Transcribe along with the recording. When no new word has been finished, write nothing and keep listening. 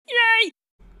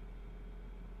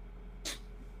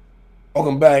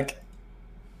Welcome back.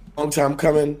 Long time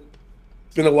coming.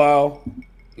 It's been a while.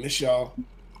 Miss y'all.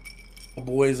 My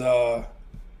boys had a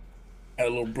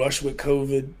little brush with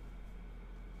COVID.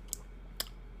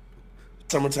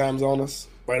 Summertime's on us,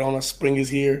 right on us. Spring is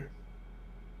here.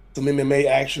 Some MMA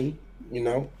action, you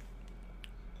know.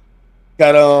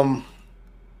 Got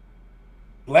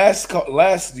last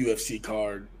UFC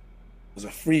card was a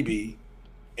freebie,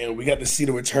 and we got to see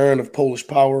the return of Polish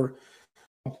Power.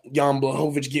 Jan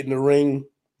Blachowicz getting the ring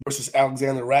versus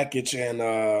Alexander Rakic,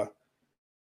 and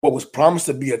what was promised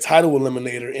to be a title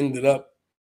eliminator ended up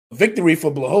a victory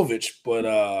for Blachowicz,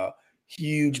 but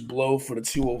huge blow for the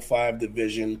 205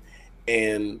 division.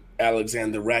 And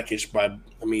Alexander Rakic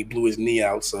blew his knee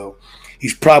out, so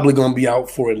he's probably going to be out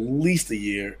for at least a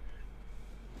year.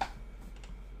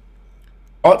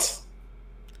 Thoughts?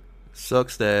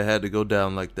 Sucks that it had to go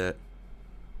down like that.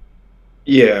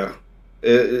 Yeah,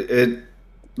 it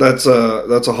that's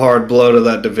a hard blow to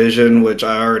that division, which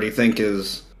I already think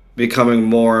is becoming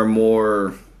more and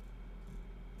more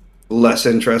less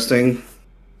interesting.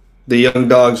 The young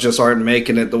dogs just aren't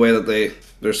making it the way that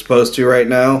they're supposed to right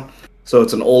now. So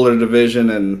it's an older division,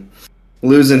 and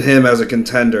losing him as a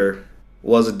contender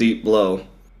was a deep blow,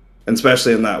 and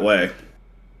especially in that way.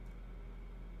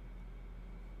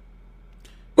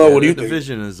 Well, what do you think? The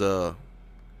division is I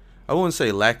wouldn't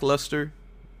say lackluster,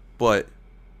 but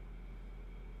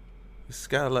it's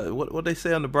got like what they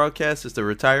say on the broadcast. It's the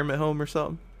retirement home or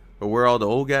something, or where all the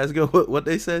old guys go. What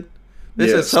they said? They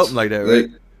said something like that, right?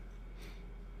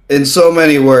 In so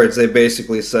many words, they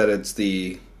basically said it's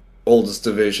the oldest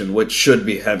division, which should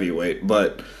be heavyweight,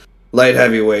 but light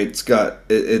heavyweight's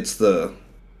it's the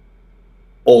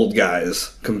old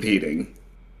guys competing.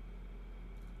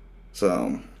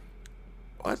 So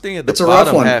I think at the it's a rough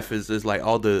bottom one. half is like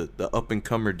all the up and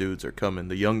comer dudes are coming,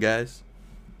 the young guys.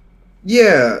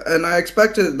 Yeah, and I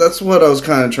expected, that's what I was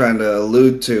kind of trying to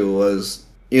allude to was,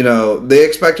 they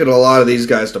expected a lot of these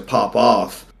guys to pop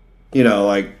off.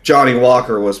 Like Johnny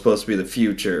Walker was supposed to be the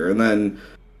future, and then,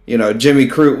 Jimmy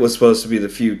Crute was supposed to be the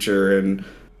future, and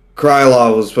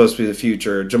Krylov was supposed to be the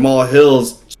future. Jamal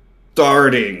Hill's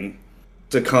starting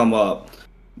to come up,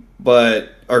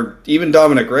 or even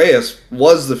Dominic Reyes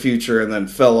was the future and then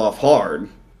fell off hard.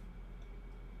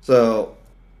 So,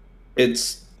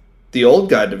 it's the old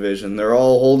guy division. They're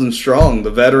all holding strong.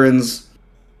 The veterans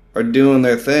are doing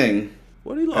their thing.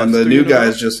 What he lost? And the new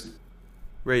guys just...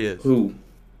 Reyes. Who?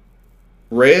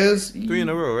 Reyes? 3 in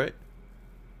a row, right?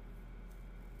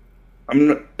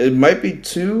 It might be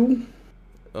 2.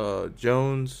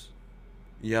 Jones,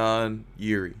 Jan,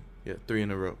 Yuri. Yeah, 3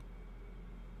 in a row.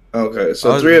 Okay,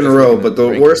 so 3 in a row. But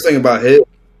the worst thing about him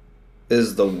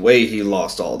is the way he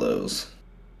lost all those.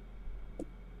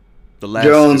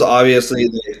 Jones, obviously,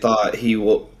 they thought he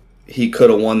could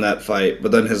have won that fight,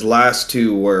 but then his last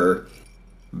 2 were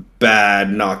bad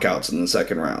knockouts in the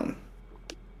second round.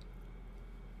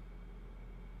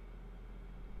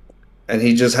 And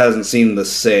he just hasn't seen the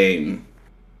same.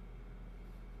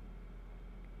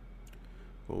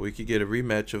 Well, we could get a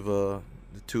rematch of the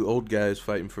 2 old guys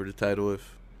fighting for the title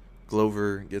if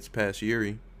Glover gets past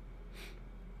Yuri.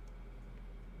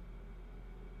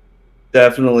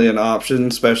 Definitely an option,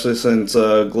 especially since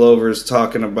Glover's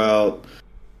talking about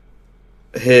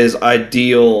his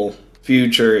ideal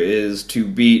future is to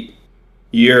beat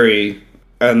Yuri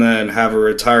and then have a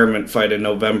retirement fight in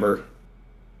November.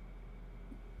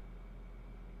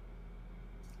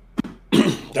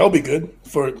 That would be good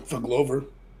for Glover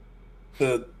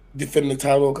to defend the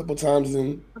title a couple times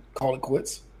and call it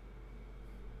quits.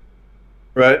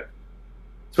 Right.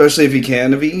 Especially if he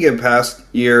can get past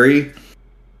Yuri.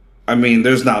 I mean,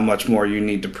 there's not much more you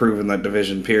need to prove in that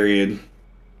division, period.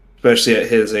 Especially at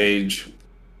his age.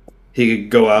 He could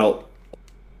go out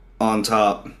on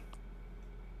top.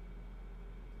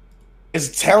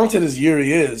 As talented as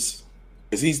Yuri is,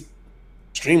 because he's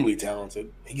extremely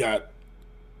talented,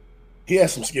 he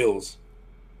has some skills,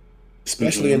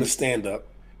 especially in the stand-up.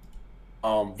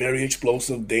 Very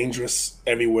explosive, dangerous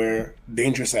everywhere,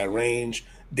 dangerous at range,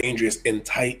 dangerous in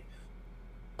tight.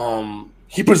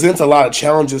 He presents a lot of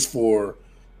challenges for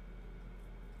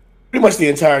pretty much the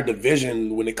entire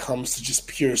division when it comes to just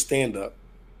pure stand-up.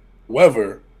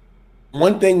 However,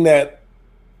 one thing that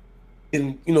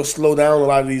can slow down a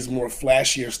lot of these more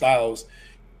flashier styles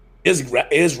is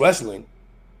wrestling,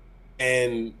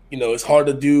 and it's hard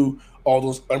to do all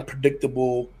those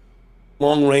unpredictable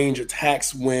long-range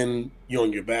attacks when you're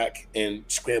on your back and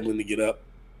scrambling to get up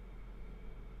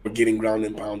or getting ground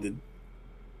and pounded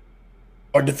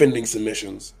or defending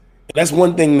submissions. And that's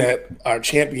one thing that our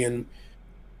champion,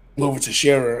 Glover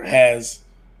Teixeira, has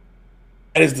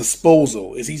at his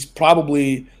disposal, is he's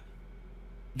probably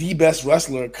the best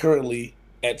wrestler currently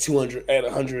at 200 at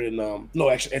 100 and no,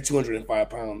 actually at 205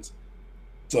 pounds.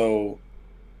 So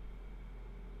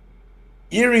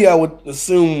Erie, I would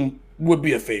assume, would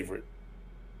be a favorite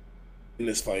in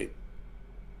this fight.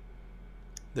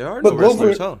 There are But no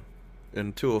wrestlers, Glover,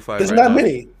 in 205 there's right not now.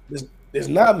 many. There's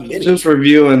not many. Just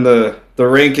reviewing the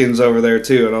rankings over there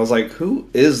too, and I was like, who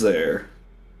is there?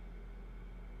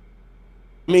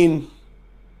 I mean,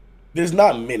 there's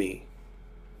not many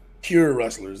pure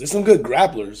wrestlers. There's some good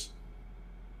grapplers,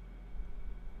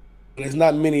 but there's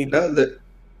not many. Not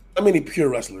many pure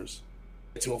wrestlers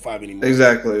at 205 anymore.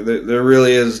 Exactly. There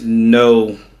really is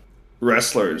no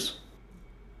wrestlers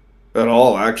at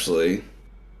all, actually.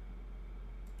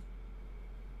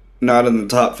 Not in the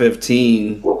top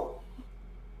 15.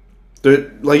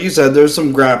 Like you said, there's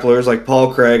some grapplers, like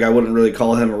Paul Craig. I wouldn't really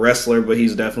call him a wrestler, but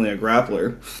he's definitely a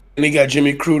grappler. And you got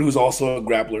Jimmy Crude, who's also a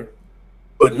grappler,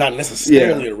 but not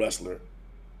necessarily a wrestler.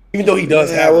 Even though he does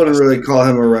have. I wouldn't really call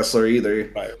him a wrestler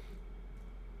either. Right.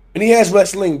 And he has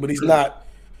wrestling, but he's not.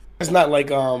 It's not like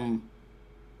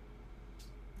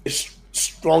his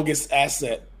strongest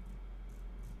asset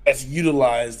that's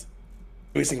utilized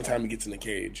every single time he gets in the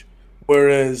cage.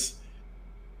 Whereas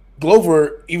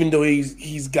Glover, even though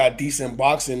he's got decent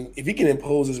boxing, if he can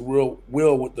impose his will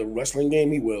with the wrestling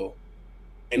game, he will,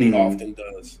 and he often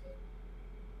does.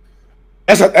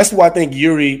 That's why I think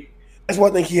Yuri. That's why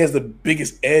I think he has the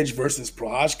biggest edge versus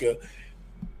Prochazka.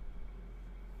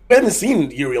 We haven't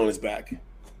seen Yuri on his back,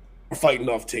 or fighting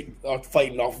off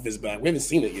of his back. We haven't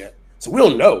seen it yet, so we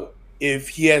don't know if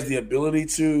he has the ability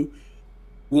to,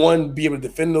 one, be able to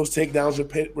defend those takedowns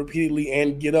repeatedly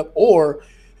and get up, or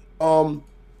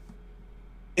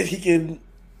if he can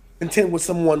contend with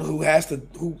someone who has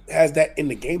that in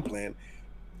the game plan.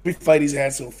 Every fight he's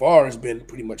had so far has been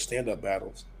pretty much stand-up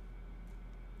battles.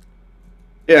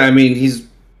 Yeah, I mean,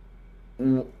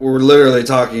 we're literally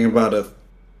talking about a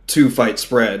 2-fight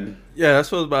spread. Yeah,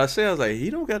 that's what I was about to say. I was like, he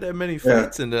don't got that many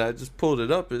fights, and then I just pulled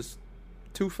it up. It's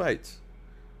 2 fights.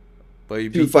 But he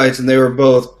 2 fights, and they were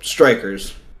both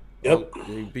strikers. Yep.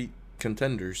 He beat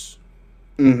contenders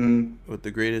with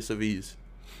the greatest of ease.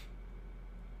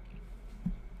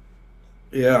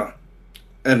 Yeah.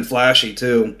 And flashy,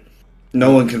 too.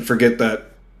 No one can forget that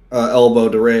elbow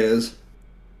to Reyes.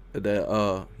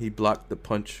 That he blocked the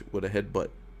punch with a headbutt.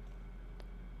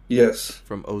 Yes.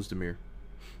 From Ozdemir.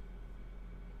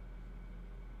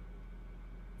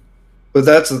 But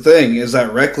that's the thing, is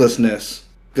that recklessness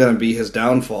going to be his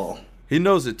downfall? He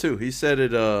knows it, too. He said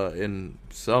it in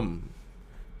something.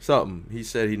 He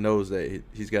said he knows that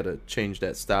he's got to change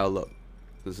that style up.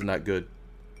 This is not good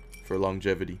for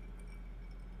longevity.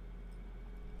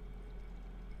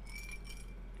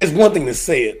 It's one thing to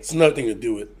say it. It's another thing to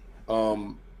do it.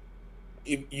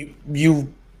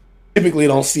 You typically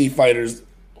don't see fighters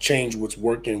change what's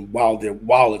working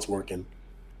while it's working.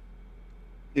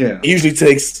 Yeah. It usually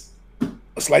takes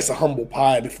a slice of humble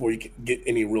pie before you can get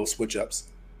any real switch ups.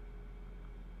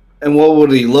 And what would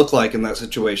he look like in that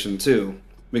situation, too?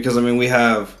 Because, I mean,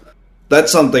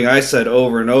 that's something I said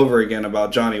over and over again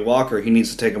about Johnny Walker. He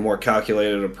needs to take a more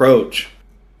calculated approach.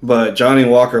 But Johnny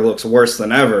Walker looks worse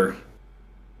than ever,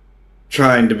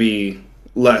 trying to be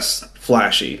less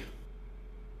flashy.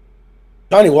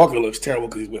 Johnny Walker looks terrible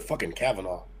because he's with fucking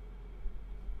Kavanaugh.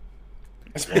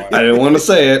 That's why. I didn't want to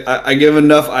say it. I give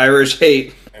enough Irish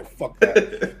hate. Man, fuck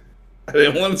that. I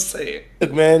didn't want to say it.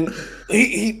 Look, man,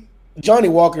 Johnny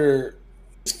Walker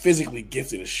is physically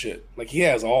gifted as shit. Like, he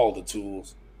has all the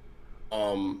tools.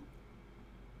 I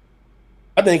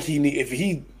think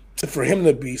for him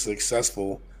to be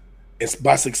successful, and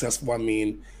by successful I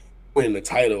mean winning the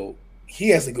title, he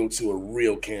has to go to a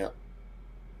real camp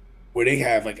where they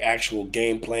have like actual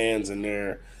game plans, and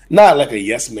they're not like a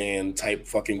yes man type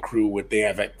fucking crew what they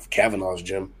have at Kavanaugh's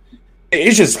gym.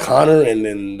 It's just Connor and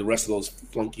then the rest of those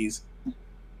flunkies.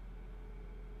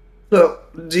 So,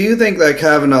 do you think that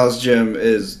Kavanaugh's gym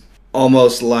is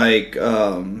almost like,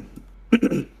 oh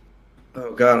God,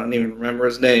 I don't even remember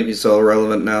his name. He's so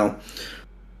irrelevant now.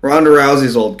 Ronda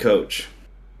Rousey's old coach.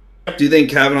 Do you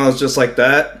think Kavanaugh's just like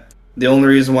that? The only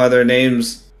reason why their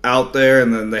name's out there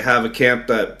and then they have a camp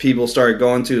that people started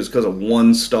going to is because of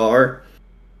one star?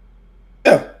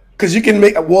 Yeah, because you can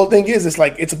make. Well, the thing is,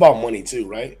 it's about money too,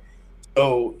 right?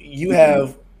 So you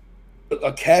have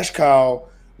a cash cow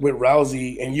with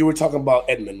Rousey, and you were talking about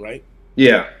Edmund, right?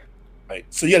 Yeah. Right.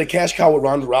 So you had a cash cow with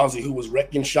Ronda Rousey, who was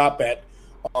wrecking shop at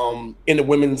in the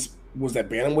women's, was that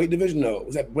bantamweight division? No,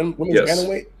 was that women's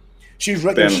bantamweight? She was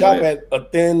wrecking shop at a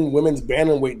thin women's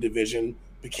bantamweight division,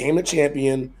 became a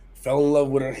champion, fell in love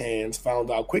with her hands,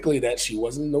 found out quickly that she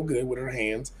wasn't no good with her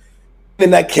hands,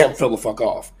 and that camp fell the fuck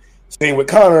off. Same with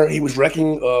Connor. He was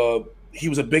wrecking. He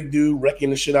was a big dude, wrecking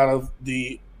the shit out of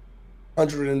the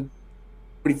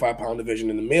 145-pound division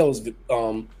in the males.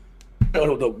 No,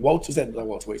 the welter is that not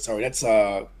welterweight. Sorry, that's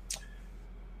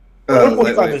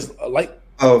 145 is light.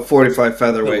 45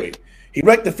 featherweight. He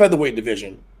wrecked the featherweight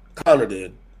division. Connor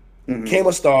did. Became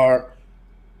a star,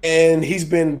 and he's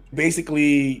been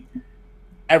basically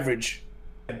average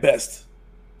at best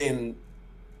in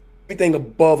everything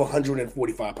above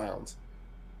 145 pounds.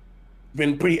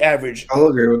 Been pretty average. I'll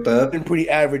agree with that. Been pretty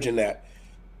average in that.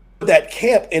 But that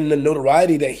camp and the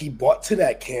notoriety that he brought to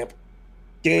that camp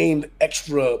gained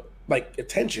extra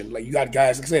attention. Like, you got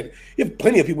guys, like I said, you have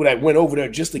plenty of people that went over there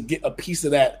just to get a piece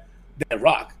of that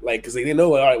rock. Like, because they didn't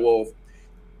know, all right, well,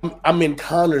 I'm in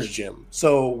Connor's gym.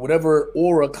 So whatever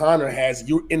aura Connor has,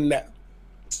 you're in that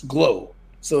glow.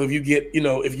 So if you get,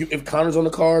 if Connor's on the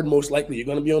card, most likely you're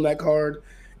going to be on that card.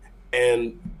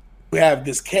 And we have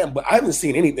this camp, but I haven't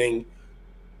seen anything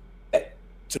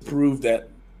to prove that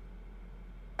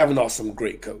Kavanaugh's some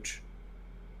great coach.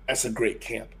 That's a great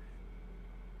camp.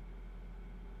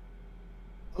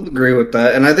 I'll agree with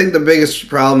that. And I think the biggest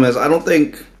problem is I don't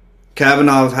think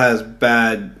Kavanaugh has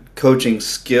bad coaching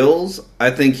skills.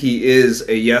 I think he is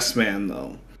a yes man,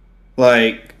 though.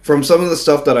 Like, from some of the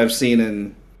stuff that I've seen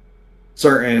in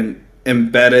certain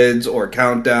embeddeds or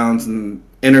countdowns and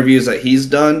interviews that he's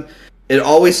done, it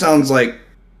always sounds like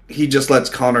he just lets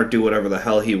Connor do whatever the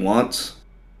hell he wants.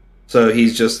 So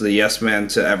he's just the yes man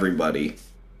to everybody.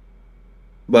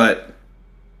 But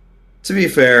to be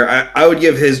fair, I would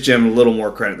give his gym a little more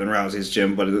credit than Rousey's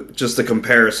gym, but just the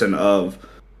comparison of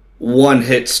one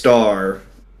hit star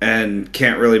and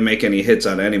can't really make any hits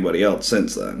on anybody else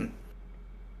since then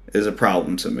is a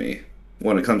problem to me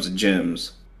when it comes to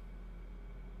gyms.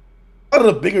 A lot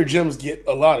of the bigger gyms get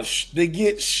a lot of they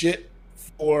get shit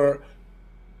for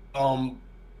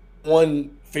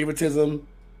one, favoritism,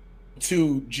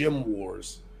 two, gym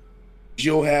wars.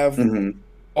 You'll have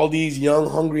all these young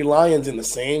hungry lions in the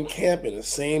same camp in the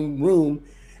same room,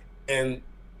 and you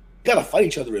gotta fight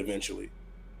each other eventually.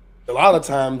 A lot of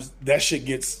times that shit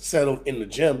gets settled in the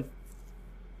gym,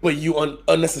 but you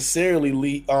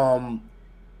unnecessarily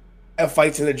have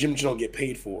fights in the gym that you don't get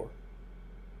paid for.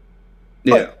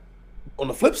 Yeah. But on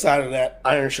the flip side of that,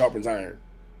 iron sharpens iron.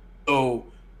 So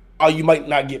while you might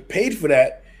not get paid for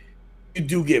that, you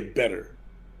do get better.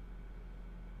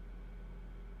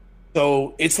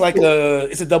 So it's like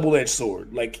it's a double-edged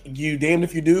sword. Like, you damned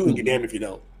if you do and you damned if you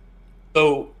don't.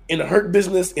 So in the hurt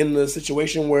business, in the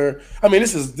situation where, I mean,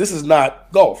 this is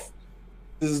not golf.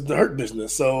 This is the hurt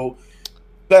business. So you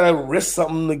gotta risk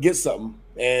something to get something.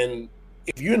 And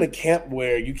if you're in a camp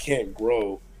where you can't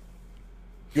grow,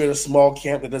 you're in a small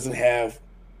camp that doesn't have,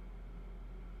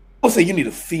 I'll say you need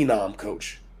a phenom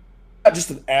coach. Not just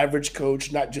an average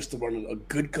coach, not just to run a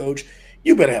good coach.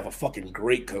 You better have a fucking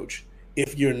great coach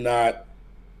if you're not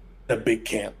in a big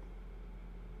camp.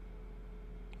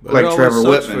 But like it always Trevor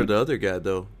sucks Whitman. for the other guy,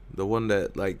 though. The one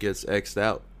that, gets X'd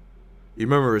out. You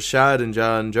remember Rashad and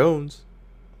John Jones?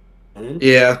 Mm-hmm.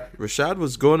 Yeah. Rashad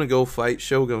was going to go fight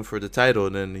Shogun for the title,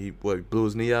 and then he blew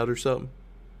his knee out or something.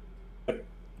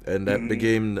 And that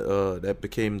became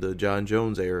the John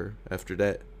Jones era after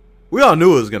that. We all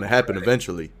knew it was going to happen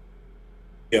eventually.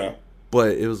 Yeah.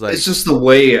 But it was like, It's just the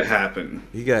way it happened.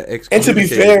 he got And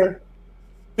excommunicated. to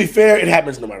be fair, it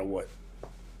happens no matter what.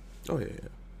 Oh, yeah.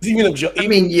 I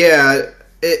mean, yeah,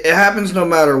 it happens no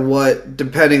matter what,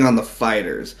 depending on the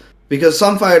fighters. Because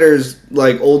some fighters,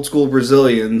 like old school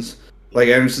Brazilians, like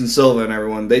Anderson Silva and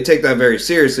everyone, they take that very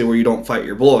seriously where you don't fight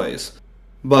your boys.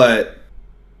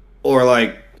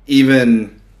 Or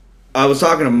even, I was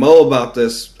talking to Mo about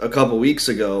this a couple weeks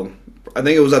ago. I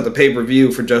think it was at the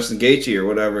pay-per-view for Justin Gaethje or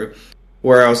whatever,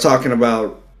 where I was talking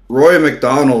about Roy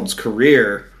McDonald's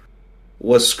career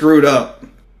was screwed up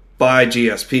by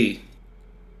GSP.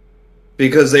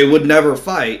 Because they would never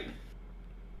fight.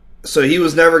 So he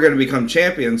was never going to become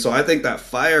champion. So I think that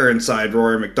fire inside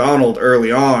Rory McDonald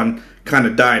early on kind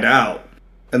of died out.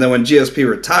 And then when GSP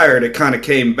retired, it kind of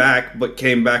came back, but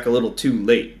came back a little too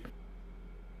late.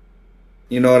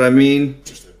 You know what I mean?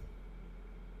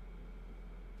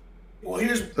 Well,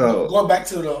 here's going back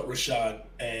to the Rashad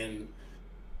and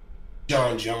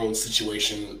John Jones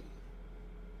situation.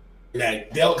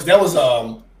 Because that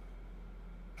was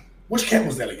which camp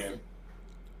was that again?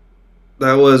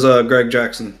 That was Greg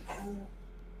Jackson.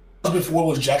 That was before it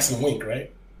was Jackson Wink,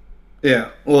 right? Yeah.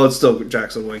 Well, it's still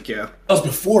Jackson Wink, yeah. That was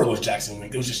before it was Jackson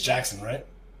Wink. It was just Jackson, right?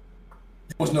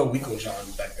 There was no Wico John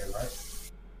back then, right?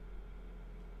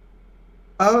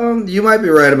 You might be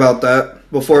right about that.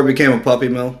 Before it became a puppy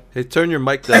mill. Hey, turn your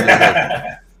mic down.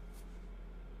 Yeah,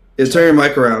 turn your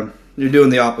mic around. You're doing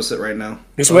the opposite right now.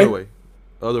 This Other way? way.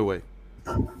 Other way.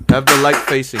 Have the light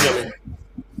facing you.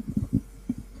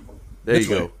 There This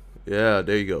you way. go. Yeah,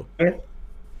 there you go. There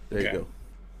you Okay. go.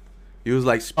 He was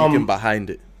like speaking behind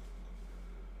it.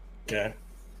 Okay.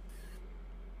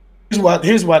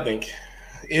 Here's what I think.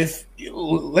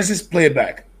 Let's just play it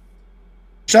back.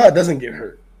 Rashad doesn't get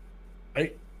hurt,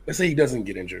 right? Let's say he doesn't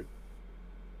get injured.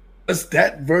 Does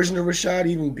that version of Rashad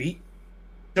even beat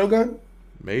Shogun?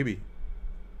 Maybe.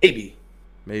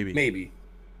 Maybe.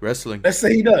 Wrestling. Let's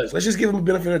say he does. Let's just give him a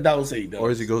benefit of the doubt and say he does. Or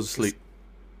as he goes to sleep.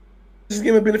 Let's just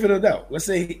give him a benefit of the doubt. Let's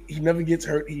say he never gets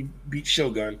hurt. He beats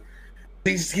Shogun.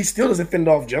 He still doesn't fend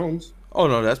off Jones. Oh,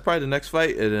 no. That's probably the next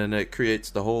fight. And then it creates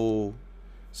the whole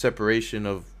separation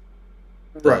of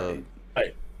Right.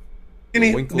 Right.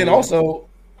 The Then also,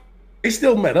 they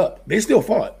still met up. They still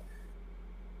fought.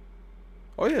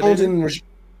 Oh, yeah. Jones and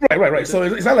right. So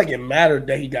it's not like it mattered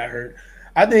that he got hurt.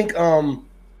 I think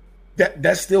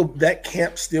that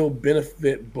camp still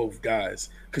benefit both guys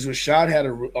because Rashad had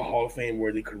a Hall of Fame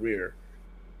worthy career.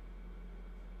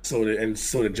 So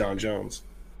did John Jones.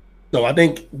 So I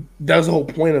think that was the whole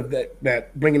point of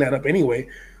that bringing that up anyway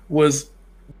was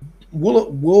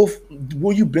will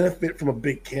you benefit from a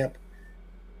big camp,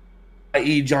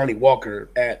 i.e. Johnny Walker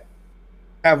at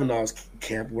Kavanaugh's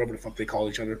camp, whatever the fuck they call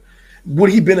each other?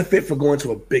 Would he benefit from going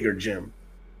to a bigger gym?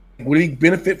 Would he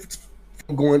benefit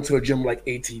from going to a gym like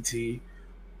ATT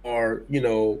or,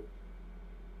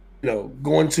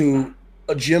 going to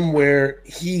a gym where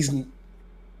he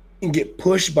can get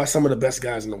pushed by some of the best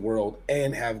guys in the world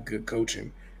and have good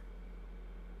coaching?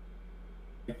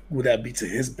 Would that be to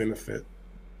his benefit?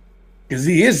 Because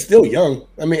he is still young.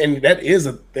 I mean, and that is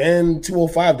a thin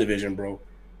 205 division, bro.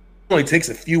 It only takes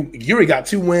a few. Yuri got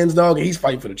 2 wins, dog, and he's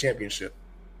fighting for the championship.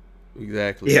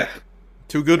 Exactly. Yeah.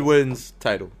 2 good wins,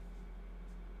 title.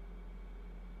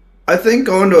 I think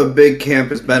going to a big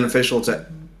camp is beneficial to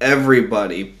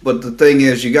everybody, but the thing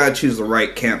is, you gotta choose the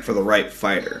right camp for the right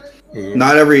fighter. Mhm.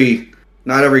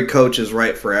 Not every coach is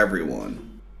right for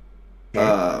everyone.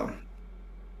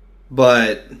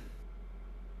 But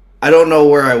I don't know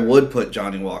where I would put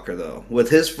Johnny Walker though. With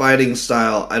his fighting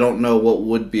style, I don't know what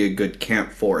would be a good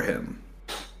camp for him.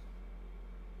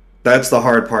 That's the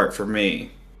hard part for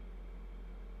me.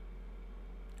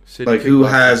 City Like, who kickboxing.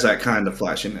 has that kind of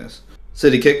flashiness?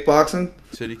 City kickboxing?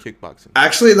 City kickboxing.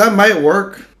 Actually, that might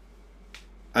work.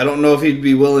 I don't know if he'd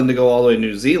be willing to go all the way to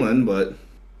New Zealand, but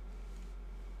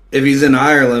if he's in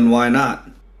Ireland, why not?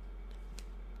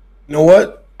 You know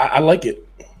what? I like it.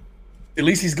 At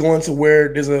least he's going to where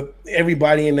there's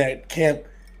everybody in that camp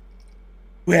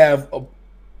who have a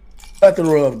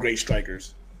plethora of great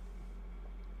strikers.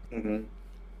 Mm-hmm.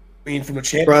 I mean, from the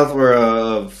champ. Plethora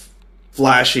of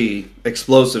flashy,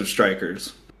 explosive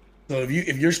strikers. So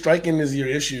if your striking is your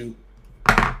issue,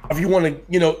 if you want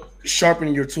to,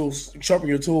 sharpen your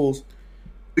tools,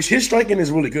 which his striking is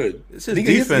really good. It's his He-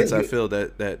 defense, he's I good. feel,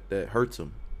 that hurts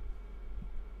him.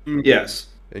 Yes.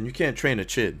 And you can't train a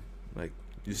chin. Like,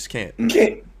 you just can't.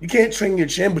 You can't train your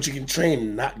chin, but you can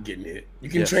train not getting hit. You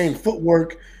can Yes. train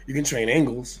footwork. You can train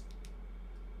angles.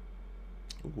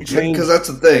 You train Because that's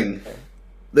the thing.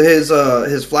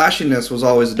 His flashiness was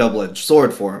always a double-edged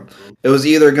sword for him. It was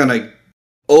either going to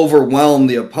overwhelm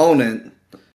the opponent,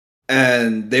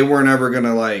 and they weren't ever going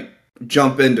to,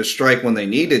 jump in to strike when they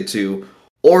needed to,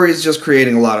 or he's just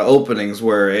creating a lot of openings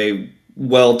where a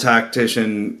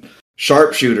well-tactician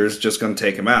sharpshooter is just going to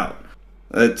take him out.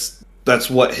 That's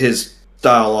what his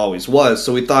style always was.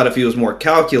 So we thought if he was more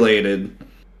calculated,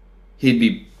 he'd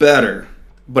be better.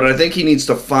 But I think he needs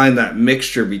to find that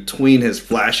mixture between his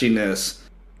flashiness,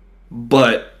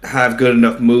 but have good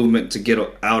enough movement to get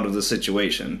out of the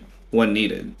situation when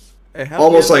needed. Hey, how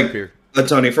Almost did we end like up here? a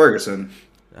Tony Ferguson.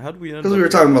 How did we end up Because we were here?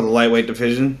 talking about the lightweight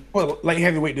division. well, like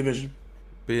heavyweight division.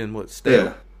 Being what?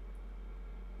 Stale?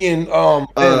 Yeah. In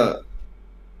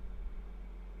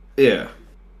Yeah.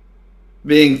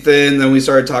 Being thin, then we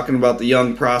started talking about the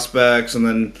young prospects, and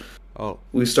then Oh.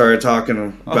 we started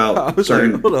talking I about was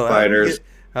certain like, hold on, fighters.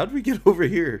 How did we get over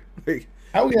here? Like,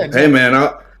 how we got Hey, man,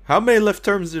 how many left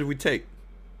turns did we take?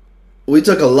 we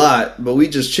took a lot, but we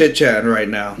just chit-chatting right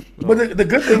now. But the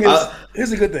good thing is,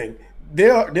 here's the good thing.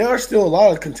 There are still a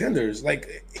lot of contenders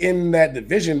like in that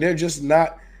division. They're just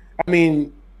not. I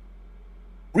mean,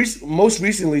 most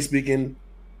recently speaking,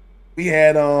 we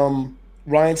had Ryan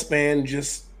Spann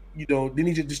just didn't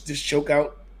he just choke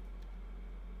out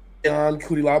Jan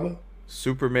Kudilaba?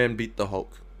 Superman beat the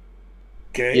Hulk.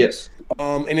 Okay. Yes.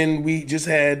 And then we just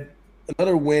had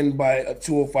another win by a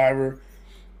 205er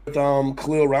with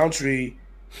Khalil Roundtree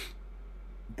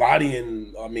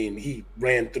bodying. I mean, he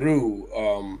ran through.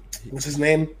 What's his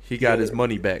name? He got his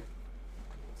money back.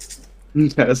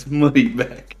 That's money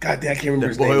back. God damn, I can't remember That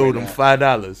his boy name owed right him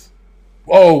now. $5.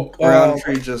 Oh,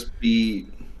 Roundtree just beat.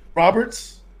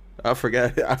 Roberts? I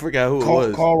forgot who it Carl,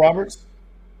 was. Carl Roberts?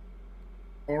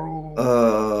 Carl,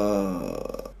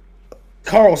 Uh,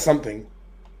 Carl something.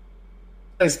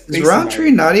 is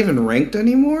Roundtree not even ranked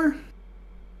anymore?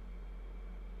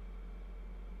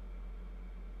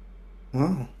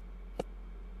 Wow,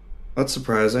 that's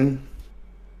surprising.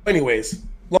 Anyways,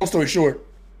 long story short,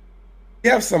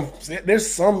 there's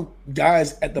some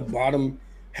guys at the bottom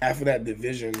half of that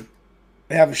division.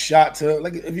 They have a shot to,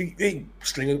 like, if they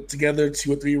string it together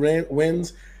 2 or 3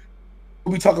 wins,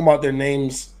 we'll be talking about their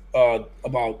names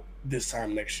about this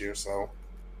time next year. So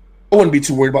I wouldn't be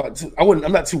too worried about it.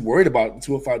 I'm not too worried about the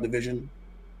 205 division.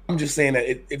 I'm just saying that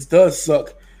it does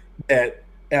suck that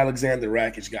Alexander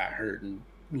Rakic got hurt, and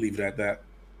leave it at that.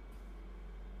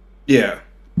 Yeah,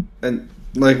 and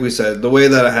like we said, the way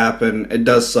that it happened, it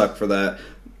does suck for that.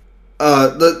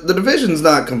 The division's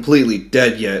not completely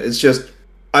dead yet. It's just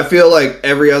I feel like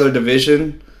every other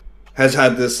division has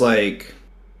had this like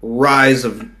rise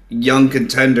of young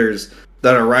contenders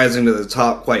that are rising to the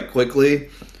top quite quickly,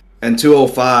 and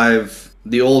 205,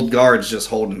 the old guard's just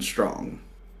holding strong.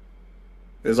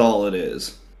 Is all it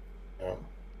is. Yeah.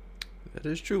 That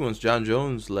is true. Once John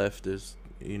Jones left,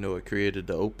 it created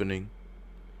the opening.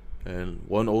 And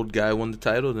one old guy won the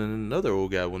title, then another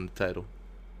old guy won the title.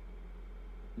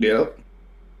 Yep.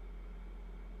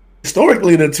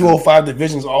 Historically, the 205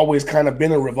 division's always kind of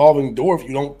been a revolving door.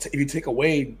 If you take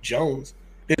away Jones,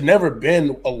 there's never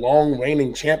been a long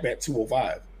reigning champ at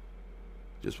 205.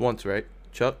 Just once, right?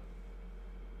 Chuck?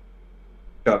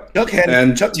 Chuck had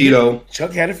and Tito.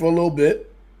 Chuck had it for a little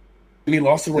bit, and he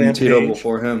lost to Rampage. And Tito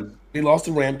before him. He lost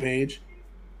to Rampage.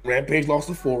 Rampage lost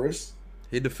to Forrest.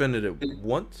 He defended it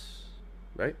once,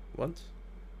 right? Once.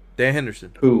 Dan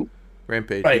Henderson. Who?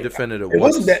 Rampage. Right. He defended it It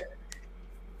once. wasn't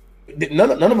that.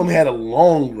 None of them had a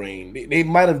long reign. They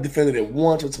might have defended it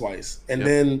once or twice, and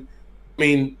then, I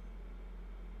mean,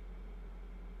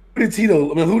 who did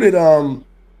Tito? I mean, who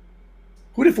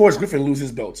did Forrest Griffin lose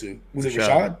his belt to? Was it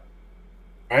Rashad?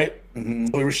 Right. Mm-hmm.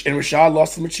 So and Rashad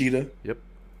lost to Machida. Yep.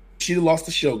 Machida lost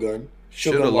to Shogun.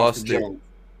 Shogun lost to it Jones.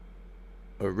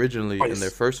 Originally Twice. in their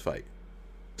first fight.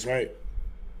 That's right.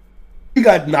 He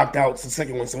got knocked out the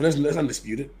second one, so that's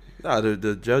undisputed. No,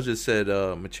 the judges said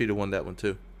Machida won that one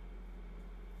too.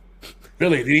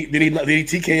 Really? Did he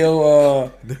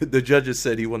TKO? The judges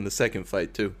said he won the second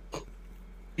fight too.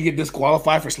 He get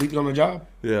disqualified for sleeping on the job?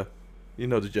 Yeah, you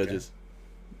know the judges.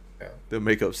 Yeah. They'll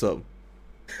make up something.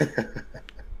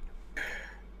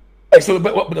 So,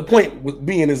 but the point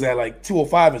being is that like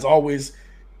 205 has always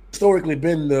historically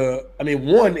been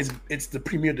it's the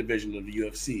premier division of the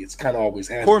UFC. It's kind of always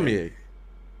has Cormier. been.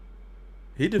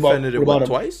 He defended What about it him?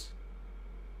 twice?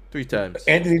 3 times.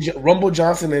 Rumble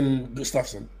Johnson and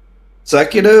Gustafsson.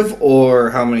 Consecutive or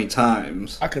how many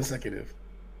times? Not consecutive.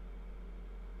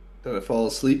 Did I fall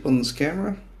asleep on this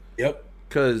camera? Yep.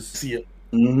 Because See it.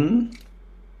 Mm-hmm.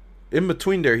 in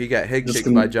between there, he got head Just kicked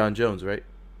gonna- by John Jones, right?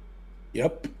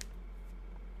 Yep.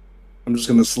 I'm just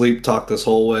gonna sleep talk this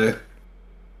whole way.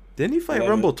 Didn't he fight Yeah.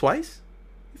 Rumble twice?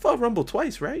 He fought Rumble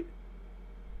twice, right?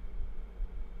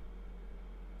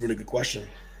 Really good question.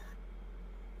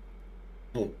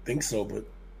 I don't think so, but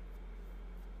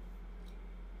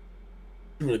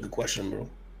really good question, bro.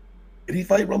 Did he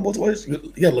fight Rumble twice? You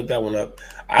gotta look that one up.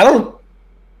 I don't.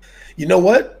 You know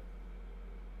what?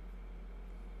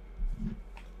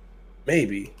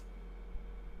 Maybe.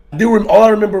 All I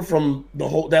remember from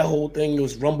that whole thing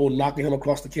was Rumble knocking him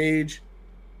across the cage,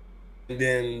 and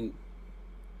then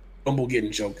Rumble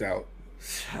getting choked out.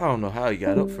 I don't know how he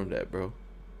got up from that, bro.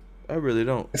 I really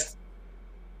don't.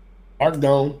 Mark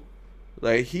down.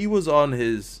 Like, he was on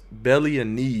his belly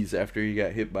and knees after he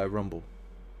got hit by Rumble.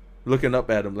 Looking up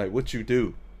at him like, what you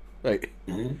do? Like,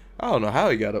 Mhm. I don't know how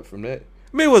he got up from that.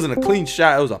 I mean, it wasn't a clean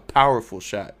shot. It was a powerful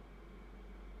shot.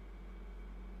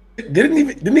 Didn't he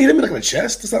hit him in like the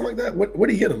chest or something like that? What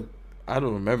did he hit him? I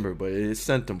don't remember, but it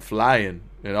sent him flying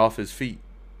and off his feet.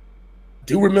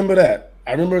 Do remember that.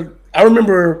 I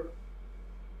remember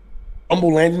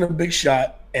Rumble landing a big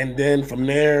shot, and then from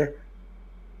there,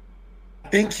 I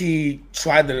think he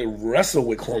tried to wrestle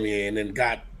with Cormier and then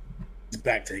got his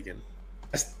back taken.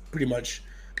 That's pretty much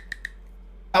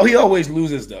how he always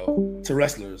loses, though, to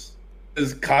wrestlers.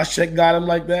 Does Koscheck got him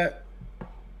like that?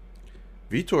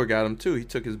 Vitor got him too. He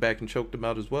took his back and choked him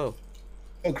out as well.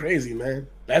 So crazy, man.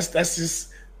 That's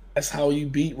how you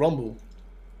beat Rumble,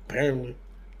 apparently.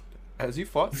 Has he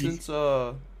fought since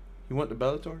he went to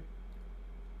Bellator?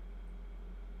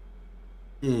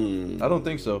 I don't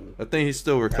think so. I think he's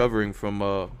still recovering from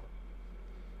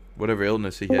whatever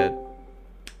illness he had.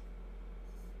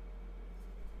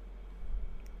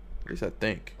 At least I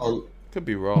think. Um, Could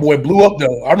be wrong. Boy blew up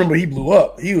though. I remember he blew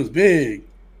up. He was big.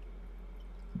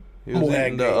 He was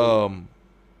eating the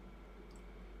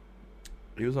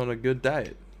He was on a good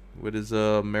diet with his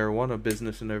marijuana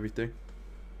business and everything.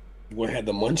 Boy had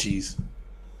the munchies,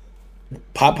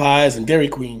 Popeyes and Dairy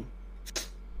Queen.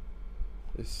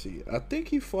 Let's see. I think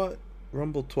he fought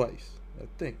Rumble twice. I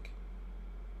think.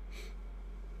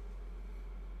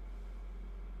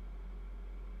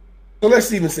 So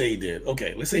let's even say he did.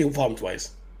 Okay, let's say he fought him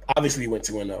twice. Obviously, he went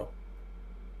 2-0.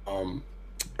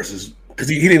 Versus because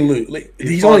he didn't lose.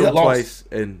 He's only got twice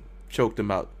and choked him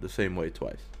out the same way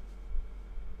twice.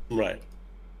 Right.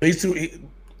 These two,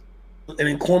 and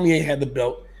then Cormier had the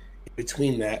belt in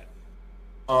between that.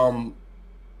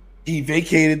 He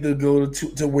vacated to go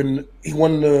to win. He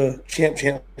won the champ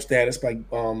status by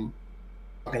knocking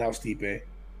out Stipe.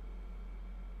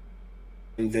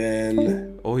 And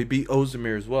then he beat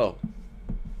Ozdemir as well.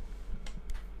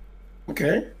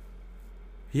 Okay.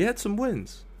 He had some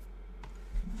wins.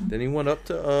 Then he went up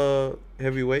to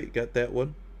heavyweight, got that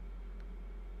one.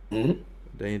 Mm-hmm.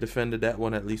 Then he defended that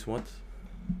one at least once.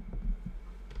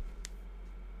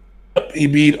 He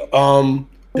beat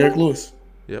Derek Lewis.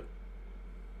 Yep.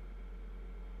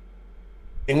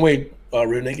 And wait,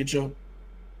 Real Naked Show.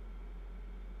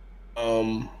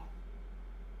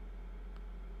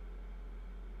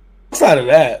 Outside of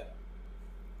that,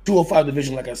 205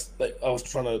 division, like I was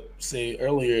trying to say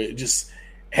earlier, it just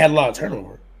had a lot of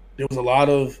turnover. There was a lot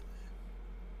of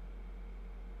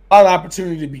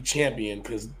opportunity to be champion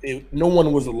because no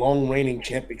one was a long reigning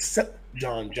champ except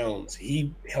John Jones.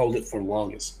 He held it for the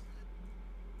longest.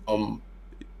 The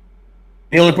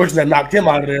only person that knocked him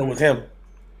out of there was him.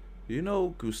 You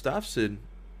know, Gustafsson,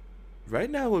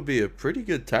 right now would be a pretty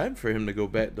good time for him to go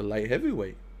back to light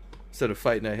heavyweight instead of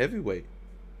fighting at heavyweight.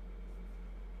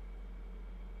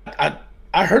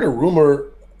 I heard a rumor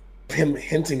of him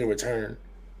hinting a return.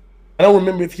 I don't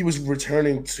remember if he was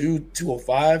returning to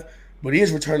 205, but he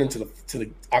is returning to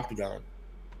the octagon.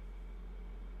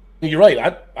 And you're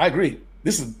right. I agree.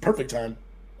 This is perfect time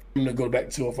for him to go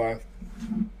back to 205.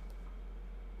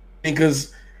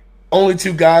 Because only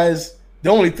the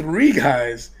only three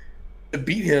guys that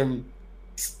beat him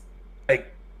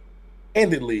like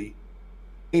handedly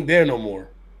ain't there no more.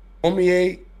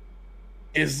 Cormier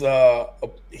is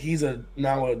he's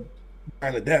now a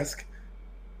behind the desk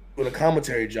with a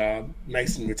commentary job,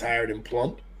 nice and retired and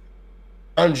plump.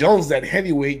 John Jones, that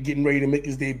heavyweight, getting ready to make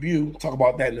his debut. Talk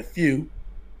about that in a few.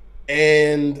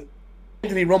 And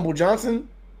Anthony Rumble Johnson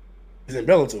is in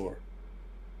Bellator.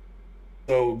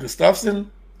 So Gustafsson,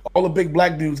 all the big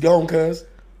black dudes gone, cuz.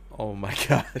 Oh my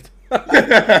God.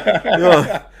 Yo,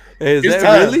 hey,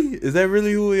 is that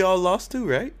really who we all lost to,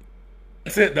 right?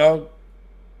 That's it, dog.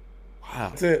 Wow.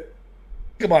 That's it.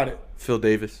 Think about it. Phil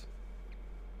Davis.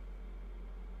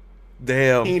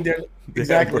 Damn. He ain't there.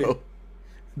 Exactly. Bro.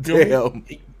 Damn.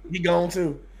 He gone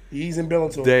too. He's in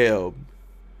Bellator. Damn.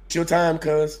 It's your time,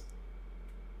 cuz.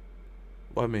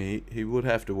 Well, I mean, he would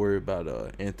have to worry about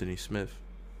Anthony Smith.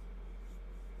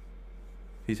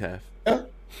 He's half. Yeah.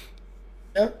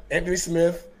 Anthony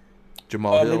Smith.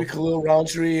 Jamal Hill. Maybe Khalil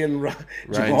Roundtree and Ryan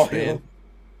Jamal Spann. Hill.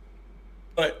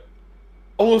 But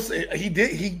I will say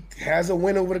he has a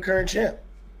win over the current champ.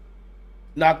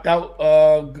 Knocked out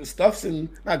Gustafsson.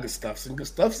 Not Gustafsson.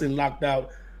 Gustafsson knocked out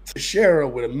Teixeira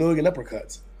with 1,000,000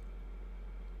 uppercuts.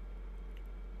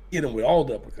 Hit him with all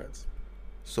the uppercuts.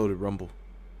 So did Rumble.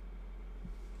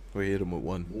 We hit him with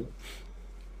one.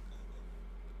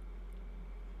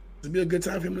 It'd be a good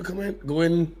time for him to come in, go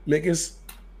in, and make his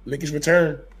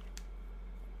return.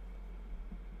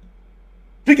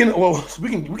 We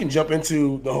can jump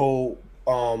into the whole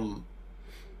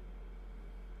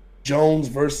Jones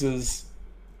versus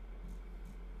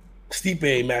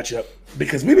Stipe matchup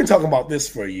because we've been talking about this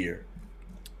for a year.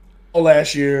 All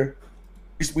last year,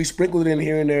 we sprinkled it in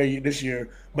here and there this year,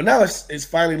 but now it's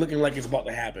finally looking like it's about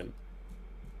to happen.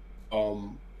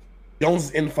 Jones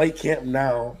is in fight camp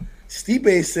now.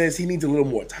 Stipe says he needs a little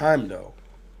more time though.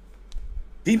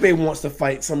 Stipe wants to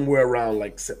fight somewhere around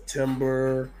like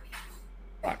September,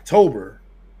 October.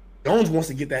 Jones wants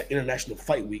to get that International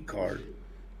Fight Week card.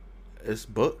 It's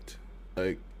booked.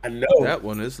 Like I know that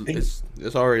one is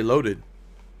it's already loaded.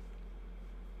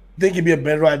 Think it'd be a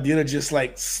better idea to just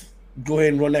like go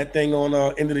ahead and run that thing on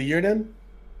end of the year then?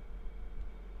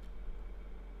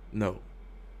 No,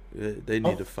 they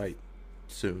need to fight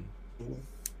soon.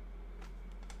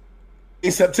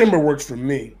 In September works for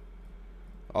me.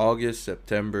 August,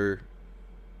 September.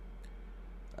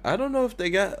 I don't know if they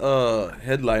got a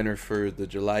headliner for the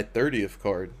July 30th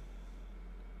card.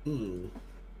 Too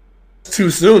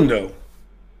soon though.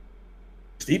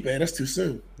 Stipe, that's too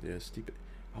soon. Yeah, Stipe.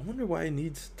 I wonder why he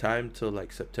needs time till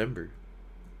like September.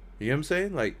 You know what I'm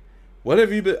saying? Like, what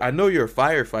have you been? I know you're a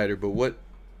firefighter, but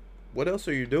what else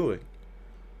are you doing?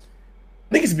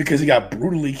 I think it's because he got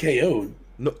brutally KO'd.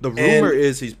 No, the rumor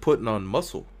is he's putting on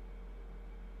muscle.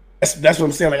 That's what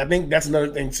I'm saying. Like, I think that's another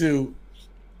thing too.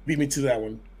 Beat me to that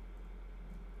one.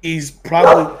 He's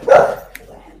probably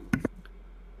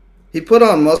He put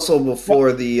on muscle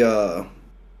before the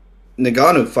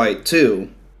Ngannou fight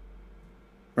too.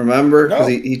 Remember? Because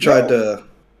he tried to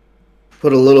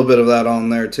put a little bit of that on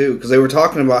there too. Because they were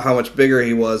talking about how much bigger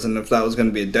he was and if that was going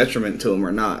to be a detriment to him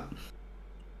or not.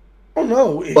 I don't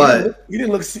know. But he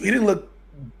didn't look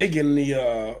big in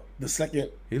the second.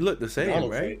 He looked the same,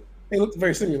 right? Fight. He looked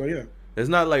very similar, yeah. It's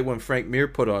not like when Frank Mir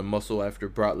put on muscle after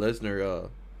Brock Lesnar.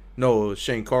 No, it was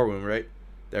Shane Carwin, right?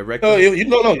 That record.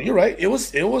 No, you're right. It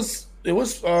was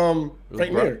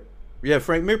Frank Mir. Yeah,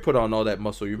 Frank Mir put on all that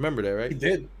muscle. You remember that, right? He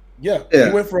did. Yeah. Yeah.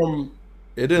 He went from.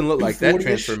 It didn't look like that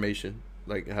transformation,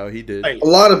 like how he did. A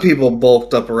lot of people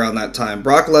bulked up around that time.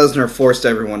 Brock Lesnar forced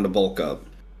everyone to bulk up,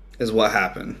 is what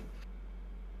happened.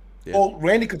 Yeah. Well,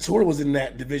 Randy Couture was in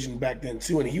that division back then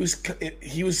too, and he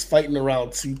was fighting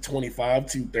around 225,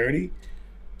 230.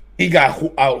 He got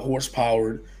out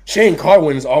horsepowered. Shane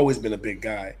Carwin has always been a big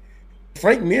guy.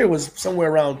 Frank Mir was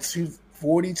somewhere around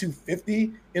 240,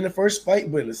 250 in the first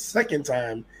fight, but in the second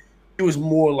time, it was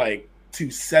more like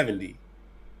 270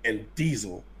 and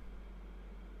diesel.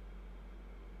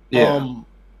 Yeah.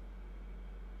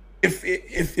 If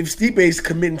Stipe's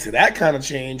committing to that kind of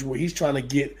change where he's trying to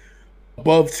get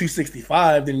above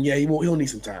 265, then yeah, he'll need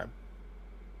some time.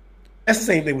 That's the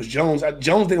same thing with Jones.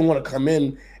 Jones didn't want to come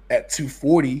in at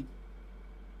 240.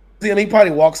 I mean, he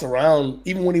probably walks around,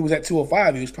 even when he was at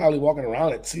 205, he was probably walking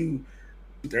around at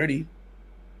 230.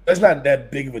 That's not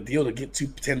that big of a deal to get to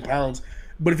 10 pounds.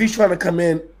 But if he's trying to come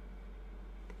in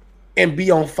and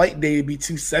be on fight day to be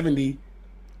 270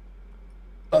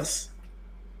 plus,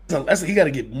 he got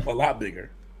to get a lot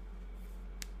bigger.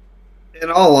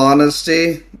 In all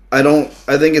honesty, I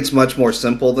think it's much more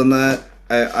simple than that.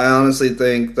 I honestly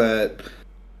think that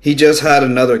he just had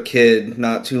another kid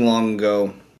not too long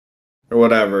ago or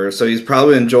whatever. So he's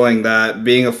probably enjoying that,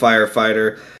 being a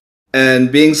firefighter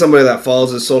and being somebody that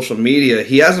follows his social media.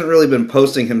 He hasn't really been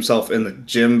posting himself in the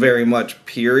gym very much,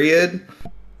 period.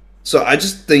 So I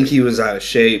just think he was out of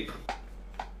shape,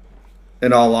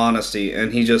 in all honesty,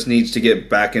 and he just needs to get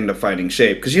back into fighting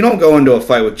shape. Because you don't go into a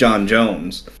fight with John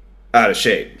Jones out of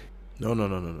shape. No.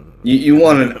 You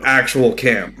want an actual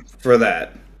camp for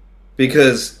that.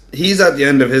 Because he's at the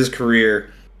end of his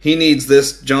career. He needs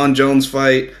this John Jones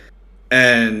fight.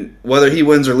 And whether he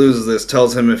wins or loses this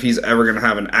tells him if he's ever going to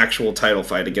have an actual title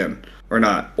fight again or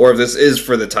not. Or if this is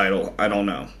for the title. I don't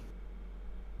know.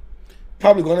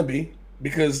 Probably going to be.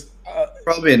 Because...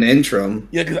 probably an interim.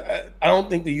 Yeah, because I don't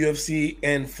think the UFC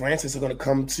and Francis are going to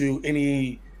come to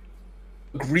any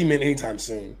agreement anytime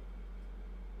soon.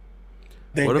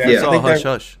 What if it's all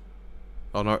hush-hush?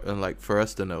 And like, for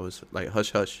us to know, it's like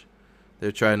hush-hush.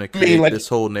 They're trying to create this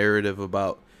whole narrative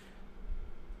about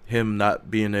him not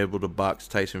being able to box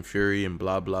Tyson Fury and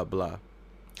blah, blah, blah.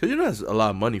 Because that's a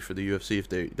lot of money for the UFC if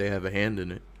they have a hand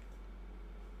in it.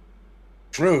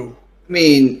 True. I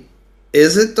mean,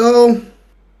 is it though?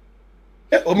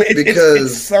 Yeah, I mean,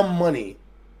 it's some money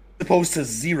opposed to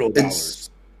 $0.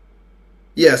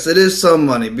 Yes, it is some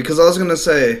money. Because I was going to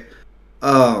say,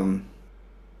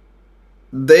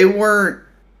 they weren't,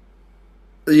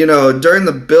 during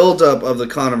the build-up of the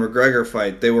Conor McGregor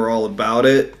fight, they were all about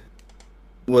it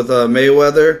with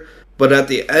Mayweather. But at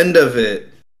the end of it,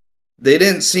 they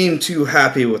didn't seem too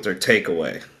happy with their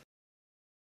takeaway.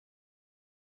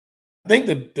 I think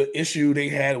the issue they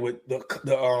had with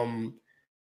the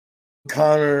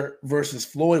Conor versus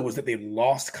Floyd was that they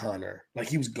lost Conor. Like,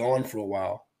 he was gone for a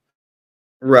while.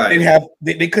 Right.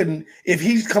 They couldn't. If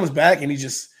he comes back and he's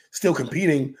just still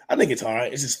competing, I think it's all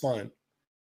right. It's just fun.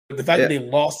 But the fact that they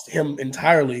lost him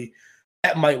entirely,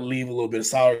 that might leave a little bit of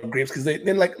sour grapes. Because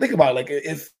then, like, think about it. Like,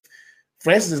 if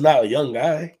Francis is not a young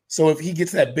guy, so if he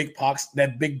gets that big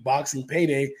boxing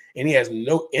payday and he has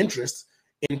no interest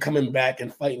in coming back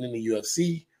and fighting in the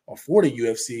UFC or for the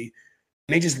UFC,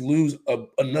 and they just lose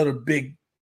another big,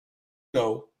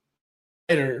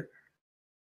 fighter.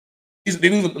 They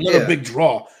lose another big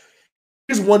draw.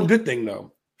 Here's one good thing,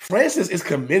 though. Francis is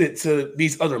committed to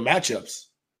these other matchups.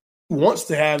 He wants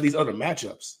to have these other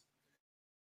matchups.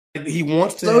 He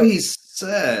wants to. So he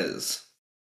says.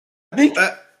 I think.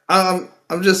 I'm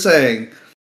just saying,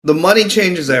 the money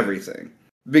changes everything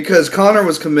because Conor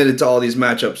was committed to all these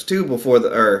matchups too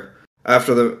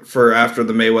after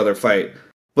the Mayweather fight,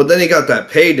 but then he got that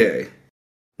payday.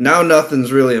 Now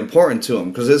nothing's really important to him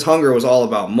because his hunger was all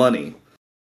about money.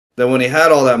 Then when he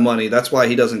had all that money, that's why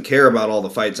he doesn't care about all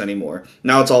the fights anymore.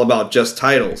 Now it's all about just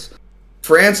titles.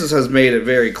 Francis has made it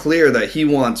very clear that he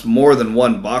wants more than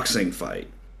one boxing fight.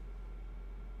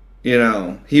 You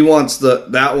know, he wants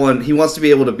that one. He wants to be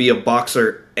able to be a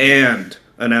boxer and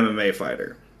an MMA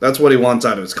fighter. That's what he wants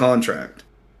out of his contract.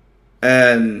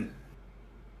 And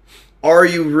are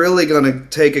you really going to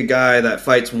take a guy that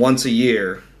fights once a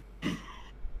year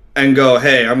and go,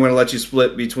 hey, I'm going to let you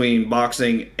split between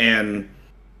boxing and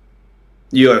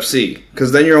UFC?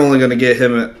 Because then you're only going to get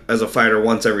him as a fighter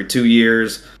once every 2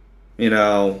 years. You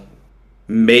know,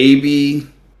 maybe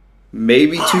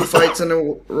 2 fights in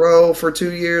a row for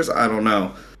 2 years. I don't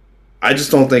know. I just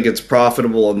don't think it's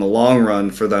profitable in the long run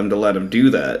for them to let him do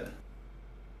that.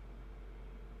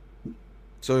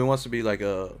 So he wants to be like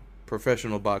a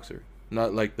professional boxer,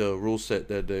 not like the rule set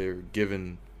that they're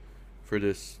given for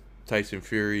this Tyson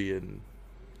Fury and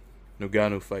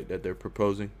Ngannou fight that they're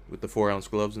proposing with the 4-ounce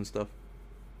gloves and stuff.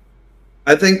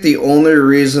 I think the only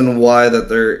reason why that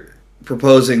they're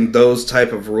proposing those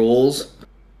type of rules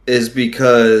is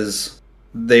because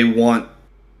they want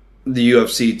the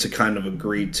UFC to kind of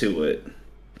agree to it.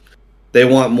 They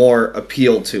want more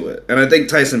appeal to it. And I think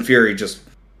Tyson Fury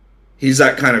he's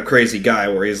that kind of crazy guy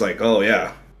where he's like, oh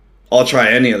yeah, I'll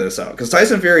try any of this out. Because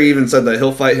Tyson Fury even said that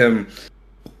he'll fight him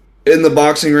in the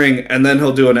boxing ring and then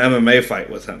he'll do an MMA fight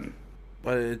with him.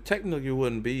 But it technically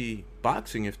wouldn't be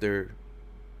boxing if they're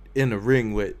in the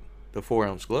ring with the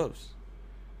 4-ounce gloves.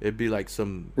 It'd be like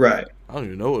some... Right. I don't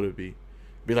even know what it'd be.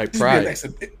 It'd be like Pride,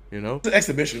 you know? It's an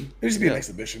exhibition. It used to be an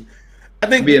exhibition. I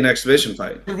think... It'd be an exhibition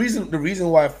fight. The reason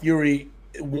why Fury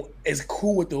is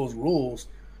cool with those rules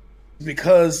is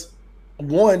because,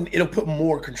 one, it'll put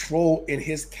more control in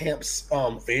his camp's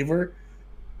favor.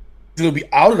 It'll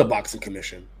be out of the boxing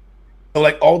commission. So,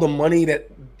 like, all the money that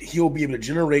he'll be able to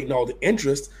generate and all the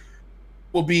interest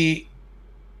will be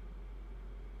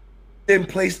then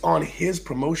placed on his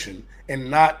promotion and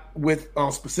not with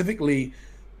specifically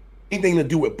anything to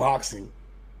do with boxing.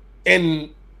 And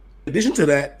in addition to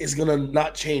that, it's gonna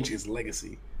not change his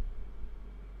legacy.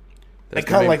 That's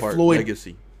kind of like part, Floyd,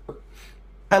 legacy.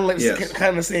 kind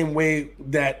of the same way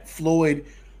that Floyd,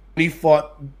 when he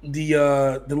fought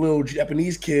the little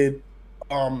Japanese kid,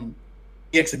 the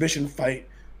exhibition fight,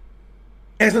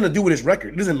 it has nothing to do with his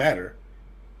record. It doesn't matter.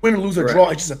 Win or lose or draw,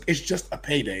 it's just a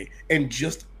payday and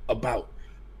just about.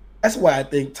 That's why I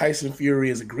think Tyson Fury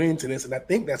is agreeing to this, and I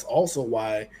think that's also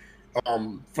why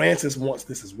Francis wants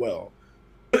this as well.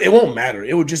 It won't matter.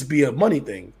 It would just be a money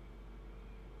thing.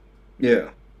 Yeah.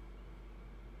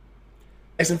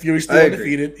 Tyson Fury's still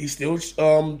undefeated. He's still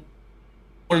one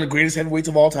of the greatest heavyweights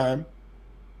of all time.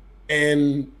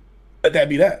 And let that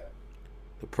be that.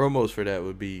 The promos for that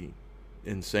would be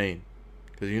insane.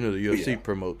 Because, you know, the UFC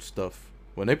promotes stuff.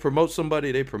 When they promote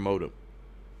somebody, they promote them.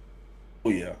 Oh,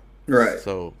 yeah. Right.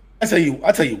 So I tell you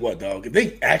what, dog. If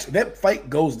they actually that fight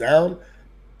goes down,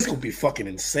 it's gonna be fucking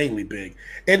insanely big.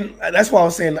 And that's why I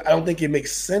was saying I don't think it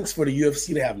makes sense for the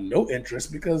UFC to have no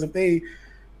interest, because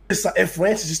if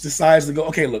Francis just decides to go,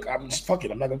 okay, look, I'm not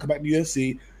gonna come back to the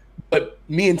UFC, but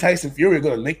me and Tyson Fury are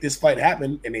gonna make this fight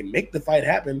happen, and they make the fight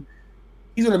happen,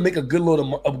 he's gonna make a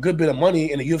good bit of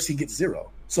money, and the UFC gets zero.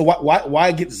 So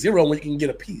why get zero when you can get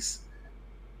a piece?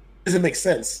 Doesn't make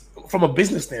sense from a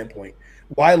business standpoint.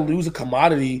 Why lose a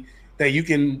commodity that you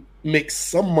can make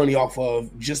some money off of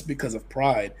just because of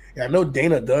pride? And I know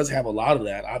Dana does have a lot of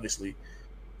that, obviously.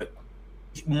 But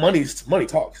money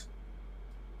talks.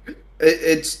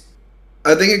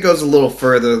 I think it goes a little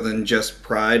further than just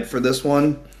pride for this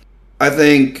one. I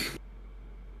think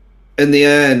in the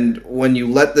end, when you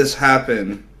let this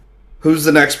happen, who's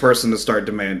the next person to start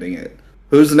demanding it?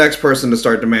 Who's the next person to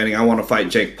start demanding, I want to fight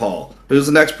Jake Paul? Who's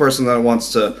the next person that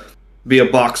wants to be a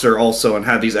boxer also and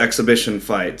have these exhibition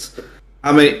fights?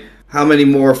 How many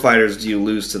more fighters do you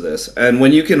lose to this? And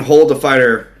when you can hold a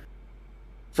fighter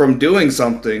from doing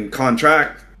something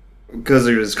because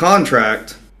of his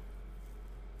contract,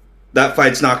 that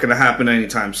fight's not going to happen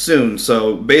anytime soon.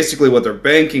 So basically what they're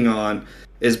banking on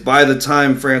is by the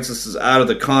time Francis is out of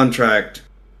the contract,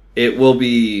 it will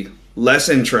be less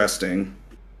interesting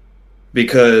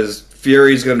because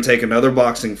Fury's going to take another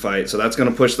boxing fight, so that's going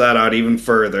to push that out even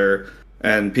further,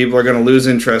 and people are going to lose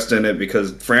interest in it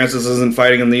because Francis isn't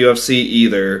fighting in the UFC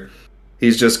either.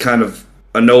 He's just kind of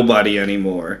a nobody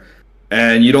anymore.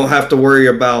 And you don't have to worry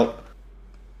about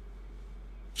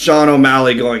Sean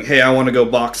O'Malley going, hey, I want to go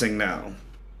boxing now.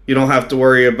 You don't have to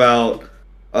worry about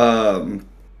Kamaru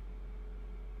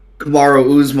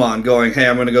Usman going, hey,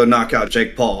 I'm going to go knock out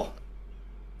Jake Paul.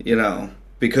 You know,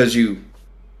 because you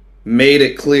made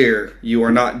it clear you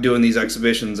are not doing these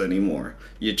exhibitions anymore.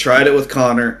 You tried it with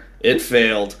Conor, it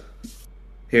failed.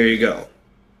 Here you go.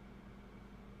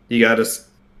 You got to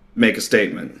make a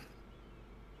statement.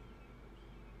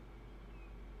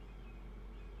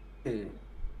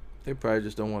 They probably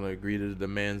just don't want to agree to the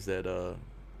demands that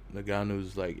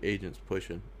Ngannou's like agents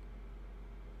pushing.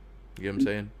 You know what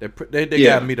I'm saying? They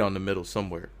got meat on the middle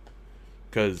somewhere.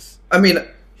 Because I mean,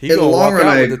 he in the gonna long walk run,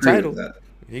 out I with the agree title. with that.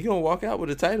 He gonna walk out with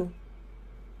a title.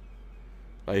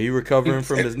 Like he recovering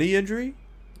from his knee injury.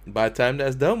 By the time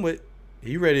that's done with,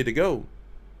 he ready to go.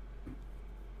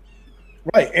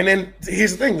 Right, and then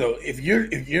here's the thing though: if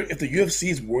the UFC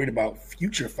is worried about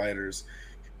future fighters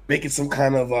making some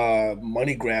kind of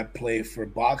money grab play for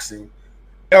boxing,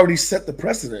 they already set the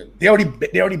precedent. They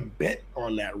already bet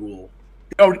on that rule.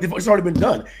 It's already been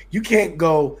done. You can't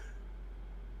go,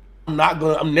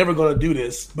 I'm never gonna do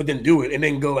this, but then do it and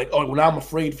then go like, oh, well now I'm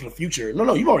afraid for the future.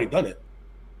 No, you've already done it.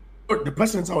 The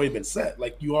precedent's already been set.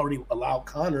 Like you already allowed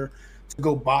Conor to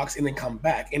go box and then come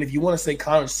back. And if you want to say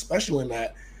Conor's special in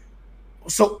that,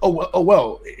 so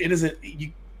well, it isn't.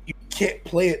 You can't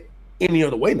play it any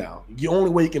other way now. The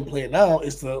only way you can play it now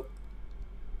is to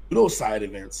do those side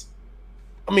events.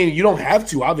 I mean, you don't have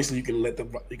to. Obviously, you can let the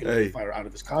fighter out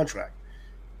of his contract.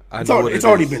 It's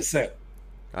already been set.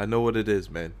 I know what it is,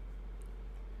 man.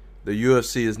 The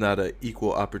UFC is not an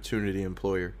equal opportunity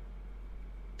employer.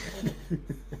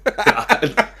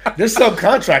 They're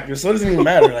subcontractors, so it doesn't even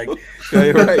matter. Like, yeah,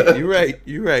 you're right.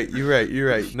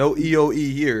 No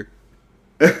EOE here.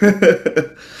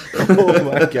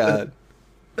 Oh my god.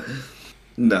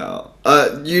 No.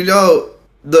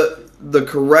 The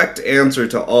correct answer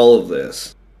to all of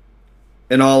this,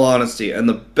 in all honesty, and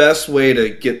the best way to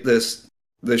get this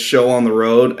show on the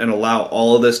road and allow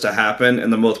all of this to happen,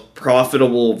 and the most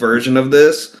profitable version of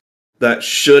this that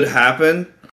should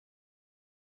happen,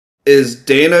 is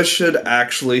Dana should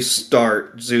actually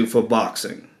start Zuffa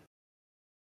Boxing.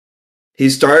 He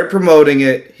started promoting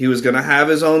it. He was going to have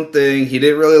his own thing. He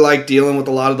didn't really like dealing with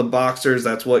a lot of the boxers.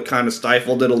 That's what kind of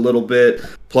stifled it a little bit.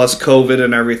 Plus COVID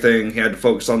and everything. He had to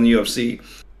focus on the UFC.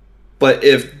 But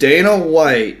if Dana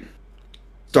White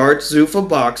starts Zuffa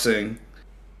Boxing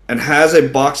and has a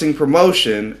boxing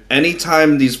promotion,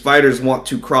 anytime these fighters want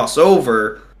to cross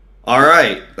over, all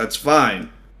right, that's fine.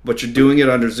 But you're doing it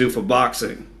under Zuffa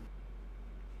Boxing.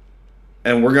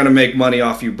 And we're going to make money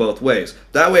off you both ways.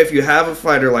 That way, if you have a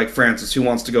fighter like Francis who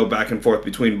wants to go back and forth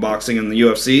between boxing and the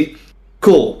UFC,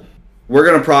 cool. We're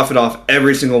going to profit off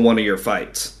every single one of your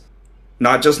fights.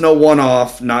 Not just no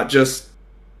one-off, not just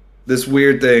this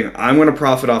weird thing. I'm going to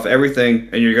profit off everything,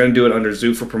 and you're going to do it under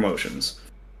Zuffa Promotions.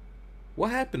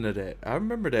 What happened to that? I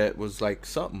remember that was like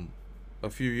something a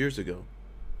few years ago.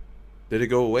 Did it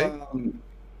go away?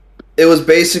 It was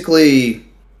basically...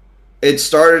 It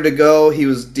started to go. He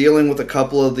was dealing with a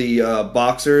couple of the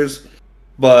boxers,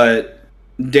 but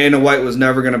Dana White was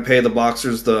never going to pay the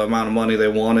boxers the amount of money they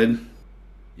wanted.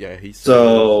 Yeah, he said it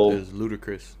was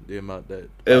ludicrous, the amount that...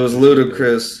 It was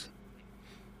ludicrous.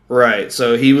 Right,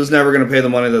 so he was never going to pay the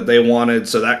money that they wanted,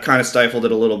 so that kind of stifled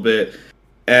it a little bit.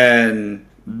 And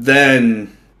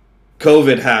then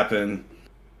COVID happened,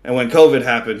 and when COVID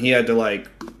happened, he had to,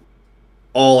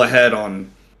 all ahead on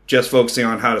just focusing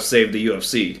on how to save the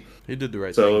UFC. He did the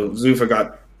right thing. So thing. Zuffa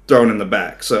got thrown in the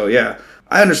back. So, yeah,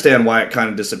 I understand why it kind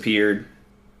of disappeared.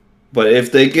 But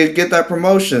if they could get that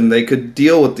promotion, they could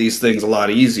deal with these things a lot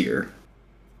easier.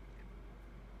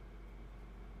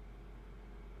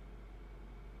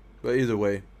 But either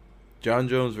way, Jon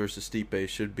Jones versus Stipe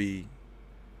should be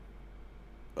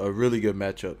a really good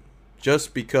matchup.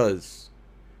 Just because,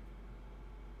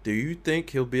 do you think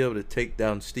he'll be able to take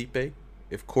down Stipe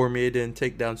if Cormier didn't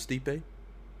take down Stipe?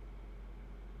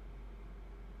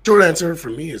 Short answer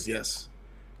for me is yes.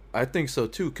 I think so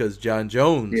too, because Jon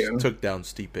Jones took down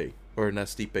Stipe, or not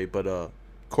Stipe, but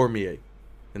Cormier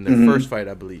in their first fight,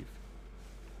 I believe.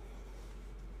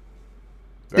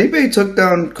 Right? Stipe took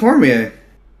down Cormier.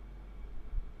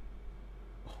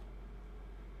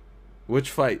 Which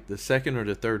fight? The second or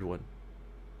the third one?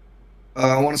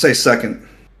 I want to say second.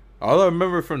 All I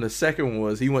remember from the second one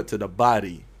was he went to the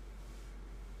body.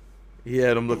 He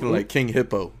had him looking like King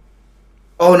Hippo.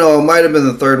 Oh no, it might have been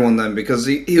the third one then, because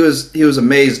he was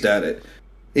amazed at it.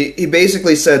 He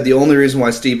basically said the only reason why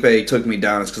Stipe took me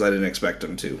down is because I didn't expect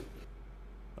him to.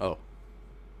 Oh.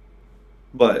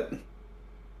 But.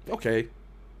 Okay.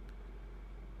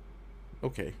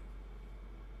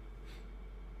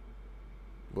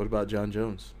 What about Jon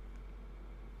Jones?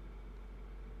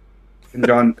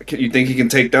 You think he can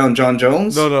take down Jon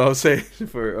Jones? No, I'm saying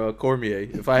for Cormier.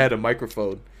 If I had a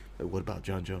microphone, what about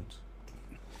Jon Jones?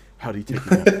 How do you take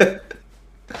him down?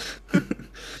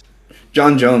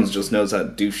 John Jones just knows how to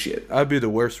do shit. I'd be the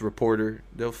worst reporter.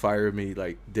 They'll fire me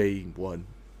like day one.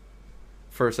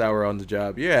 First hour on the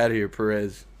job. You're out of here,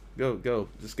 Perez. Go.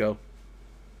 Just go.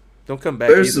 Don't come back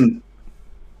There's either.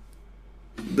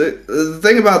 The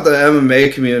thing about the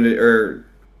MMA community, or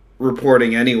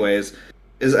reporting anyways,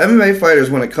 is MMA fighters,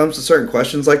 when it comes to certain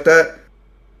questions like that,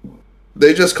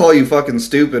 they just call you fucking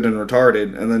stupid and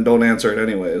retarded and then don't answer it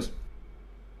anyways.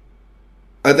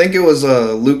 I think it was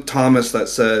Luke Thomas that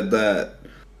said that,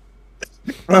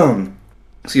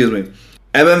 excuse me,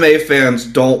 MMA fans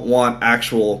don't want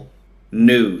actual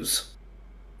news.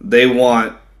 They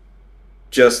want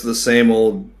just the same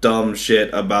old dumb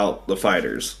shit about the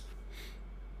fighters.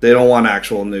 They don't want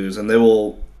actual news, and they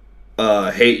will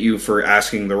hate you for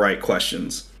asking the right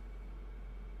questions.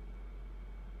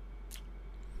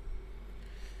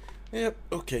 Yep,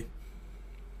 okay.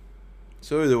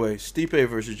 So either way, Stipe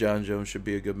versus John Jones should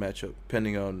be a good matchup,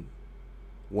 depending on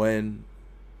when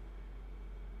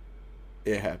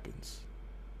it happens.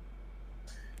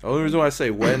 The only reason why I say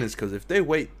when is because if they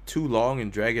wait too long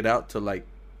and drag it out to like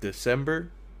December,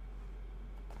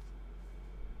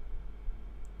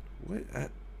 I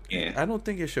don't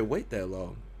think it should wait that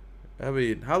long. I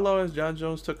mean, how long has John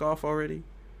Jones took off already?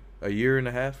 A year and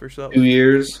a half or something? 2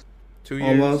 years. 2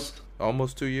 years?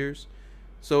 Almost 2 years.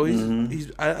 So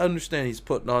he's I understand he's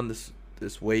putting on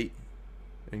this weight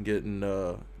and getting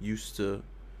used to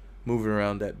moving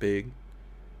around that big.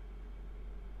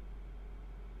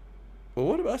 But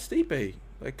what about Stipe?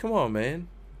 Like, come on, man.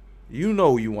 You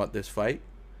know you want this fight.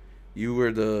 You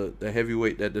were the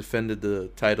heavyweight that defended the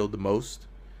title the most.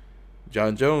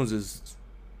 John Jones is,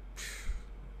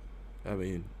 I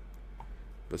mean,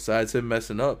 besides him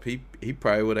messing up, he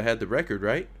probably would have had the record,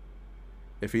 right?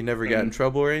 If he never got in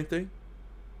trouble or anything.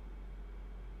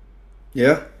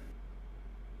 Yeah.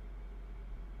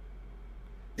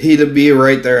 He'd be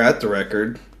right there at the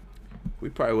record. We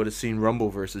probably would have seen Rumble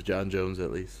versus John Jones at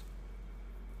least.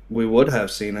 We would have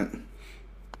seen it.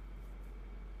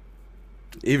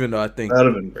 Even though I think That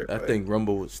would have been great. I think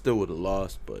Rumble still would have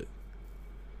lost, but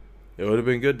it would have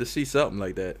been good to see something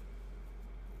like that.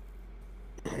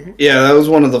 Yeah, that was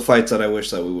one of the fights that I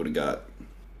wish that we would have got.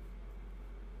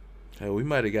 Hell, we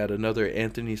might have got another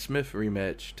Anthony Smith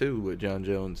rematch too with John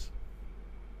Jones.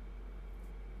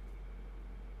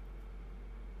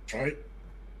 Right.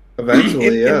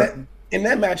 Eventually, yeah. In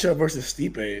that matchup versus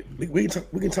Stipe, we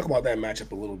can talk about that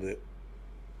matchup a little bit.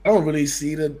 I don't really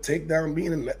see the takedown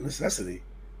being a necessity.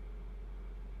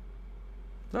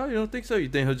 No, you don't think so? You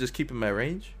think he'll just keep him at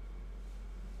range?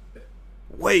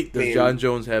 Wait, does Man. John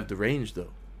Jones have the range though?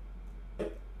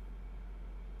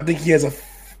 I think he has a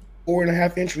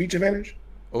 4.5 inch reach advantage.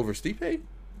 Over Stipe?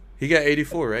 He got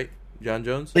 84, right? John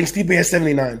Jones? I think Stipe has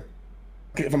 79.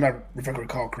 If I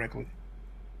recall correctly.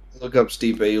 Look up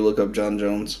Stipe, you look up John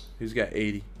Jones. He's got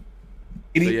 80.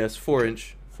 80? So yes, 4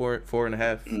 inch, 4.5,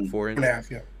 4 inch. 4.5,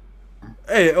 yeah.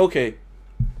 Hey, okay.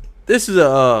 This is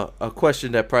a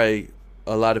question that probably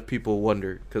a lot of people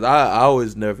wonder, because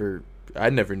I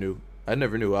never knew.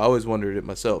 I always wondered it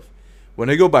myself. When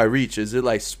they go by reach, is it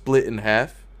like split in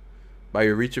half by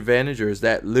your reach advantage, or is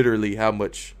that literally how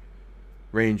much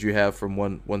range you have from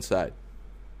one side?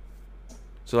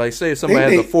 So, like, say if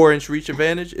somebody has a 4 inch reach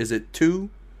advantage, is it 2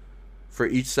 for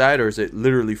each side, or is it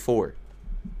literally 4?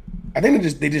 I think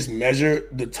they just measure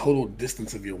the total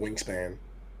distance of your wingspan.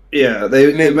 Yeah,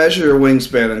 they measure your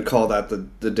wingspan and call that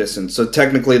the distance. So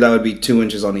technically, that would be 2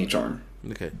 inches on each arm.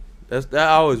 Okay, I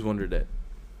always wondered that.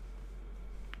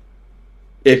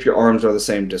 If your arms are the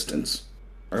same distance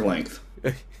or length.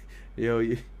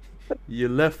 Yo, your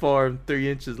left arm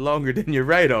 3 inches longer than your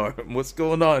right arm. What's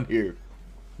going on here?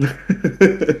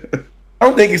 I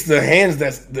don't think it's the hands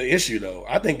that's the issue, though.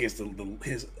 I think it's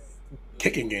his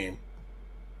kicking game.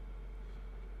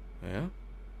 Yeah.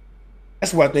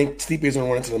 That's why I think Stipe is going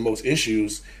to run into the most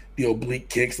issues. The oblique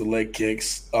kicks, the leg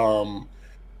kicks, all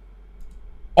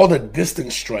the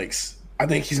distance strikes. I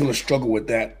think he's going to struggle with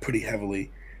that pretty heavily.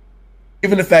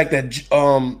 Given the fact that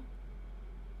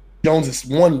Jones is,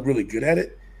 one, really good at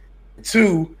it.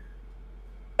 Two,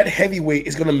 that heavyweight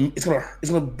is going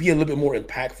to be a little bit more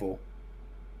impactful.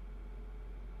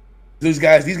 These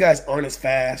guys aren't as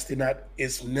fast. They're not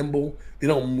as nimble. They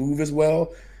don't move as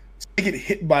well. So they get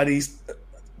hit by these.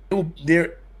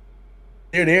 They're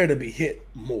there to be hit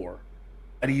more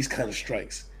by these kind of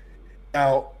strikes.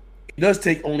 Now, it does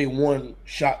take only one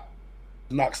shot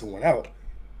to knock someone out.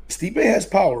 Stipe has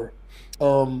power,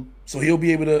 so he'll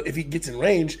be able to. If he gets in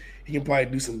range, he can probably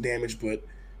do some damage. But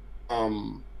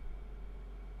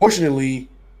fortunately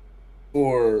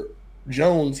for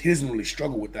Jones, he doesn't really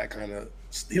struggle with that kind of.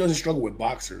 He doesn't struggle with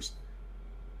boxers.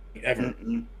 ever.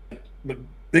 Mm-mm. But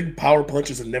big power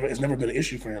punches has never been an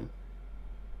issue for him.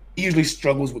 He usually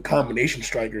struggles with combination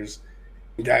strikers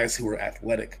and guys who are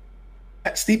athletic.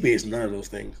 Stipe is none of those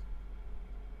things.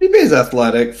 Stipe is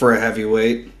athletic for a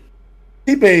heavyweight.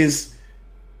 Stipe is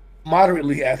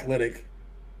moderately athletic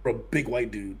for a big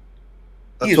white dude.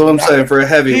 That's what I'm saying for a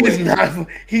heavyweight.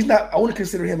 He's not. I wouldn't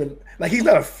consider him he's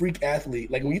not a freak athlete.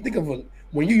 Like when you think of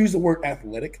when you use the word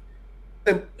athletic,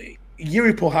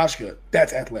 Yuri Prochazka,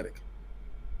 that's athletic.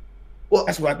 Well,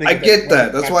 that's what I think. I get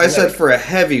that. That's why I said for a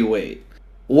heavyweight.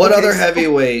 What other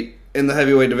heavyweight in the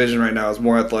heavyweight division right now is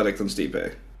more athletic than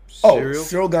Stipe? Oh,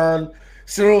 Ciryl Gane.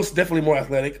 Cyril's definitely more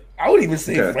athletic. I would even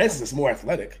say Francis is more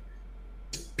athletic.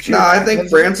 I think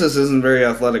Francis isn't very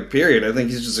athletic, period. I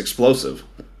think he's just explosive.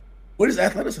 What is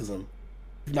athleticism?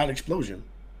 Not explosion.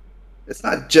 It's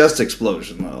not just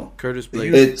explosion, though. Curtis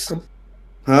Blades.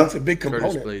 It's a big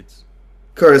component. Curtis Blades.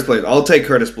 Curtis Blades. I'll take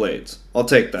Curtis Blades. I'll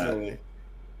take that. Really?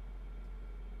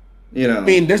 You know, I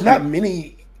mean, there's not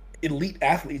many elite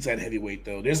athletes at heavyweight,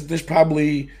 though. There's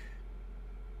probably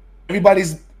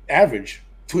everybody's average.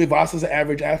 Tuivasa's an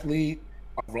average athlete.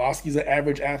 Arlovski's an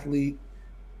average athlete.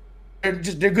 They're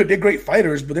good. They're great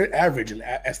fighters, but they're average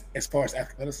as far as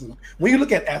athleticism. When you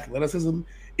look at athleticism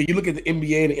and you look at the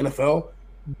NBA and the NFL,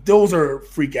 those are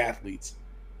freak athletes.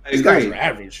 These guys are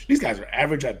average. These guys are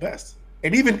average at best.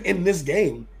 And even in this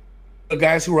game, the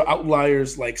guys who are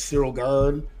outliers like Ciryl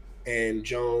Gane and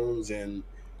Jones and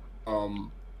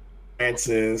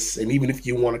Francis, and even if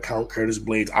you want to count Curtis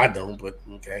Blades, I don't, but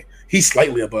okay, he's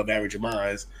slightly above average in my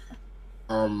eyes.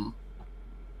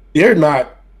 They're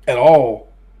not at all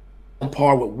on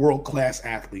par with world-class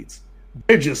athletes.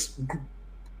 They're just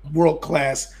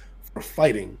world-class for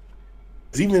fighting.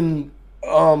 Even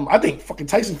I think fucking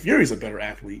Tyson Fury is a better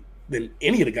athlete than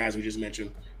any of the guys we just mentioned.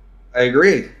 I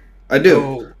agree. I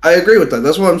do. I agree with that.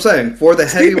 That's what I'm saying. For the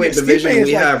heavyweight division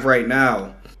we have right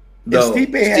now, though,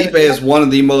 Stipe is one of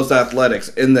the most athletics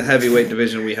in the heavyweight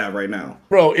division we have right now.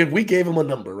 Bro, if we gave him a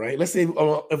number, right? Let's say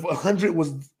if 100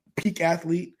 was peak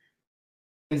athlete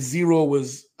and 0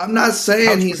 was... I'm not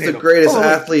saying he's the greatest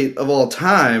athlete of all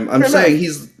time. I'm saying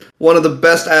he's one of the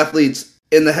best athletes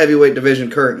in the heavyweight division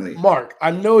currently. Mark,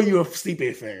 I know you're a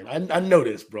Stipe fan. I know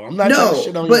this, bro. I'm not trying to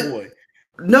shit on your boy.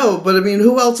 No, but I mean,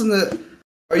 who else in the...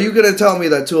 Are you going to tell me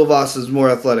that Tuivasa is more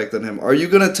athletic than him? Are you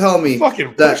going to tell me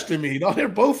fucking push to me? No, they're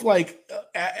both like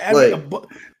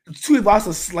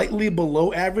Tuivasa slightly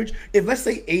below average. If let's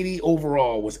say 80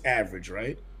 overall was average,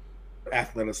 right?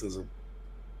 Athleticism.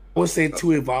 I would say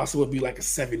Tuivasa would be like a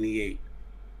 78.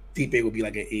 Stipe would be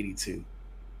like an 82.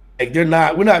 Like we're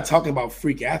not talking about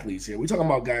freak athletes here. We're talking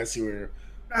about guys who are...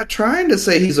 I'm not trying to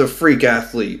say he's a freak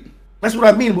athlete. That's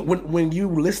what I mean. When you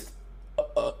list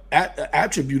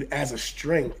attribute as a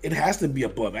strength, it has to be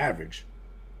above average.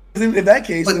 In that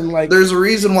case, then like there's a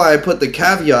reason why I put the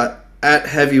caveat at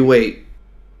heavyweight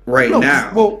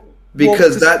now.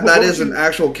 Because that is an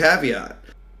actual caveat.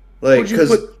 Like,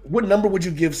 what number would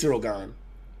you give Ciryl Gane?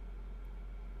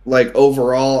 Like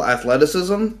overall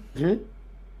athleticism, mm-hmm.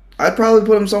 I'd probably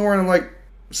put him somewhere in like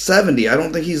 70. I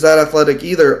don't think he's that athletic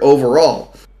either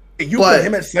overall. You put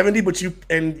him at 70, so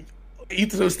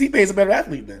Stipe is a better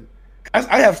athlete then.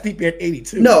 I have Stipe at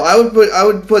 82. No, I would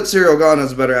put Ciryl Gane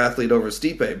as a better athlete over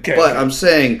Stipe. Okay. But I'm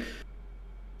saying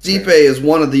Stipe is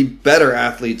one of the better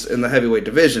athletes in the heavyweight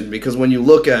division because when you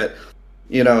look at,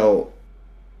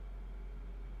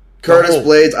 Curtis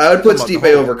Blades, I would put Stipe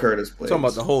over Curtis Blades. Talking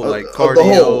about the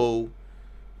whole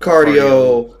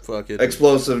cardio,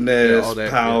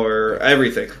 explosiveness, power,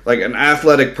 everything. Like an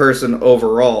athletic person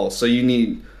overall. So you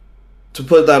need to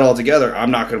put that all together.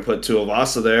 I'm not going to put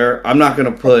Tuivasa there. I'm not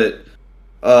going to put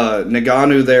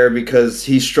Ngannou there because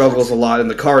he struggles a lot in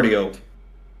the cardio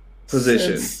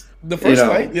position. The first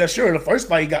fight, the first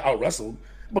fight he got out wrestled,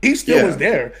 but he still was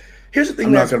there. Here's the thing: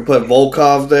 I'm not going to put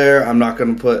Volkov there. I'm not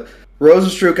going to put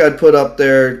Rosenstruck. I'd put up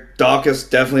there. Dawkins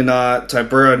definitely not.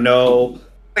 Tybura no.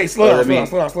 Hey, slow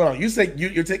down. You say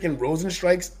you're taking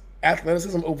Rosenstruck's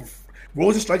athleticism over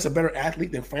Rosenstruck's a better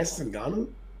athlete than Francis Ngannou?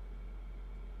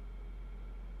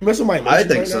 I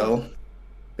think so.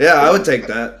 Yeah, I would take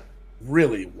that.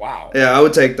 Really? Wow. Yeah, I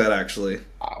would take that actually.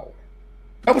 Wow.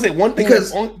 I would say one thing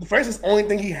because Francis' only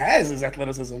thing he has is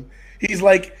athleticism. He's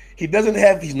not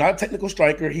a technical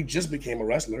striker. He just became a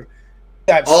wrestler.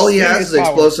 All he has is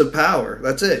explosive power.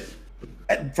 That's it.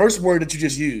 That first word that you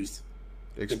just used.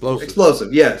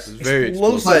 Explosive, yes. It's very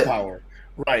explosive power.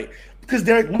 Right. Because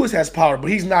Derek Lewis has power, but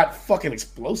he's not fucking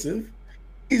explosive.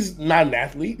 He's not an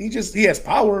athlete. He has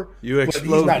power. You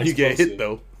explode, you get hit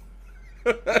though.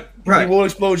 Right. He will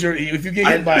explode if you get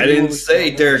hit by. I didn't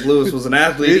say Derek Lewis was an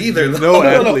athlete either. No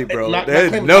athlete, bro.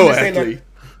 There's no athlete.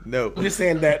 No. I'm just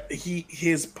saying that he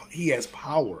has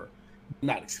power,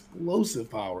 not explosive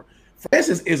power.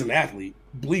 Francis is an athlete,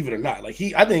 believe it or not. Like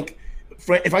I think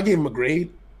if I gave him a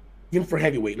grade, even for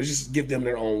heavyweight, let's just give them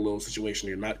their own little situation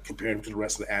here, not comparing them to the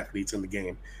rest of the athletes in the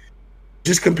game.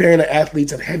 Just comparing the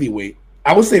athletes at heavyweight,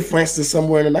 I would say Francis is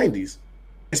somewhere in the 90s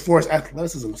as far as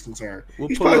athleticism is concerned. We'll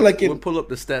pull up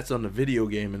the stats on the video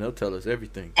game and they'll tell us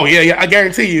everything. Oh yeah, I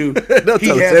guarantee you, he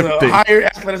has a higher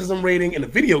athleticism rating in the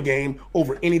video game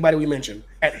over anybody we mentioned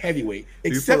at heavyweight,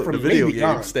 except for the video maybe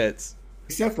game Gone. stats.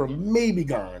 Except for maybe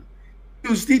Gone.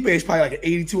 Dude, Stipe is probably like an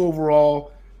 82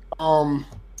 overall.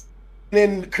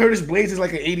 Then Curtis Blades is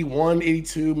like an 81,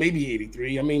 82, maybe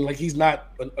 83. I mean, like he's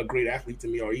not a great athlete to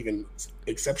me or even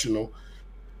exceptional.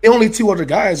 The only two other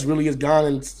guys really is Gone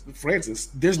and Francis.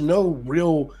 There's no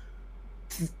real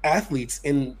athletes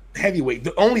in heavyweight.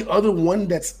 The only other one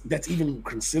that's even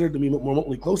considered to be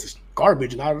remotely close is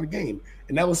garbage and out of the game,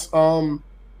 and that was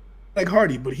like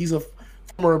Hardy, but he's a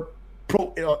former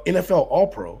NFL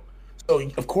All-Pro. So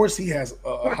of course he has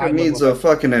a high. Needs a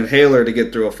fucking inhaler to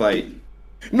get through a fight.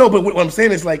 No, but what I'm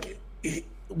saying is like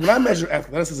when I measure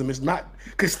athleticism, it's not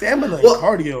because stamina and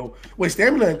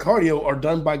cardio are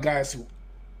done by guys who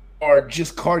are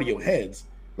just cardio heads.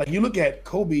 Like you look at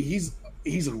Kobe, he's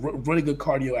a really good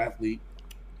cardio athlete.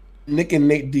 Nick and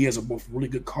Nate Diaz are both really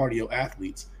good cardio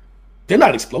athletes. They're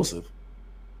not explosive.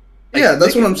 Yeah,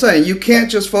 that's what I'm saying. You can't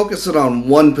just focus it on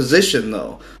one position,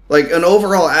 though. Like, an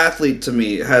overall athlete, to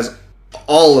me, has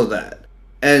all of that.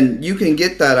 And you can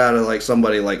get that out of, like,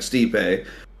 somebody like Stipe.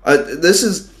 This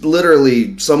is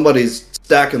literally somebody's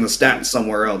stacking the stats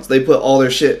somewhere else. They put all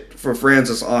their shit for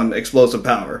Francis on explosive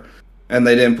power, and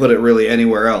they didn't put it really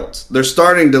anywhere else. They're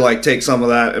starting to, like, take some of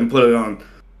that and put it on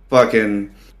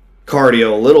fucking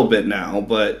cardio a little bit now,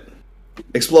 but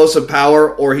explosive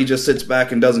power, or he just sits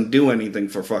back and doesn't do anything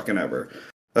for fucking ever.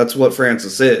 That's what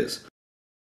Francis is.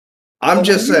 I'm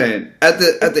just saying, at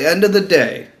the end of the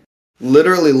day,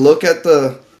 literally look at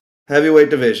the heavyweight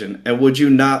division, and would you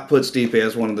not put Stipe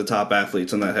as one of the top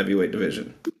athletes in that heavyweight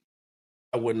division?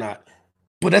 I would not.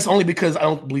 But that's only because I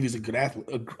don't believe he's a good athlete.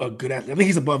 A good athlete. I think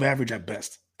he's above average at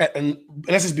best. And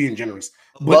that's just being generous.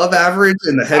 Above average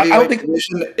in the heavyweight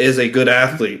division is a good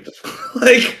athlete.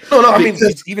 Like no, I mean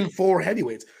even for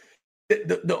heavyweights.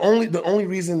 The only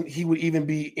reason he would even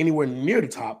be anywhere near the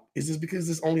top is just because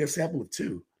there's only a sample of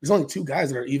two. There's only two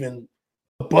guys that are even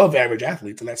above average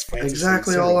athletes, and that's Francis.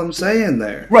 Exactly all I'm saying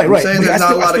there. Right. I'm saying there's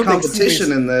not a lot of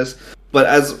competition in this, but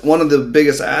as one of the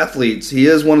biggest athletes, he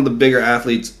is one of the bigger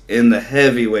athletes in the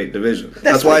heavyweight division.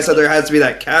 That's why I said there has to be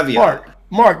that caveat.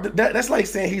 Mark, that's like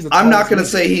saying he's. I'm not going to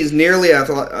say he's nearly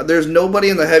athletic. There's nobody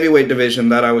in the heavyweight division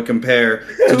that I would compare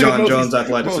to John Jones'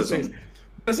 athleticism.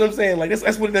 That's what I'm saying. Like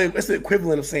that's the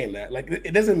equivalent of saying that. Like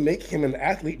it doesn't make him an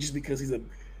athlete just because he's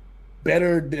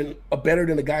better than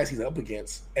the guys he's up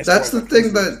against. That's the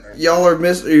thing that y'all are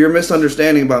you're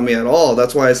misunderstanding about me at all.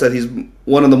 That's why I said he's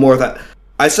one of the more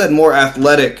I said more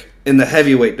athletic in the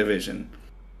heavyweight division.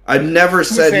 I never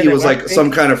said he was like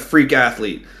some kind of freak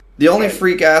athlete. The only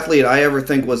freak athlete I ever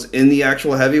think was in the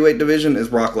actual heavyweight division is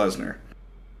Brock Lesnar.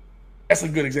 That's a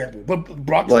good example. But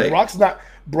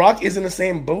Brock is in the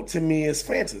same boat to me as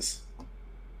Francis.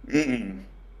 As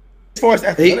far as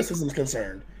athleticism is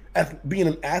concerned, being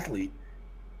an athlete.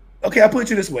 Okay, I'll put it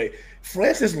to you this way.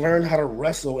 Francis learned how to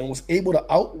wrestle and was able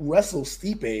to out-wrestle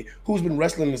Stipe, who's been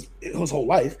wrestling his whole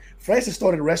life. Francis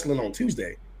started wrestling on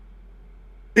Tuesday.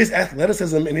 His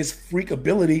athleticism and his freak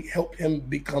ability helped him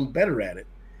become better at it.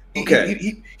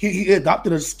 Okay. He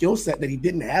adopted a skill set that he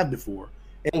didn't have before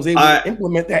and was able to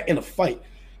implement that in a fight.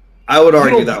 I would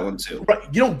argue that one too. Right,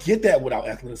 you don't get that without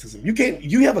athleticism.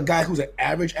 You have a guy who's an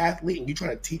average athlete and you try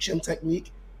to teach him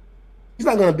technique. He's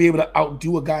not going to be able to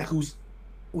outdo a guy who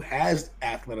has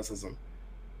athleticism.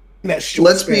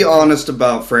 Let's be honest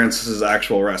about Francis's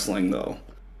actual wrestling, though.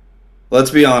 Let's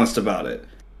be honest about it.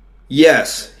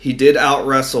 Yes, he did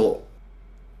out-wrestle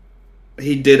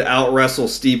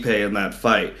Stipe in that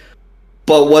fight.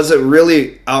 But was it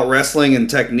really out-wrestling in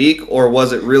technique, or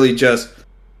was it really just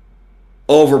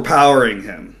overpowering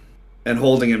him and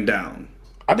holding him down?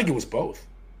 I think it was both.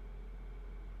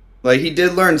 Like, he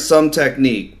did learn some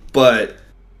technique, but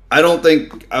I don't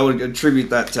think I would attribute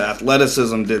that to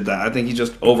athleticism did that. I think he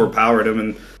just overpowered him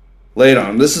and laid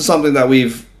on him. This is something that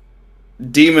we've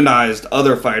demonized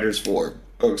other fighters for.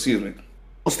 Oh, excuse me.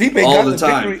 Well,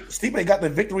 Stipe got the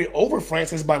victory over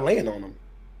Francis by laying on him.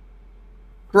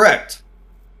 Correct.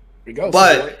 There you go.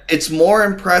 But it's more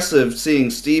impressive seeing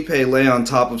Stipe lay on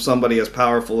top of somebody as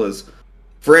powerful as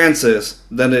Francis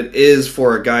than it is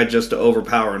for a guy just to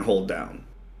overpower and hold down.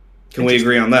 Can we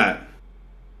agree on that?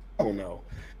 I don't know.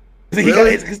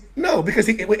 Because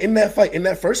in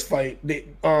that first fight,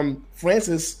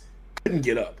 Francis couldn't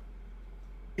get up.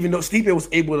 Even though Stipe was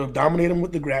able to dominate him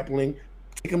with the grappling,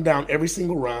 take him down every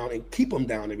single round, and keep him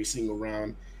down every single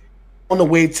round on the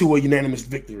way to a unanimous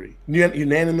victory,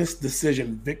 unanimous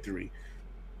decision victory.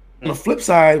 On the flip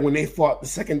side, when they fought the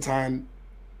second time,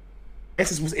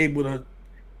 Francis was able to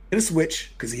hit a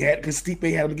switch because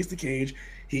Stipe had him against the cage.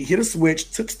 He hit a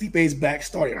switch, took Stipe's back,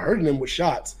 started hurting him with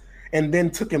shots, and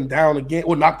then took him down again,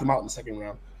 or knocked him out in the second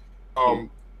round.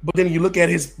 But then you look at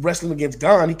his wrestling against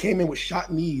Gane, he came in with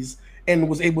shot knees and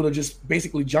was able to just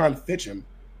basically John Fitch him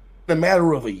in a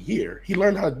matter of a year. He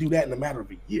learned how to do that in a matter of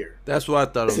a year. That's what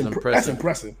I thought was impressive. That's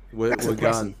impressive. With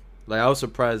Gane. Like, I was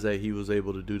surprised that he was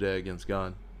able to do that against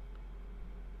Gane.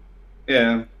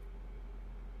 Yeah.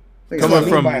 Coming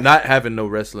from not having no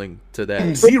wrestling to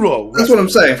that. Zero. That's what I'm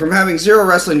saying. From having zero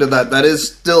wrestling to that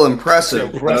is still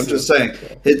impressive. But I'm just saying,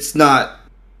 it's not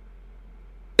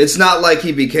like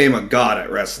he became a god at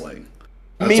wrestling.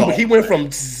 But he went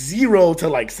from 0 to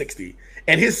like 60.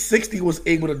 And his 60 was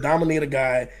able to dominate a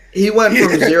guy. He went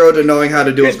from 0 to knowing how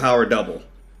to do a power double.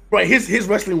 Right. His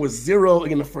wrestling was 0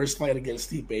 in the first fight against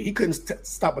Stipe. He couldn't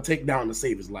stop a takedown to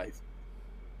save his life.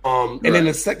 And then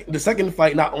the second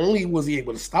fight, not only was he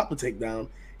able to stop the takedown,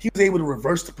 he was able to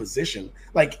reverse the position.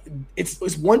 Like,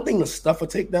 it's one thing to stuff a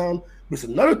takedown, but it's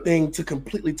another thing to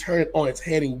completely turn it on its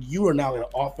head, and you are now in an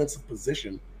offensive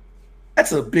position.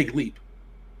 That's a big leap.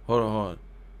 Hold on.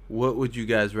 What would you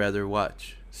guys rather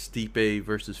watch? Stipe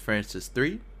versus Francis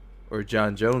 3 or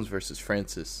John Jones versus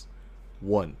Francis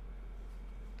 1?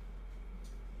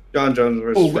 John Jones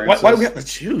versus Francis. Why do we have to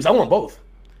choose? I want both.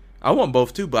 I want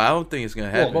both too, but I don't think it's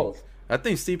gonna happen. Both. I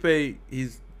think Stipe,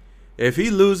 if he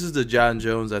loses to John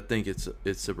Jones, I think it's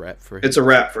a wrap for him. It's a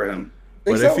wrap for him.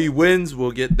 But if he wins,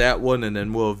 we'll get that one, and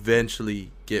then we'll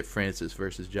eventually get Francis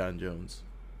versus John Jones.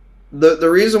 The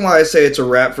reason why I say it's a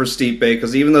wrap for Stipe,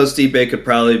 because even though Stipe could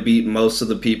probably beat most of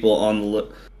the people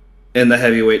in the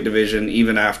heavyweight division,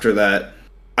 even after that,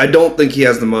 I don't think he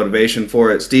has the motivation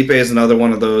for it. Stipe is another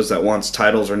one of those that wants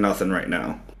titles or nothing right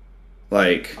now.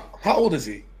 Like, how old is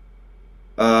he?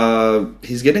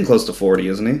 He's getting close to 40,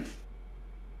 isn't he?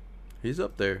 He's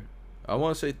up there. I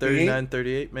want to say 39,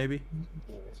 38, maybe.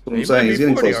 That's what I'm saying. He's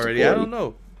getting close already. To 40. I don't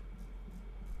know.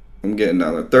 I'm getting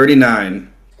down there.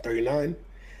 39. 39?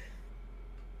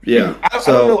 Yeah. I don't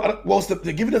know. Well,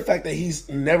 given the fact that he's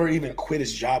never even quit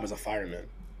his job as a fireman,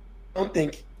 I don't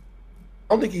think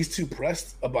he's too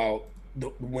pressed about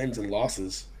the wins and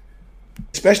losses,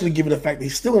 especially given the fact that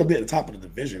he's still going to be at the top of the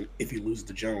division if he loses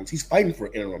to Jones. He's fighting for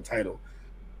an interim title.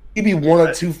 He'd be one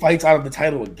or two fights out of the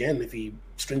title again if he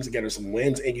strings together some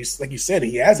wins. And like you said,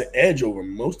 he has an edge over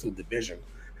most of the division.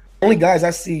 Only guys I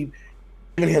see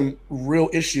giving him real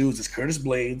issues is Curtis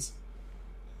Blades.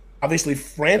 Obviously,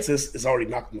 Francis is already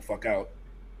knocked him the fuck out.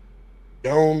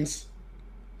 Jones.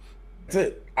 That's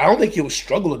it. I don't think he'll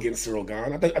struggle against Cyril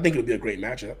Gane. I think it'll be a great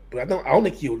matchup, but I don't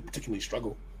think he'll particularly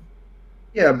struggle.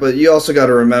 Yeah, but you also got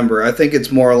to remember, I think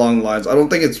it's more along the lines. I don't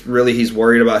think it's really he's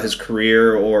worried about his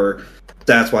career or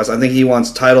stats-wise. I think he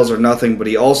wants titles or nothing, but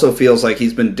he also feels like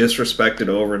he's been disrespected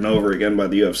over and over again by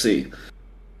the UFC.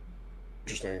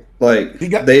 Interesting. Like,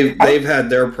 they've had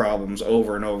their problems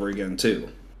over and over again, too.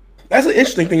 That's an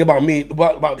interesting thing about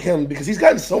him, because he's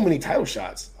gotten so many title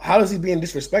shots. How is he being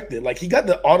disrespected? Like, he got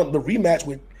the rematch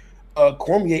with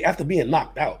Cormier after being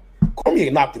knocked out.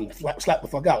 Cormier knocked him, slapped the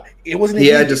fuck out. It wasn't. He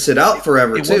had to sit out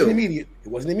forever too. It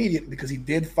wasn't immediate because he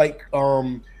did fight.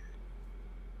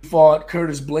 Fought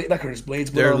Derek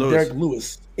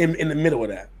Lewis in the middle of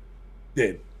that.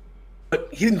 But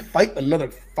he didn't fight another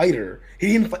fighter.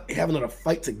 He didn't have another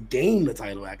fight to gain the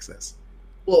title access.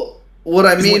 Well, what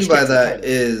I mean by that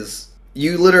is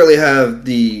you literally have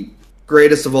the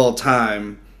greatest of all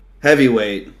time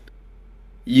heavyweight.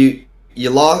 He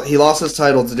lost his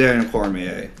title to Daniel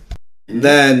Cormier.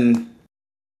 Then,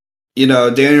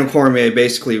 Daniel Cormier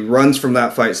basically runs from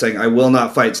that fight saying, I will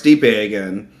not fight Stipe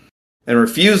again, and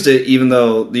refused it even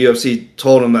though the UFC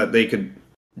told him that they could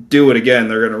do it again,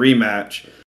 they're going to rematch.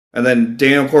 And then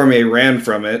Daniel Cormier ran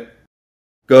from it,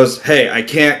 goes, hey, I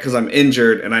can't because I'm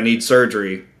injured and I need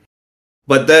surgery.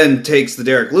 But then takes the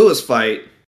Derek Lewis fight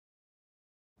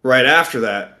right after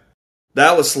that.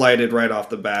 That was slighted right off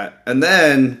the bat. And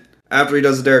then, after he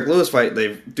does the Derek Lewis fight,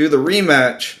 they do the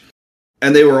rematch.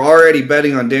 And they were already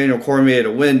betting on Daniel Cormier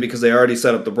to win because they already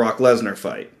set up the Brock Lesnar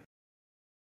fight.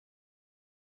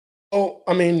 Oh,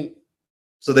 I mean...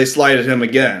 So they slighted him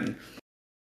again.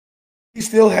 He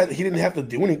didn't have to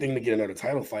do anything to get another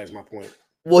title fight, is my point.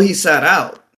 Well, he sat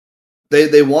out.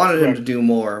 They wanted him to do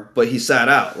more, but he sat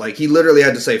out. Like, he literally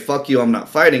had to say, fuck you, I'm not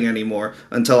fighting anymore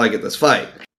until I get this fight.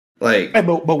 Like, Right,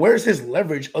 but where's his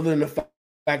leverage other than the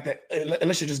fact that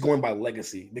unless you're just going by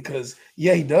legacy? Because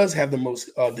yeah, he does have the most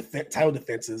title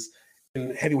defenses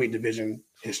in heavyweight division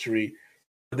history.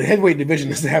 But the heavyweight division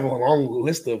doesn't have a long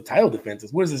list of title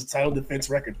defenses. What is his title defense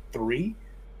record? 3?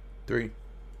 3.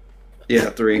 yeah,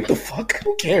 3. What the fuck?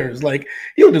 Who cares? Like,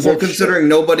 he don't deserve. Well, considering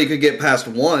nobody could get past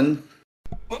 1.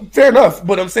 Fair enough,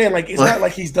 but I'm saying like it's not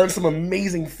like he's done some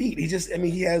amazing feat. He just, I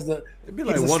mean, he has the. It'd be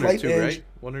like 1 or 2, edge. Right?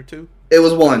 1 or 2. It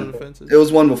was 1. It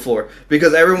was 1 before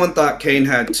because everyone thought Kane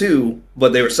had 2,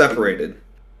 but they were separated.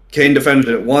 Kane defended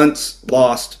it once,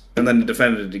 lost, and then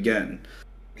defended it again.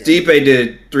 Stipe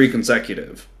did 3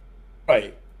 consecutive.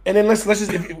 Right, and then let's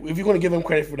just if you're going to give him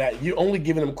credit for that, you're only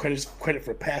giving him credit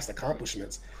for past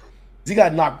accomplishments. He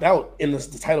got knocked out in the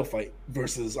title fight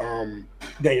versus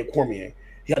Daniel Cormier.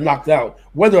 He got knocked out.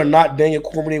 Whether or not Daniel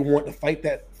Cormier wanted to fight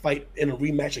that fight in a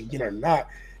rematch again or not,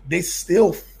 they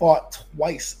still fought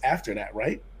twice after that,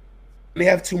 right? They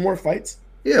have 2 more fights.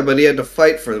 Yeah, but he had to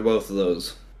fight for both of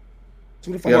those.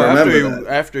 So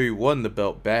after he won the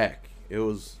belt back, it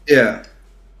was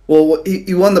Well,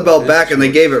 he won the belt back, and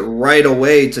they gave it right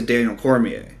away to Daniel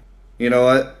Cormier. You know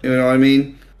what? You know what I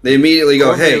mean? They immediately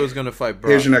go, Cormier "Hey, was gonna fight Brock.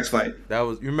 Here's your next fight." That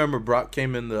was, you remember Brock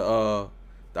came in the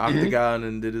octagon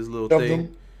and did his little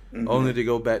thing, only to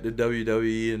go back to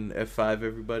WWE and F5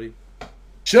 everybody.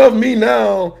 Shove me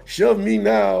now,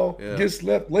 Yeah. get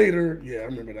slept later. Yeah, I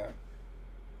remember that.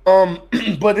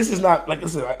 But this is not like I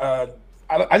said.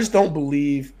 I just don't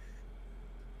believe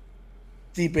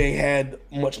Stipe had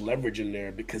much leverage in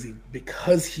there because he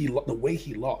the way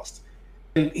he lost,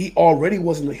 and he already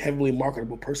wasn't a heavily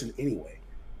marketable person anyway.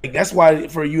 Like, that's why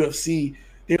for UFC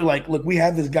they're like, look, we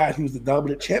have this guy who's the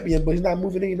dominant champion, but he's not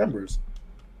moving any numbers.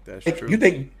 That's like,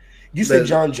 true. You said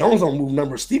John Jones don't move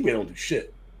numbers. Stipe don't do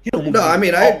shit. He don't move. No, I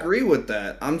mean I agree with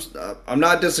that. I'm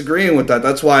not disagreeing with that.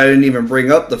 That's why I didn't even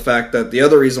bring up the fact that the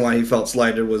other reason why he felt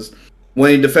slighted was when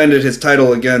he defended his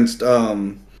title against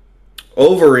Overeem.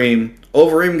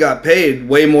 Overeem got paid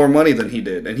way more money than he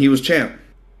did, and he was champ.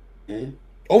 Mm-hmm.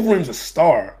 Overeem's a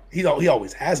star. He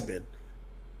always has been.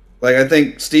 Like, I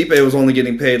think Stipe was only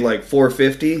getting paid like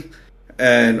 $450,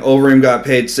 and Overeem got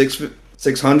paid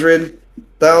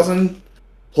 $600,000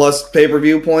 plus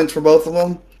pay-per-view points for both of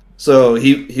them. So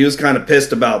he was kind of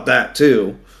pissed about that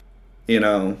too. You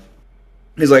know,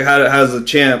 he's like, how does the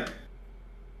champ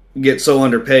get so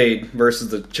underpaid versus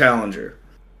the challenger?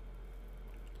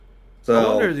 So I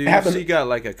wonder if the UFC got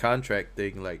like a contract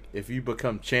thing, like if you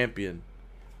become champion,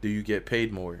 do you get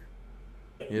paid more?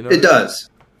 You know, it does.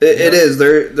 It is.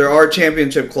 There are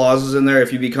championship clauses in there.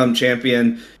 If you become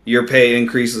champion, your pay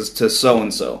increases to so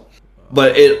and so.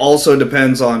 But it also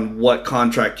depends on what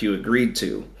contract you agreed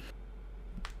to.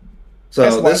 So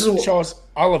that's why Charles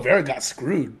Oliveira got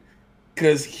screwed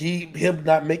because him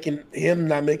not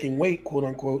making weight, quote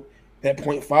unquote, that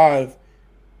 0.5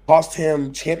 cost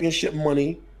him championship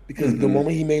money because the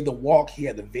moment he made the walk, he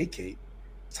had to vacate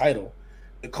the title.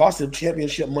 It cost him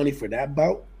championship money for that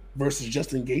bout versus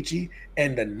Justin Gaethje,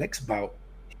 and the next bout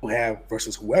he'll have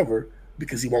versus whoever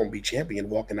because he won't be champion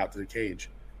walking out to the cage.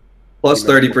 Plus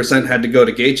 30% had to go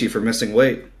to Gaethje for missing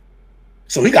weight.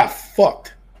 So he got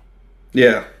fucked.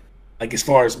 Yeah. Like, as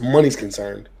far as money's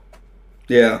concerned.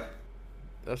 Yeah.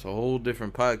 That's a whole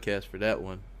different podcast for that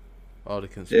one. All the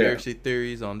conspiracy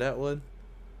theories on that one.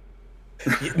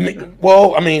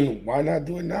 Well, I mean, why not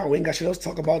do it now? We ain't got shit else to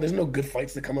talk about. There's no good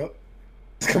fights to come up.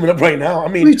 It's coming up right now. I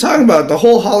mean, what are you talking about? The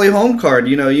whole Holly Holm card.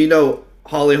 You know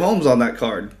Holly Holm's on that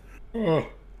card.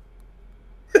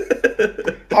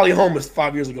 Holly Holm is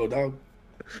 5 years ago, dog.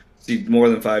 See, more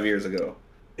than 5 years ago.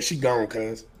 She gone,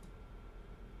 cuz.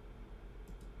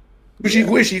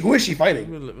 Who is she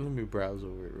fighting? Let me browse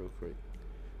over it real quick.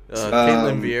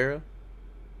 Caitlin Vieira.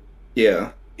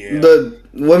 Yeah. The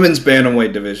women's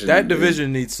bantamweight division. That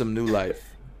division needs some new life.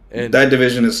 And that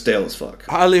division is stale as fuck.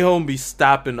 Holly Holm be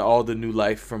stopping all the new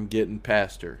life from getting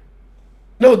past her.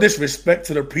 No disrespect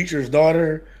to the preacher's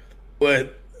daughter,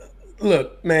 but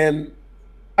look, man,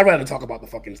 I'd rather talk about the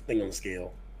fucking thing on the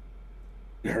scale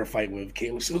than her fight with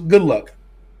Caitlin. So good luck.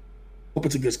 Hope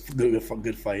it's a good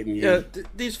fight. And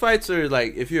these fights are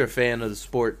like, if you're a fan of the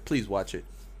sport, please watch it.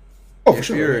 Oh, for if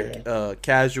sure. you're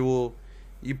casual,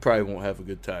 you probably won't have a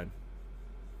good time.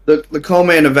 The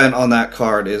co-main event on that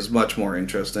card is much more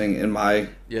interesting in my...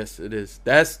 Yes, it is.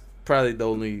 That's probably the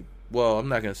only... Well, I'm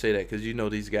not going to say that because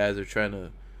these guys are trying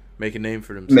to make a name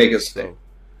for themselves. Make a stake.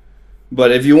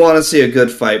 But if you want to see a good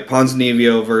fight,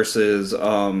 Ponzinibbio versus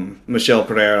Michel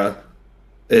Pereira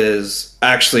is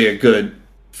actually a good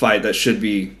fight that should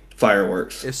be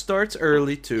fireworks. It starts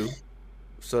early, too,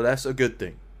 so that's a good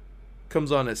thing.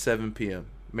 Comes on at 7 p.m.,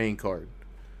 main card.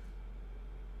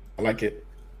 I like it.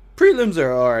 Prelims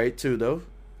are all right too, though.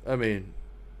 I mean,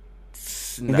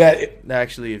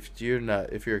 actually, if you're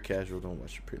a casual, don't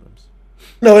watch the prelims.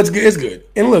 No, it's good. It's good.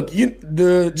 And look,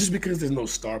 just because there's no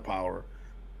star power,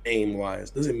 aim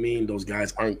wise, doesn't mean those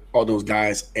guys aren't. All those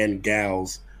guys and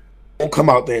gals won't come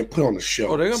out there and put on the show.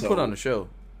 Oh, they're gonna put on the show.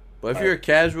 But if you're a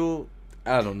casual,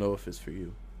 I don't know if it's for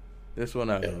you. This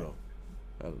one, I don't know.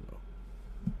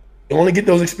 You only get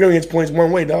those experience points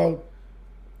one way, dog.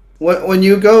 When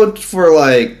you go for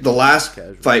like the last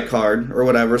fight card or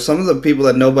whatever, some of the people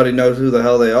that nobody knows who the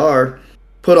hell they are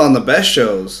put on the best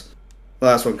shows. The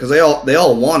last one because they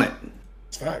all want it.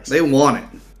 It's facts. They want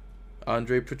it.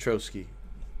 Andre Petroski.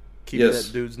 Keep that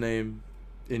dude's name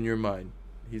in your mind.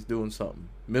 He's doing something.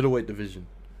 Middleweight division,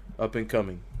 up and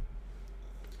coming.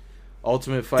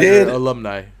 Ultimate Fighter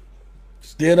alumni.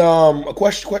 Did a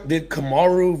question? Did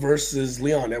Kamaru versus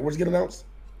Leon Edwards get announced?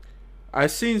 I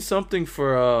seen something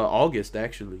for August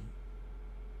actually.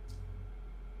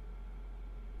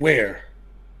 Where?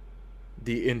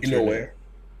 The internet. You know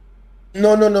where?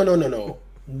 No.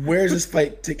 Where's this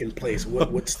fight taking place?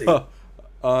 What state?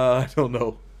 I don't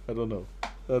know. Let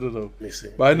me see.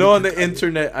 But I know on the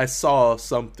internet I saw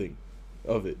something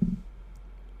of it.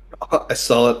 I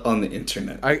saw it on the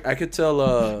internet. I could tell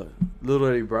Little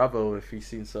Eddie Bravo if he's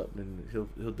seen something, and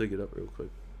he'll dig it up real quick.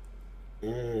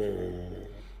 Yeah.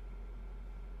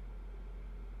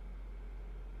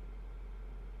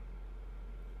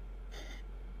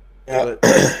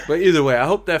 But either way, I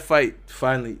hope that fight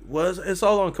finally it's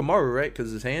all on Kamaru, right?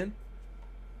 Because his hand,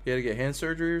 he had to get hand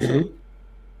surgery or something.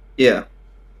 Yeah.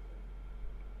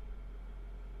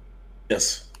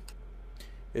 Yes.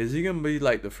 Is he gonna be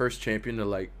like the first champion to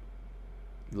like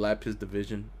lap his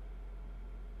division?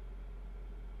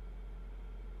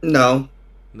 No.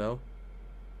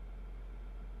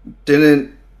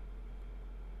 Didn't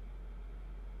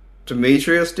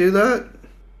Demetrius do that?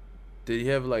 Did he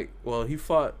have like? Well, he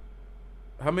fought.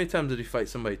 How many times did he fight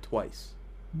somebody twice?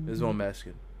 Is what I'm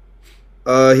asking.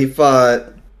 He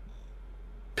fought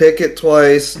Pickett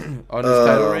twice on his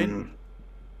title reign.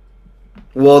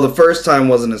 Well, the first time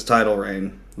wasn't his title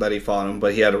reign that he fought him,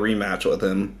 but he had a rematch with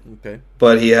him. Okay.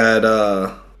 But he had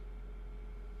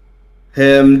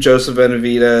him, Joseph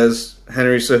Benavidez,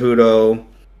 Henry Cejudo.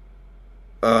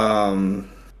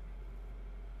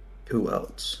 Who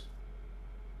else?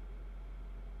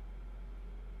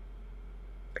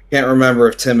 Can't remember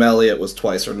if Tim Elliott was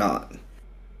twice or not.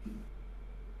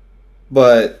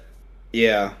 But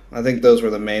yeah, I think those were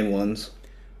the main ones.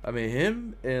 I mean,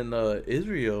 him and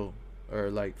Israel are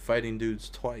like fighting dudes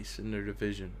twice in their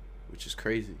division, which is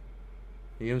crazy.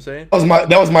 You know what I'm saying?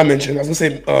 That was my mention. I was gonna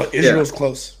say Israel's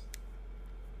close.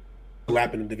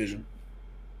 Lapping the division.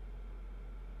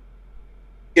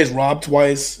 He has Rob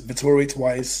twice, Vittori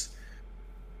twice.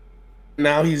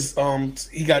 Now he's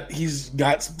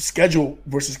got schedule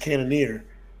versus Cannonier.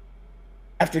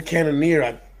 After Cannonier,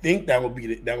 I think that will be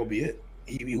it.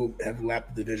 He will have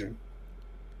lapped the division.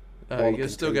 You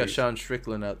still got Sean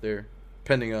Strickland out there,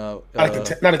 pending out.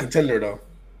 Not a contender though.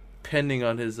 Pending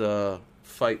on his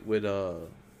fight with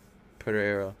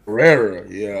Pereira.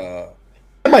 Yeah.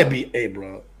 That might be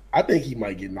bro. I think he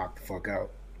might get knocked the fuck out.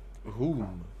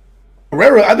 Whom?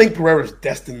 Pereira, I think Pereira's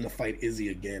destined to fight Izzy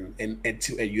again at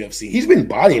UFC. He's been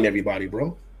bodying everybody,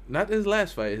 bro. Not his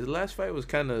last fight. His last fight was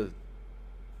kind of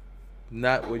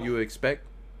not what you would expect.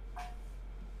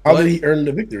 How did he earn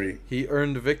the victory? He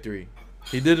earned the victory.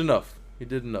 He did enough.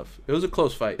 It was a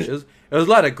close fight. It was a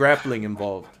lot of grappling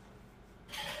involved.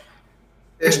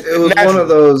 It was one of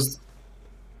those.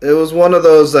 It was one of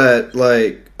those that,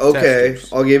 like, okay,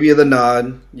 I'll give you the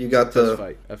nod. You got the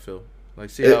fight. I feel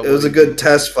like it was a good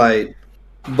test fight,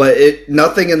 but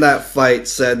nothing in that fight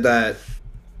said that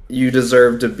you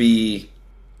deserve to be,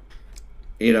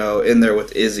 in there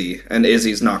with Izzy, and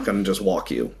Izzy's not going to just walk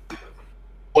you.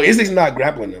 Well, Izzy's not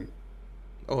grappling him.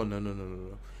 Oh no!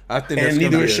 I think that's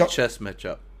going to be a chess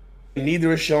matchup.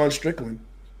 Neither is Sean Strickland.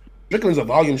 Strickland's a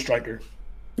volume striker.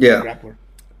 Yeah. Grappler.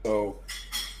 So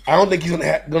I don't think he's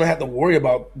gonna have to worry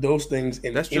about those things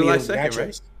in that's any July of those 2nd,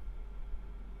 matchups.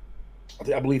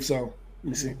 Right? I believe so. Let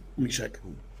me see. Let me check.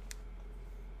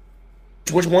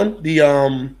 Which one?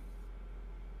 The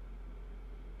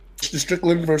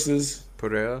Strickland versus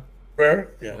Pereira.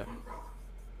 Yeah.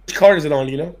 Which card is it on?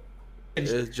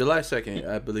 It's July 2nd,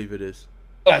 I believe it is.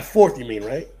 July 4th, you mean,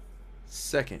 right?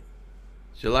 2nd.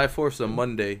 July 4th is a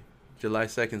Monday. July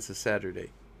 2nd is a Saturday.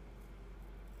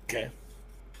 Okay.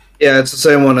 Yeah, it's the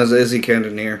same one as Izzy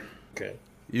Cannonier. Okay.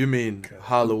 You mean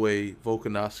Holloway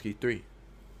Volkanovski 3?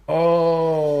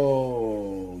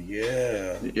 Oh,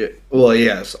 yeah. Well,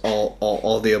 yes,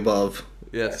 all the above.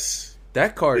 Yes.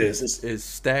 That card It is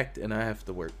stacked, and I have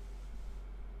to work.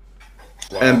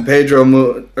 Wow.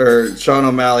 And Sean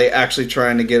O'Malley actually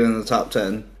trying to get in the top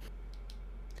 10.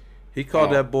 He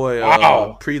called that boy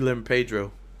prelim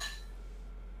Pedro.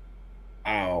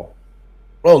 Wow.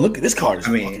 Bro, look at this card. Is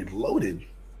fucking loaded.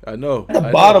 I know. At the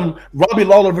bottom, Robbie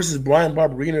Lawler versus Brian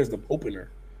Barberina is the opener.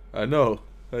 I know.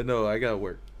 I got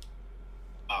work.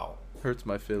 Wow. Hurts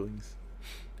my feelings.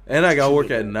 And I got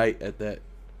work at night at that.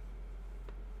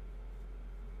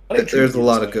 There's a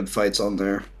lot of good fights on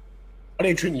there. Why are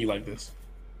they treating you like this?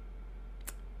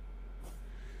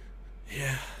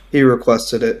 Yeah. He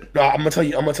requested it. No, I'm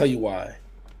gonna tell you why.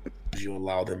 You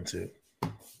allowed him to.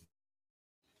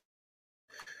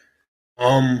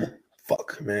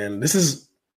 Fuck, man. This is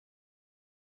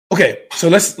okay. So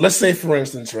let's say, for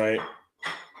instance, right,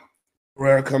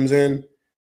 Herrera comes in,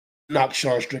 knocks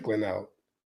Sean Strickland out.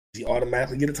 Does he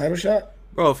automatically get a title shot?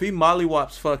 Bro, if he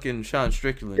mollywops fucking Sean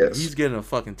Strickland, he's getting a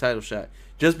fucking title shot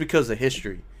just because of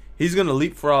history. He's gonna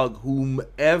leapfrog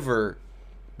whomever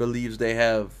believes they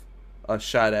have a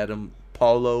shot at him.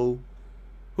 Paulo,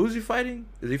 who's he fighting?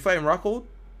 Is he fighting Rockhold?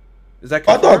 Is that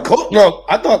confirmed?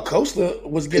 I thought Costa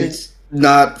was getting. It's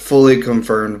not fully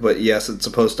confirmed, but yes, it's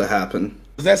supposed to happen.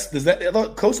 I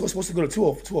thought Costa was supposed to go to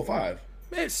 205.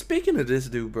 Man, speaking of this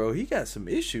dude, bro, he got some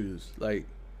issues. Like,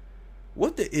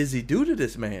 what the is he do to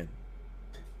this man?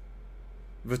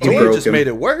 Vitor just made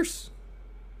it worse.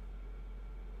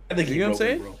 I think you know what I'm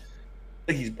saying? Bro.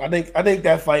 I think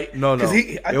that fight. No.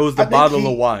 It was the bottle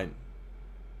of wine.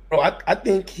 Bro, I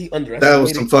think he underestimated. That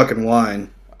was some fucking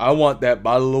wine. I want that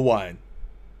bottle of wine.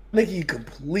 I think he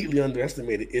completely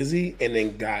underestimated Izzy and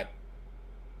then got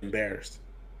embarrassed.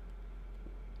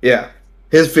 Yeah.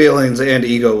 His feelings and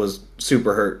ego was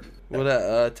super hurt. Well,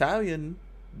 that Italian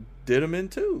did him in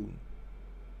too.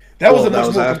 That was a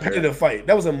much more competitive fight.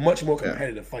 That was a much more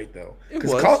competitive fight, though.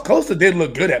 Because Costa did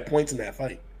look good at points in that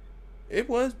fight. It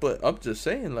was, but I'm just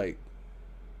saying, like,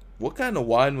 what kind of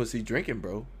wine was he drinking,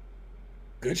 bro?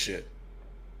 Good shit.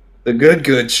 The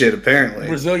good shit, apparently.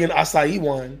 Brazilian acai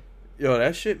wine. Yo,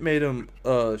 that shit made him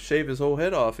shave his whole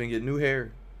head off and get new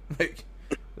hair.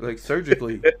 Like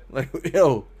surgically. Like,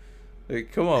 yo.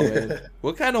 Like, come on, man.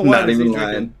 What kind of wine is he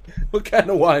drinking? What kind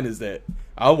of wine is that?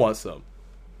 I want some.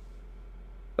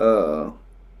 All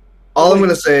I'm going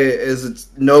to say is it's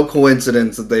no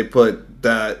coincidence that they put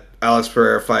that Alex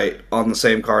Pereira fight on the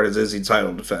same card as Izzy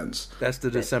title defense. That's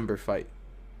the December fight.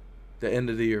 The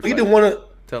end of the year fight. Either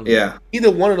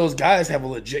one of those guys have a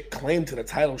legit claim to the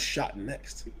title shot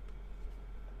next.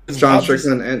 Sean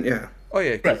Strickland and Oh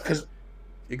yeah, right?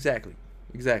 Exactly.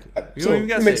 You so even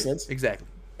got it makes sense. Exactly.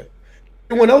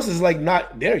 Everyone else is like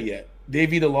not there yet.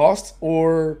 They've either lost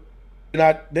or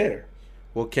not there.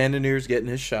 Well, Cannonier's getting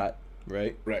his shot,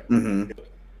 right? Right. Mm-hmm.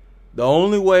 The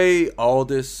only way all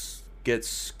this gets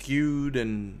skewed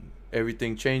and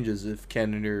everything changes if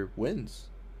Cannonier wins.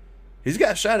 He's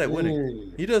got a shot at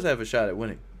winning. He does have a shot at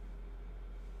winning.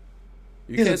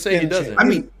 You can't say he doesn't. I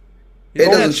mean, it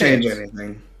doesn't change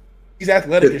anything. He's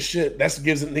athletic as shit. That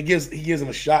gives him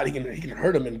a shot. He can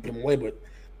hurt him and put him away. But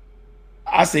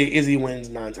I say Izzy wins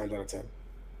 9 times out of 10.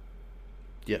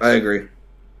 Yes, I agree.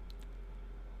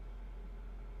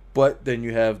 But then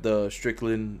you have the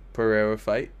Strickland Pereira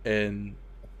fight, and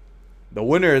the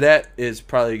winner of that is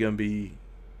probably gonna be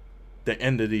the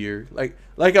end of the year. Like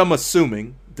I'm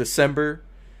assuming December.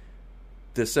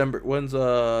 When's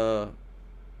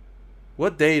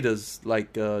what day does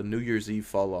New Year's Eve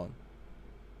fall on?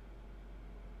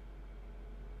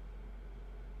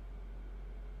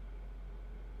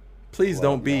 Please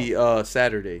don't be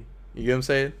Saturday. You get what I'm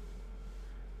saying?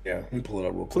 Yeah, let me pull it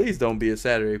up real quick. Please don't be a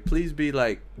Saturday. Please be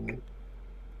like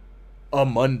a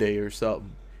Monday or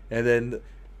something. And then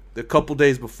the couple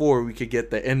days before, we could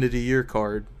get the end of the year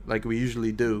card like we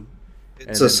usually do.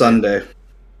 It's a Sunday.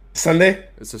 Sunday?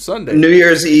 It's a Sunday. New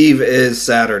Year's Eve is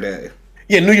Saturday.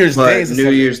 Yeah, New Year's Day is New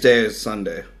Year's Day is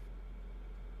Sunday.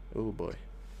 Oh, boy.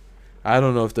 I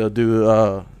don't know if they'll do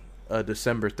a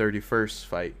December 31st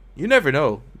fight. You never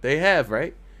know. They have,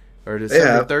 right? Or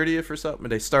December 30th or something.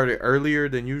 They started earlier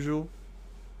than usual.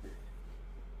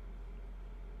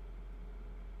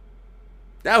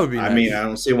 That would be nice. I mean, I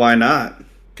don't see why not.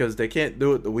 Because they can't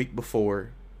do it the week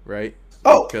before, right?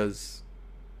 Oh. Because,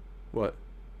 what?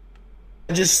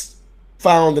 I just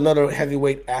found another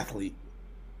heavyweight athlete.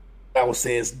 I would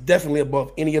say is definitely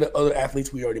above any of the other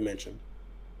athletes we already mentioned.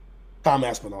 Tom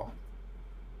Aspinall.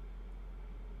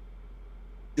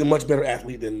 He's a much better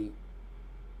athlete than...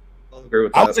 I'll agree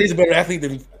with that. I would say he's a better athlete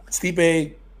than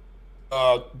Stipe,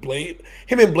 Blade.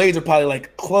 Him and Blades are probably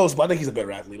close, but I think he's a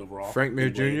better athlete overall. Frank Mir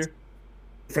Jr.?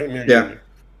 Frank Mir Yeah. Jr.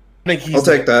 I think I'll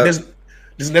take that.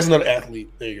 That's another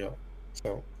athlete. There you go.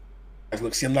 So, guys,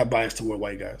 look, see, I'm not biased toward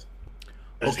white guys.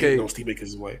 Okay. No, Steve Baker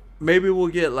is white. Maybe we'll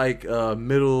get like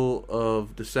middle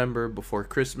of December before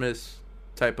Christmas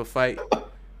type of fight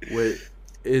with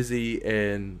Izzy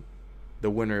and the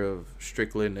winner of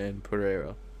Strickland and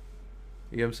Pereira.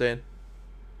 You know what I'm saying?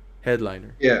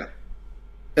 Headliner. Yeah.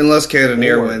 Unless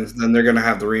Cannonier wins, then they're going to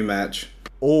have the rematch.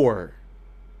 Or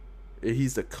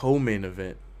he's the co-main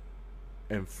event,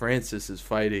 and Francis is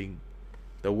fighting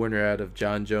the winner out of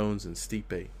John Jones and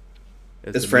Stipe.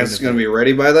 Is Francis going to be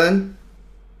ready by then?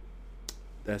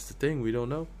 That's the thing. We don't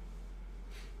know.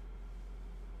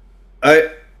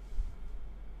 I'm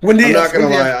not going to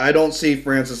lie. I don't see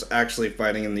Francis actually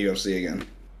fighting in the UFC again.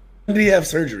 When did he have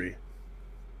surgery?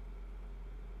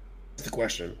 That's the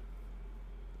question.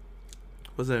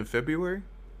 Was it in February?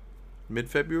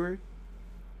 Mid-February?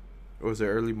 Or was it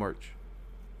early March?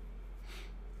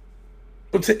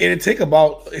 It takes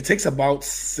about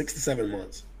 6 to 7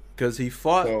 months. Because he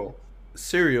fought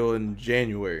Cyril in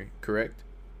January, correct?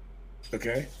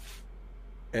 Okay.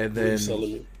 And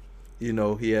then, you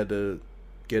know, he had to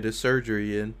get his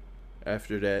surgery in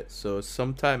after that. So it's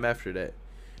sometime after that.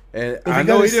 And I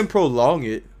know he didn't prolong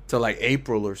it to like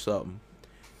April or something.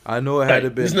 I know it had to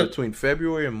be between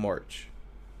February and March.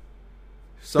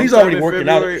 He's already working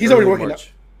out. He's already working out.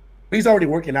 He's already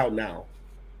working out now.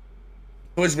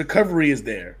 So his recovery is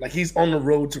there. Like, he's on the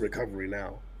road to recovery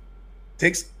now.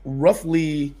 Takes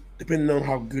roughly, depending on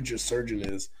how good your surgeon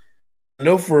is. I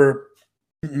know for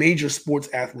major sports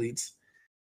athletes,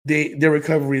 their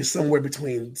recovery is somewhere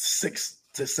between 6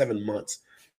 to 7 months.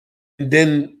 And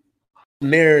then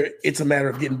from there, it's a matter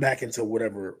of getting back into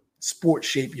whatever sport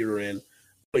shape you're in,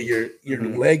 but your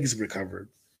legs recovered.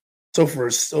 So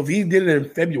if he did it in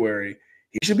February,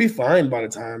 he should be fine by the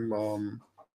time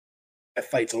that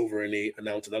fight's over and they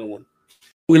announce another one.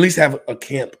 We at least have a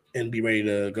camp and be ready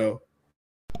to go.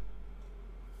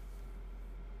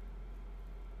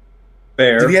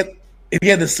 Fair. If he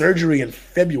had the surgery in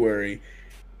February,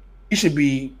 he should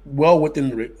be well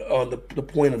within the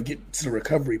point of getting to the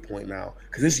recovery point now,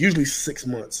 because it's usually 6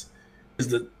 months is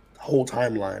the whole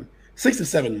timeline. 6 to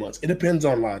 7 months. It depends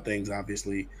on a lot of things,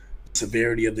 obviously.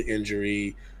 Severity of the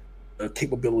injury, the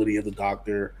capability of the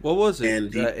doctor. What was it?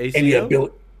 And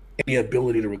ACL? Any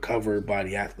ability to recover by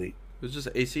the athlete. It was just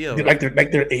ACL.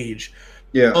 Like their age.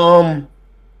 Yeah.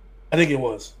 I think it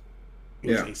was.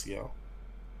 It was ACL.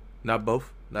 Not both?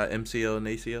 Not MCL and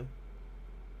ACL?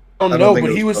 I don't know,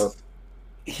 but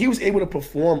he was able to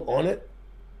perform on it.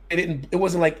 It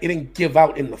wasn't like it didn't give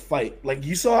out in the fight. Like,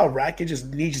 you saw how Rakic's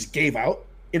knee just gave out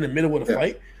in the middle of the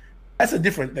fight. That's a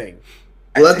different thing.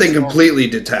 Well, that thing completely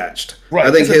detached. Right.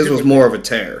 I think his was more of a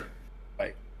tear.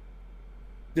 Right.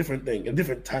 Different thing, a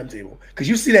different timetable. Because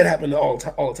you see that happen all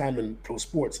the time in pro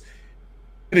sports.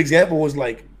 An example was,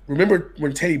 like, remember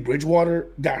when Teddy Bridgewater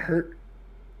got hurt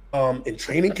in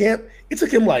training camp? It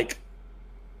took him like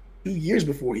 2 years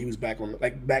before he was back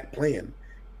playing.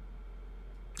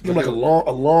 It took him like a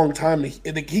long time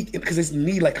because his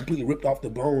knee like completely ripped off the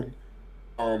bone,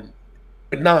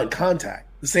 but non-contact.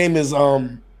 The same as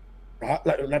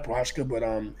not Prochazka, but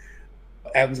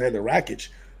Alexander Rakic.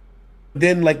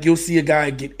 Then, like, you'll see a guy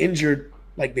get injured,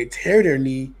 like they tear their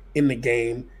knee in the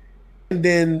game, and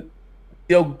then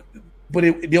they'll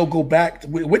go back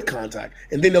with contact,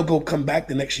 and then they'll come back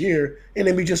the next year, and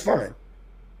then be just fine.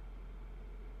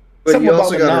 But something you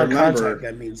also about the got to non-contact remember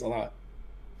that means a lot.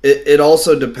 It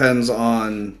also depends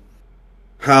on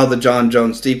how the John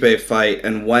Jones-Stipe fight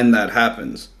and when that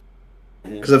happens.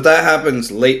 Because if that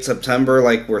happens late September,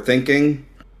 like we're thinking,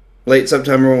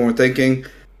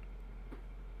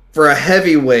 for a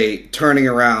heavyweight, turning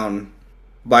around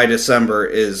by December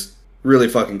is really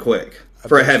fucking quick.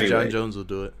 For a heavyweight. John Jones will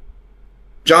do it.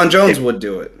 John Jones would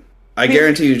do it. I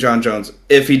guarantee you John Jones,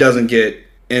 if he doesn't get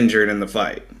injured in the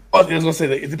fight. I was going to say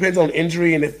that it depends on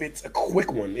injury and if it's a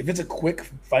quick one. If it's a quick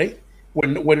fight where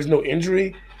there's no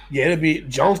injury,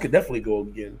 Jones could definitely go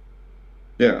again.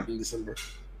 Yeah. In December.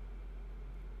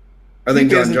 I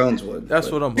think John Jones would. That's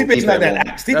what I'm hoping. Stipe's not that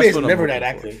active. Stipe's never that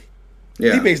active.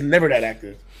 Yeah. Stipe's never that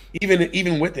active.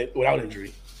 Even without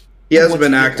injury. He hasn't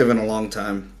been active in a long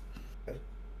time.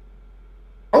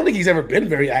 I don't think he's ever been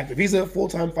very active. He's a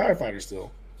full-time firefighter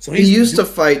still. So he used to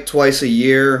fight twice a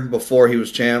year before he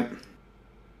was champ.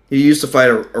 He used to fight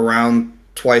around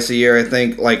twice a year, I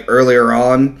think, like earlier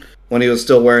on when he was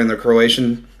still wearing the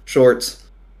Croatian shorts.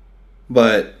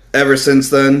 But ever since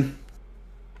then,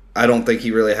 I don't think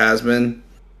he really has been.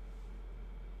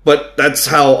 But that's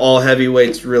how all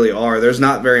heavyweights really are. There's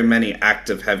not very many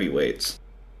active heavyweights.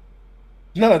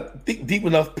 not a deep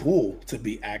enough pool to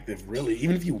be active, really,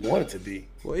 even if you wanted to be.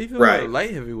 Well, even Right. with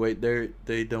light heavyweight,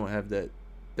 they don't have that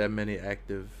many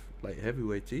active light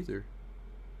heavyweights either.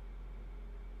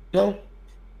 No,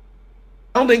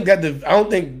 I don't think that I don't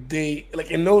think they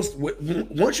like in those.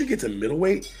 Once you get to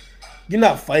middleweight, you're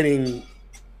not fighting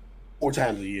 4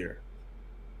 times a year.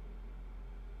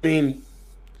 I mean,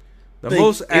 The think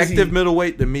most Izzy- active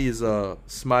middleweight to me is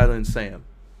Smiling Sam.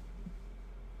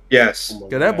 Yes. oh my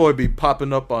Cause that God. boy be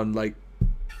popping up on like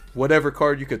whatever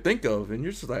card you could think of, and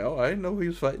you're just like, oh, I didn't know he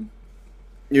was fighting.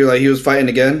 You're like, he was fighting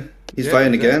again? He's Yeah,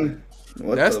 fighting exactly. again?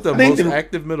 What That's the think most the-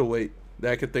 active middleweight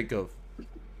that I could think of.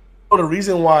 So the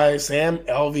reason why Sam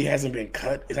Alvey hasn't been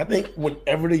cut is I think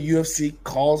whenever the UFC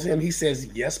calls him, he says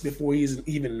yes before he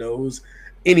even knows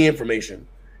any information.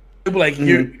 He'll be like,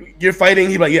 "You're fighting."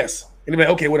 He'll be like, "Yes," and he'll be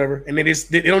like, "Okay, whatever." And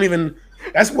they don't even.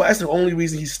 That's the only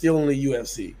reason he's still in the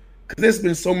UFC because there's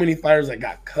been so many fighters that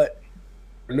got cut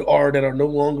or that are no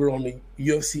longer on the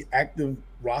UFC active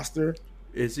roster.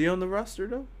 Is he on the roster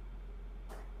though?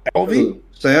 Alvey,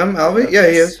 Sam Alvey? Yeah,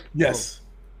 he is. yes.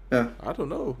 I don't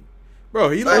know, bro.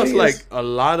 He I lost think like it's- a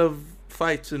lot of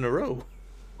fights in a row.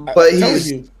 But I'm telling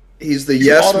he's you. he's the He's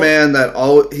yes auto- man that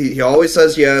he always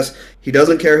says yes. He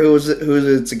doesn't care who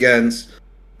it's against,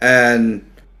 and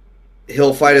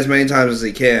he'll fight as many times as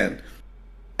he can.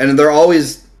 And they're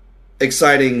always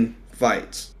exciting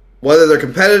fights. Whether they're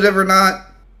competitive or not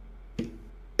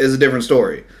is a different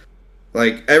story.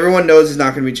 Like, everyone knows he's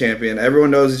not going to be champion.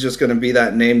 Everyone knows he's just going to be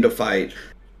that name to fight.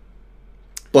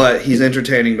 But he's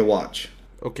entertaining to watch.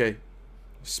 Okay,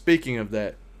 speaking of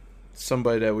that,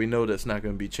 somebody that we know that's not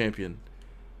going to be champion,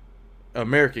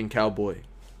 American Cowboy.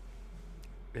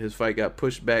 His fight got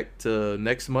pushed back to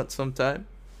next month sometime,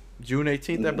 June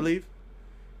 18th, I believe.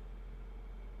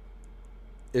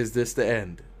 Is this the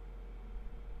end?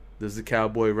 Does the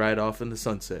Cowboy ride off in the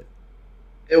sunset?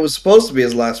 It was supposed to be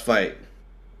his last fight.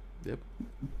 Yep.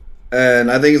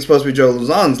 And I think it's supposed to be Joe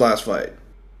Luzon's last fight.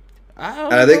 I don't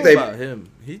And I know think they- about him.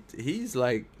 He's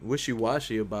like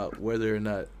wishy-washy about whether or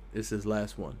not it's his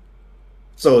last one.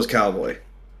 So is Cowboy.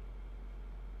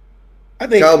 I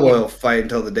think Cowboy will fight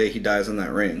until the day he dies in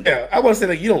that ring. Yeah, I want to say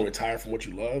that you don't retire from what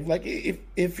you love. Like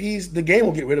if he's the game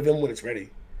will get rid of him when it's ready.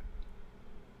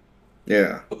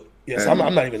 Yeah. Yes, I'm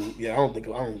not even. Yeah, I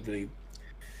don't really.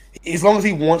 As long as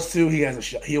he wants to, he has a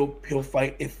shot. He'll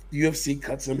fight. If UFC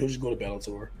cuts him, he'll just go to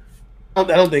Bellator. I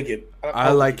don't think it. I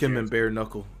don't like think him he in cares. bare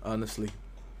knuckle, honestly.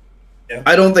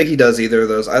 I don't think he does either of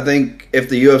those. I think if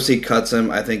the UFC cuts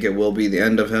him, I think it will be the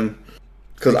end of him.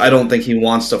 Because I don't think he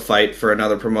wants to fight for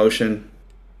another promotion.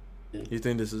 You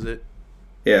think this is it?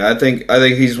 Yeah, I think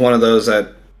he's one of those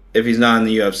that if he's not in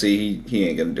the UFC, he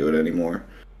ain't gonna do it anymore.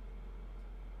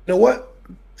 You know what?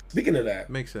 Speaking of that,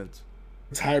 Makes sense.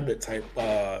 retirement type.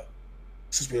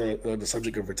 Since we're on the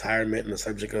subject of retirement and the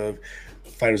subject of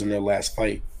fighters in their last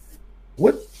fight,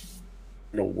 what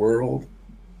in the world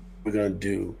we're gonna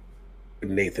do with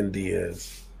Nathan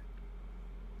Diaz?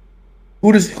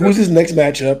 Who's his next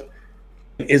matchup?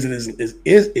 Is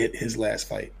it his last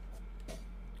fight?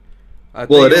 I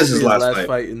Well, think it is it'll his be last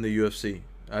fight. in the UFC.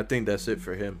 I think that's it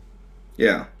for him.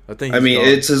 Yeah. I think. I He's mean, gone.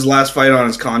 it's his last fight on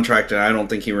his contract, and I don't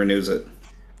think he renews it.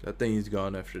 I think he's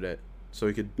gone after that, so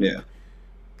he could Yeah.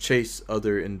 chase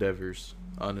other endeavors.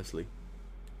 Honestly,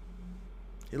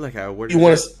 you like how Who do you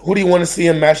want to see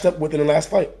him matched up with in the last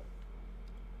fight?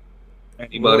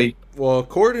 Anybody? Well,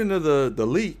 according to the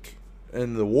leak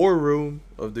and the war room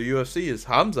of the UFC is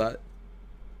Hamzat.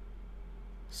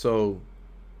 So,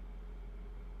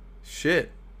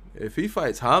 shit. If he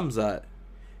fights Hamzat,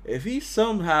 if he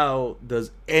somehow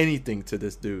does anything to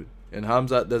this dude and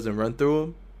Hamzat doesn't run through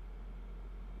him,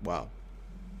 wow.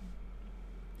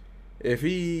 If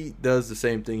he does the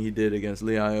same thing he did against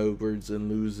Leon Edwards and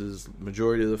loses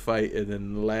majority of the fight and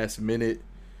then the last minute,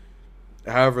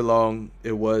 however long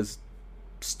it was,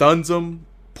 stuns him,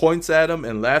 points at him,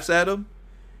 and laughs at him,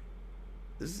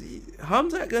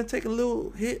 Hamzat gonna take a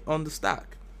little hit on the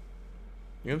stock.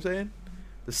 You know what I'm saying?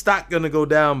 The stock gonna go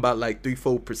down by like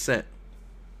 3-4%.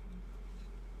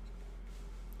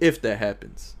 If that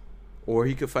happens. Or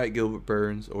he could fight Gilbert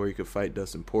Burns, or he could fight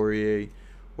Dustin Poirier,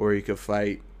 or he could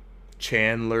fight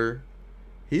Chandler.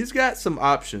 He's got some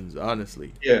options,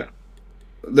 honestly. Yeah.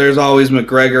 There's always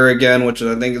McGregor again, which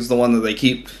I think is the one that they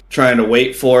keep trying to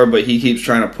wait for, but he keeps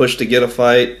trying to push to get a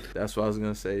fight. That's what I was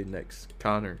gonna say next.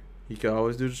 Conor. He could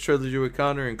always do the trilogy with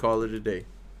Conor and call it a day.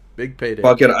 Big payday.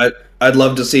 Fuck it, I'd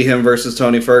love to see him versus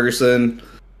Tony Ferguson.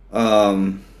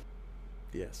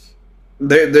 Yes.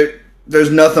 There's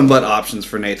nothing but options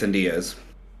for Nathan Diaz.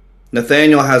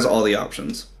 Nathaniel has all the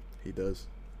options. He does.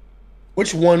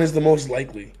 Which one is the most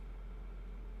likely?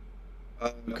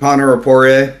 Connor or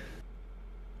Poirier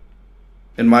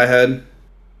in my head.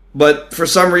 But for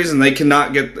some reason, they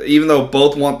cannot get, even though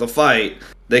both want the fight,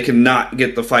 they cannot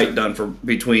get the fight done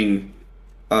between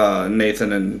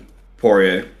Nathan and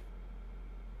Poirier.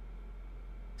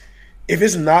 If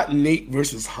it's not Nate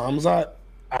versus Hamzat,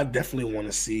 I definitely want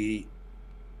to see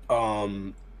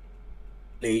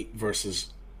Nate versus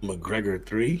McGregor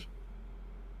 3.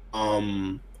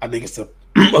 I think it's a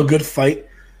good fight,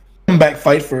 comeback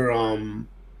fight for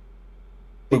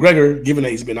McGregor, given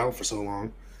that he's been out for so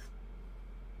long.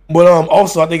 But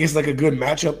also, I think it's like a good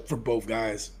matchup for both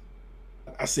guys.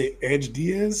 I say Edge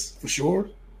Diaz for sure.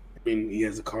 I mean, he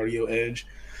has a cardio edge,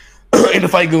 and the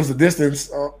fight goes the distance.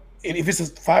 And if it's a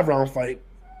 5-round fight,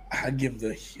 I'd give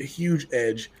a huge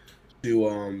edge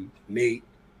to Nate.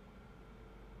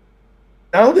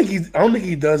 I don't think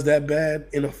he does that bad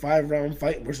in a 5-round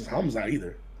fight versus Hamzat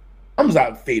either.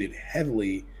 Hamzat faded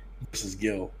heavily versus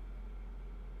Gil.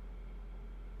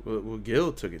 Well,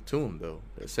 Gil took it to him though.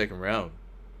 That second round.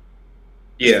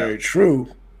 Yeah, it's very true.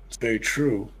 It's very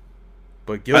true.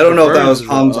 But Gil, I don't know if that was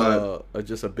Hamzat.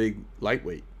 Just a big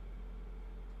lightweight.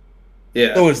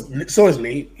 Yeah. So is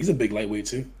Nate. He's a big lightweight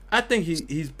too. I think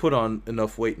he's put on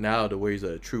enough weight now to where he's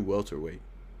a true welterweight.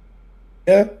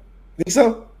 Yeah, think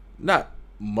so. Not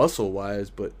muscle wise,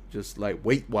 but just like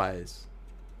weight wise,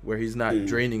 where he's not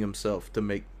draining himself to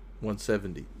make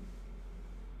 170.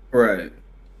 Right.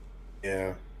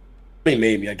 Yeah. I mean,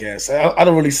 maybe, I guess. I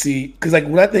don't really see, because like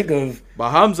when I think of,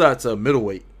 but Hamzat's a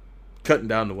middleweight, cutting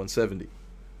down to 170.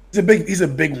 He's a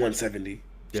big 170.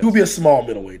 Yes. He would be a small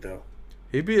middleweight though.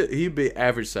 He'd be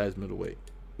average size middleweight.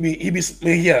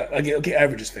 Okay,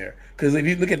 average is fair, because if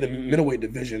you look at the middleweight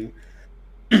division,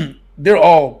 they're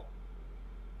all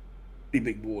pretty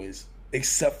big boys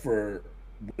except for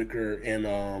Whitaker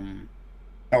and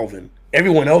Alvin.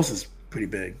 Everyone else is pretty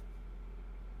big.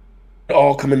 They're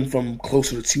all coming from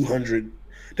closer to 200.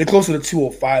 They're closer to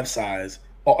 205 size.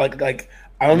 Like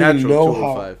I don't even know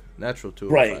how. Natural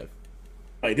 205.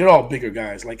 Right, they're all bigger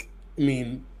guys. Like, I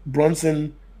mean,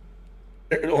 Brunson's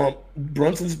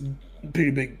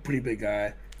pretty big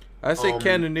guy. I say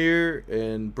Cannonier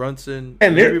and Brunson.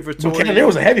 And Cannonier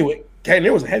was a heavyweight.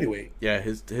 Yeah,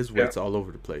 his weight's all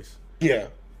over the place. Yeah,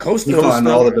 Costa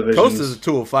all the divisions. Costa's a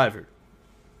 205er.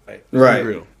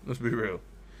 Right. Let's be real.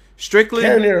 Strickland,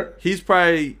 Cannonier, he's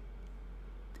probably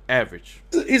average.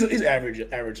 He's average.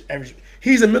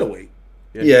 He's a middleweight.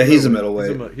 Yeah, he's a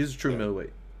middleweight. He's a true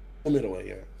middleweight. A middleweight,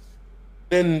 yeah.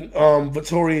 Then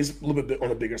Vittori's a little bit on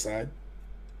the bigger side,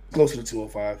 closer to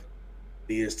 205.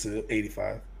 He is to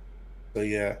 85. So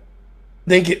yeah, I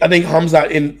think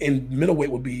Hamzat in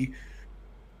middleweight would be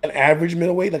an average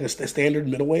middleweight, like a standard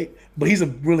middleweight, but he's a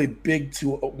really big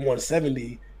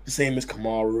 170, the same as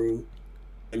Kamaru.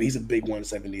 I mean, he's a big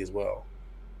 170 as well.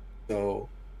 So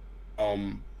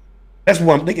that's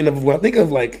what I'm thinking of. When I think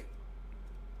of like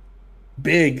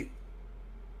big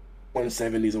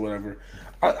 170s or whatever,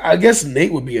 I guess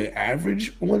Nate would be an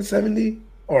average 170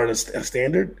 or a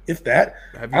standard, if that.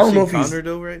 Have you seen Conor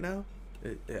though right now?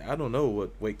 I don't know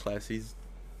what weight class he's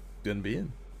gonna be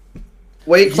in.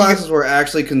 Weight classes were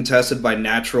actually contested by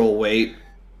natural weight.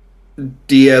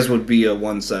 Diaz would be a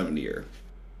 170er.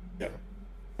 Yeah,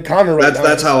 Conor.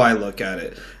 That's how I look at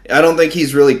it. I don't think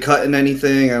he's really cutting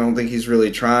anything. I don't think he's really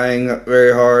trying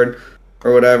very hard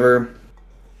or whatever.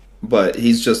 But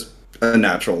he's just a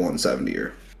natural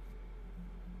 170er.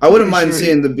 I wouldn't mind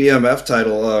seeing the BMF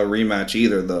title rematch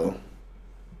either, though.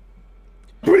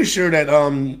 I'm pretty sure that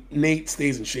Nate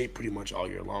stays in shape pretty much all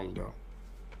year long, though.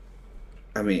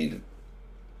 I mean,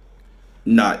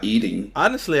 not eating.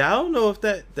 Honestly, I don't know if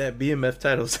that BMF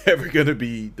title's ever going to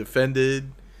be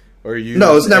defended or used.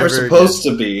 No, it's never supposed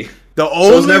to be. The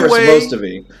only way supposed to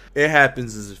be. It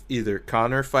happens is if either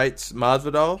Conor fights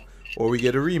Masvidal or we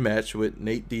get a rematch with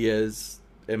Nate Diaz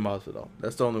and Masvidal.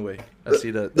 That's the only way. I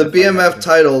see that. The BMF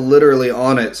title literally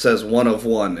on it says 1 of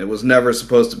 1. It was never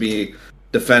supposed to be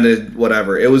defended,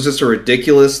 whatever. It was just a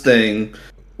ridiculous thing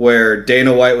where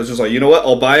Dana White was just like, you know what?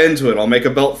 I'll buy into it. I'll make a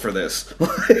belt for this.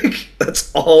 Like,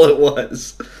 that's all it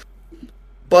was.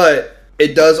 But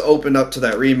it does open up to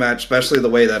that rematch, especially the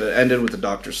way that it ended with the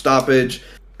doctor stoppage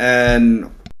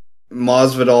and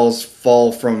Masvidal's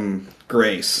fall from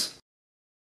grace.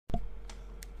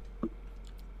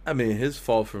 I mean, his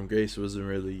fall from grace wasn't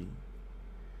really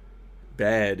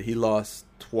bad. He lost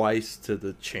twice to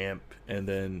the champ and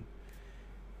then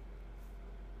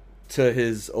to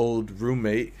his old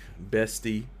roommate,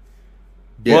 bestie.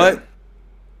 Yeah. But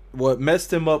what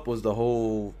messed him up was the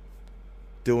whole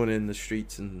doing it in the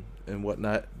streets and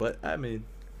whatnot. But, I mean,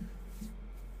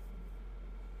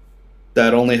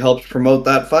 that only helps promote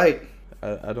that fight.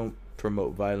 I don't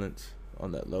promote violence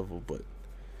on that level, but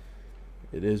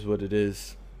it is what it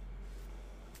is.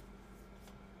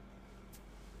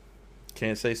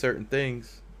 Can't say certain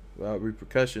things without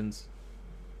repercussions.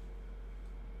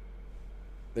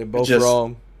 They're both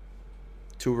wrong.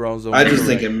 Two wrongs. I just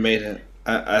think it made it.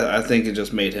 I think it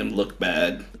just made him look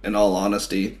bad. In all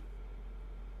honesty,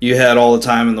 you had all the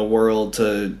time in the world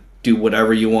to do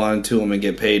whatever you wanted to him and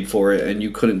get paid for it, and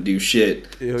you couldn't do shit.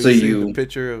 So you the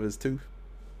picture of his tooth.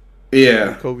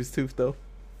 Yeah, Kobe's tooth though.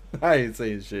 I ain't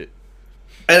saying shit.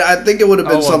 And I think it would have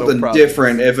been something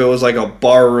different if it was like a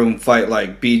barroom fight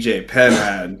like BJ Penn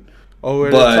had. Oh,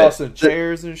 where they're tossing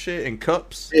chairs and shit and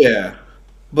cups. Yeah,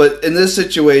 but in this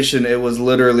situation, it was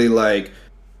literally like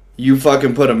you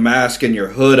fucking put a mask and your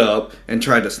hood up and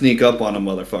tried to sneak up on a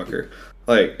motherfucker.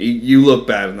 Like, you look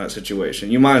bad in that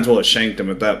situation. You might as well have shanked him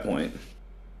at that point.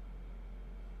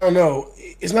 I don't know.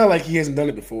 It's not like he hasn't done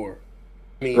it before.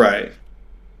 I mean, right.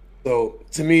 So,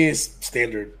 to me, it's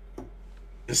standard.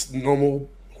 It's normal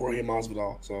Jorge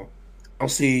Masvidal. So, I don't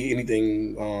see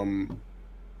anything. I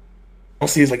don't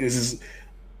see it's like this is.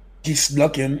 He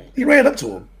snuck in. He ran up to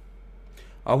him.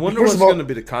 I wonder what's going to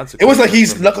be the consequence. It was like he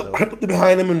crept up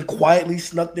behind him and quietly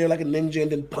snuck there like a ninja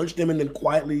and then punched him and then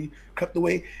quietly crept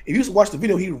away. If you just watch the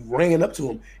video, he ran up to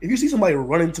him. If you see somebody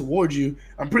running towards you,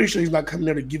 I'm pretty sure he's not coming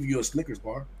there to give you a Snickers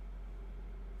bar.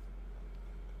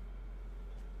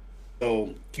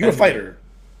 So, you're a fighter.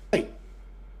 Fight.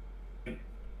 I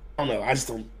don't know. I just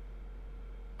don't.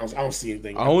 I don't see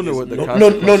anything. I wonder what the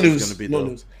consequence is going to be. No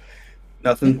news.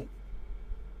 Nothing.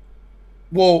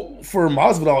 Well, for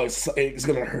Masvidal, it's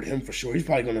going to hurt him for sure. He's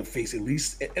probably going to face at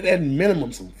least, at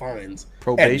minimum, some fines.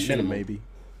 Probation, maybe.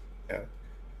 Yeah.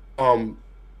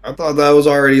 I thought that was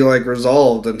already like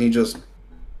resolved, and he just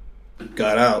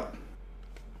got out.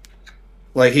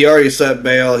 Like, he already set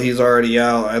bail. He's already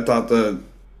out. I thought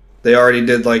they already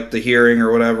did like the hearing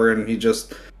or whatever, and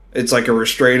it's like a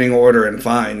restraining order and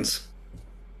fines.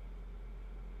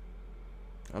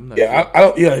 I'm not. Yeah, sure. I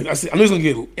don't. Yeah, I'm just going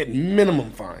to get at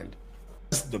minimum fined.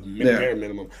 That's the bare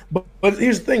minimum. But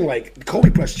here's the thing: like, Kobe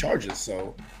pressed charges,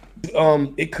 so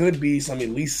it could be some at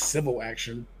least civil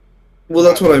action. Well,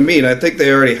 that's what I mean. I think they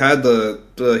already had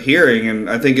the hearing, and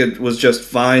I think it was just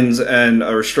fines and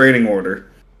a restraining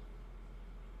order.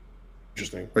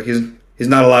 Interesting. Like, he's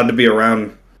not allowed to be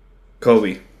around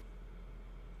Kobe.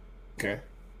 Okay.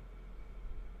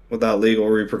 Without legal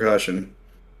repercussion.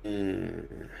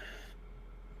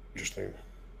 Interesting.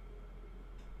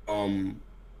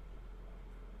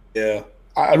 Yeah,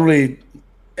 I really,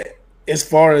 as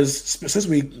far as since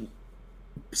we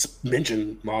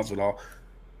mentioned Masvidal,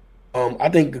 I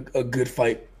think a good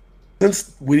fight.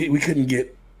 Since we couldn't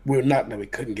get, we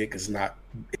couldn't get because it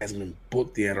hasn't been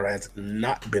booked yet or has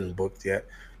not been booked yet.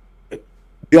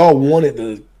 We all wanted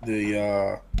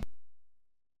the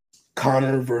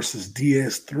Conor versus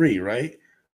Diaz 3, right?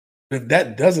 If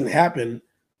that doesn't happen,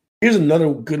 here's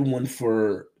another good one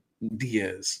for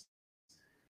Diaz.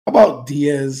 How about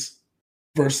Diaz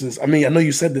versus, I mean, I know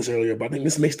you said this earlier, but I think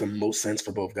this makes the most sense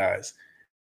for both guys.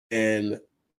 And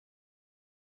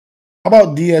how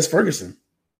about Diaz Ferguson?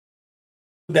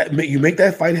 You make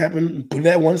that fight happen, put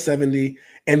that 170,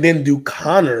 and then do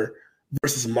Conor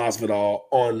versus Masvidal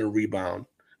on the rebound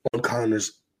on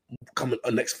Conor's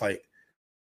next fight.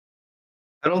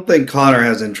 I don't think Conor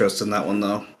has interest in that one,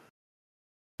 though.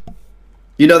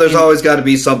 You know, there's always got to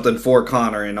be something for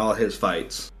Conor in all his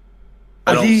fights.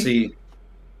 I don't see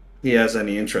he has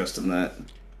any interest in that.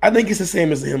 I think it's the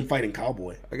same as him fighting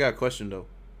Cowboy. I got a question, though.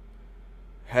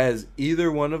 Has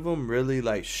either one of them really,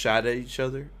 like, shot at each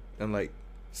other and, like,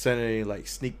 sent any, like,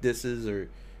 sneak disses or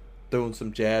throwing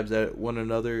some jabs at one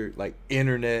another, like,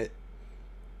 internet,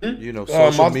 you know,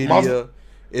 social media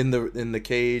in the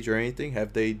cage or anything?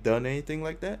 Have they done anything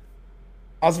like that?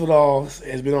 Masvidal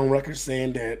has been on record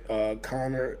saying that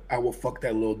Conor, I will fuck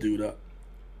that little dude up.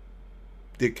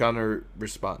 Did Conor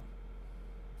respond?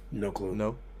 No clue.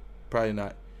 No, probably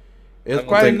not. It's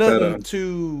probably nothing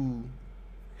too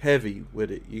heavy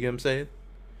with it. You get what I'm saying?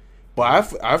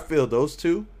 But I feel those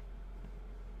two.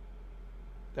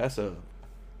 That's a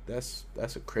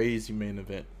crazy main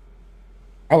event.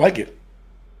 I like it.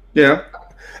 Yeah,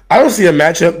 I don't see a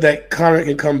matchup that Conor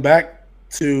can come back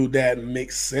to that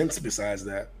makes sense. Besides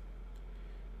that,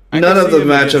 none of the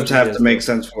matchups have to make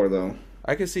sense for though.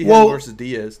 I can see him versus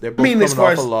Diaz. They're both coming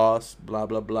off a loss. Blah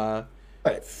blah blah.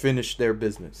 Right. Finish their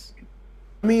business.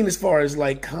 I mean, as far as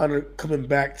like Conor coming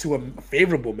back to a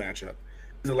favorable matchup,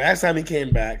 the last time he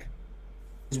came back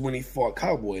was when he fought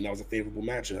Cowboy, and that was a favorable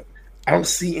matchup. I don't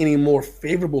see any more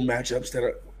favorable matchups that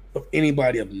are of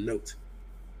anybody of note.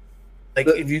 Like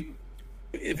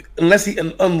unless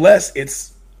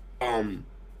it's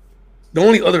The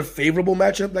only other favorable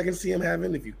matchup I can see him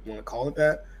having, if you want to call it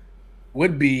that,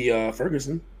 would be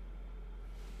Ferguson,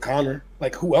 Conor.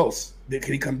 Like, who else could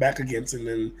he come back against and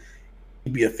then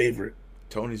he'd be a favorite?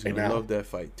 Tony's gonna love that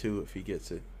fight too if he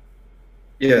gets it.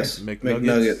 Yes,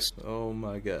 McNuggets. Oh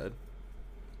my god!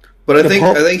 But I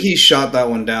think he shot that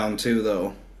one down too,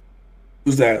 though.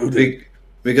 Who's that?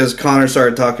 Because Conor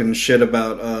started talking shit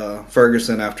about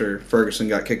Ferguson after Ferguson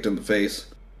got kicked in the face.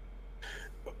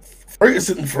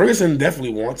 Ferguson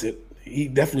definitely wants it. He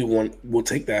definitely will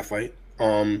take that fight.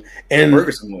 And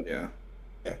Ferguson would, yeah.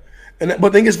 But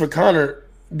the thing is, for Conor,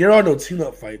 there are no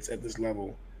tune-up fights at this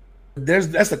level.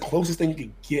 That's the closest thing you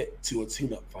can get to a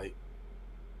tune-up fight.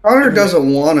 Conor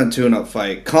doesn't want a tune-up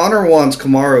fight. Conor wants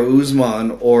Kamaru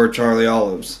Usman or Charlie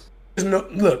Olives.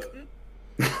 Look,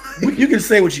 you can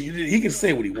say he can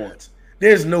say what he wants.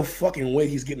 There's no fucking way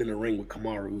he's getting in the ring with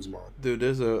Kamaru Usman. Dude,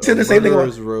 there's a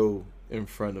murderer's row in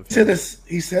front of him.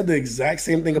 He said the exact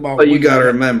same thing about. But you got to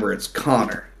remember, it's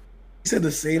Conor. He said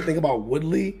the same thing about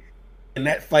Woodley, and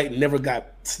that fight never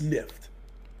got sniffed.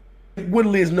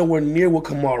 Woodley is nowhere near what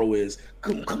Kamaru is.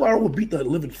 Kamaru will beat the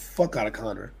living fuck out of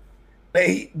Conor.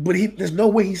 There's no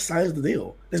way he signs the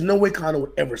deal. There's no way Conor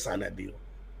would ever sign that deal.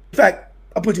 In fact,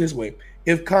 I'll put it this way: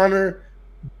 if Conor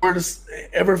were to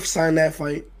ever sign that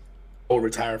fight, or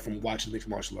retire from watching mixed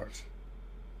martial arts.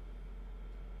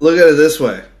 Look at it this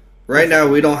way: right now,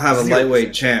 we don't have a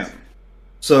lightweight champ,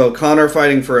 so Conor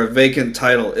fighting for a vacant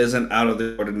title isn't out of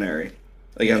the ordinary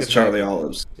against Charlie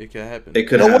Olives. It could happen. It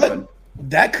could happen.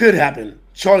 That could happen.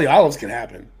 Charlie Olives could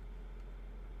happen.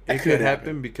 It could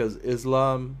happen because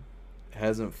Islam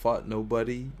hasn't fought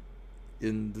nobody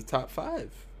in the top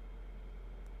 5.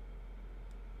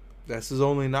 That's his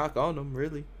only knock on him,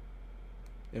 really,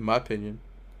 in my opinion.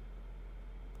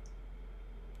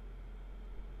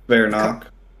 Fair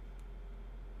knock.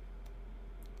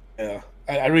 Yeah,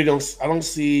 I really don't. I don't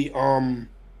see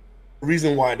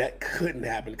reason why that couldn't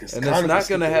happen. And that's not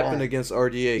going to happen against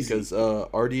RDA because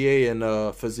RDA and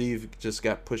Fiziev just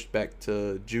got pushed back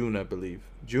to June, I believe.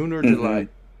 June or July.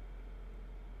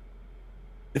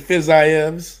 The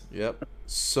Fizievs. Yep.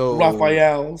 So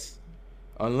Raphaels.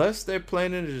 Unless they're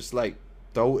planning to just like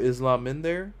throw Islam in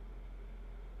there,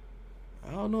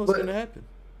 I don't know what's going to happen.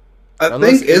 I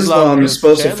think Islam is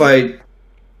supposed to fight.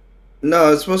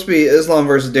 No, it's supposed to be Islam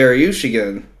versus Dariush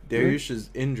again. Dariush is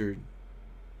injured.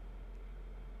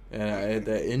 And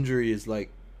that injury is like,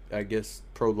 I guess,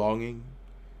 prolonging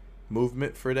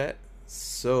movement for that.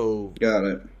 So got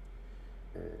it.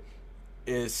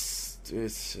 It's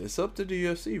up to the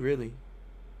UFC, really.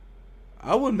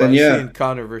 I wouldn't mind seeing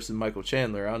Conor versus Michael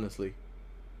Chandler, honestly.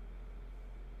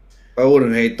 I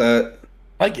wouldn't hate that.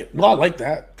 I like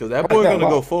that. Because that boy gonna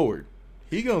go forward.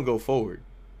 He gonna go forward.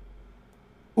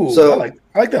 Ooh, so I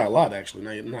like that a lot,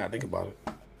 actually. Now I think about it,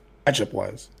 matchup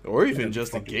wise, or even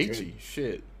just a Gaethje.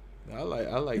 Shit, I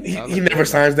like. He never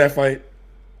signs that fight.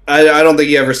 I don't think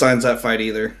he ever signs that fight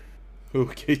either. Who,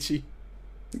 Gaethje?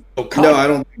 Oh, no, I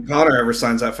don't think Conor ever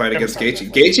signs that fight against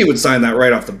Gaethje. Gaethje would sign that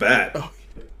right off the bat. Oh.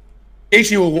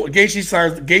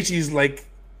 Gaethje's like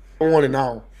on and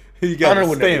now. He got a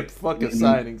stamp fucking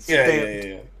signing.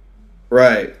 Yeah.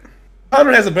 Right.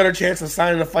 Conor has a better chance of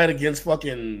signing a fight against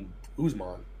fucking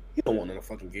Usman. He don't want no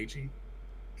fucking Gaethje.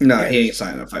 No, he ain't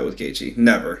signing a fight with Gaethje.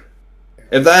 Never.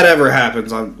 If that ever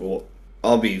happens,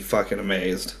 I'll be fucking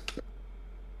amazed.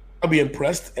 I'll be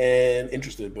impressed and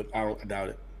interested, but I doubt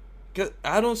it. Cause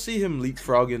I don't see him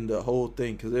leapfrogging the whole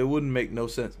thing because it wouldn't make no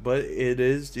sense. But it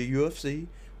is the UFC.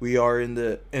 We are in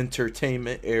the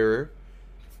entertainment era.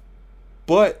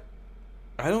 But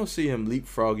I don't see him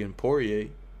leapfrogging Poirier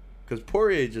because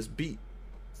Poirier just beat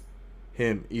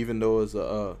him, even though it was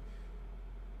a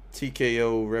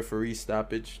TKO referee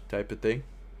stoppage type of thing.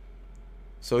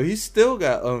 So he's still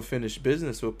got unfinished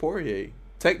business with Poirier.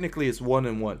 Technically, it's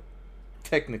 1-1.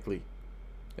 Technically.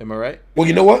 Am I right? Well,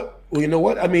 you know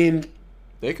what? I mean,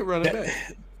 they could run it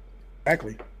back.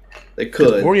 Exactly. They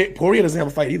could. Poirier doesn't have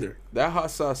a fight either. That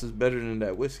hot sauce is better than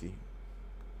that whiskey.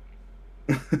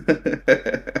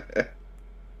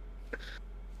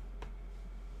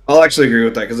 I'll actually agree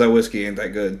with that because that whiskey ain't that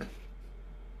good.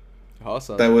 Hot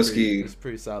sauce. That whiskey is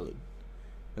pretty solid.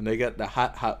 And they got the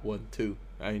hot one too.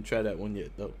 I ain't tried that one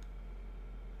yet though.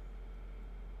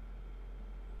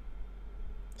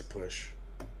 Push.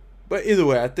 But either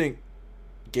way, I think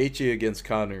Gaethje against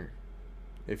Conor,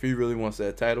 if he really wants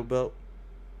that title belt.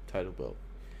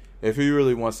 If he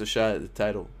really wants a shot at the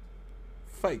title,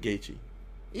 fight Gaethje.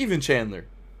 Even Chandler.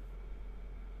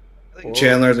 I think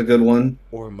Chandler's a good one.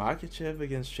 Or Makhachev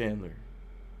against Chandler.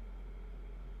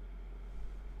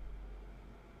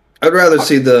 I'd rather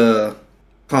see the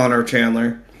Conor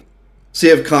Chandler. See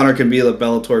if Conor can be the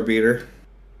Bellator beater.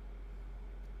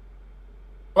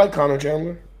 I like Conor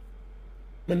Chandler.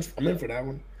 I'm in for that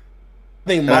one. I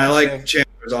think And I like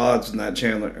Chandler's odds in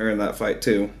that fight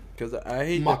too. Because I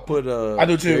hate to put I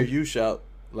do too. Dariush out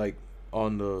like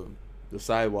on the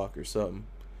sidewalk or something,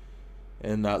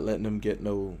 and not letting him get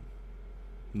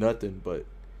nothing. But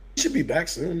he should be back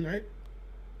soon, right?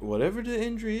 whatever the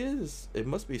injury is, it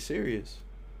must be serious.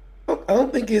 I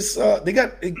don't think it's they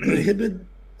got inhibited.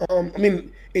 I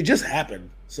mean, it just happened,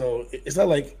 so it's not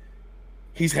like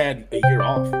he's had a year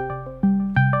off.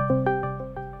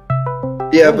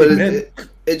 Yeah, but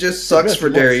it just sucks for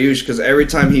Dariush because every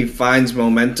time he finds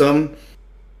momentum,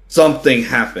 something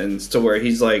happens to where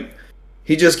he's like,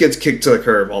 he just gets kicked to the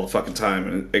curb all the fucking time,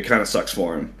 and it kind of sucks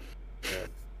for him. Yeah.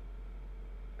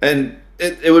 And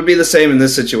it would be the same in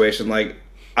this situation. Like,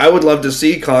 I would love to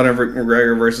see Conor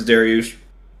McGregor versus Dariush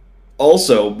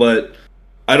also, but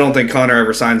I don't think Conor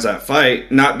ever signs that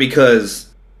fight. Not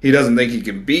because he doesn't think he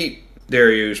can beat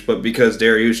Dariush, but because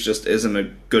Dariush just isn't a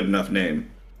good enough name.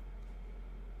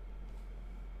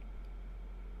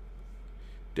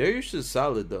 Dariush is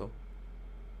solid, though.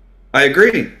 I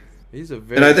agree. He's a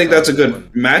very and I think that's a good one.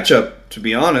 matchup, to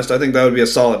be honest. I think that would be a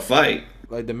solid fight.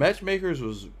 Like, the matchmakers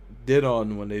was dead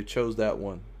on when they chose that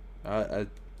one.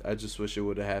 I just wish it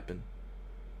would have happened.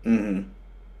 Mm-hmm.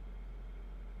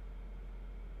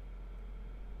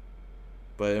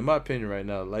 But in my opinion right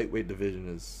now, lightweight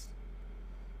division is...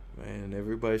 Man,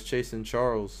 everybody's chasing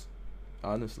Charles,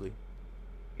 honestly.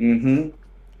 Mm-hmm.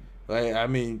 Like, I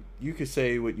mean, you could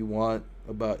say what you want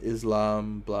about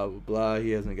Islam, blah, blah, blah.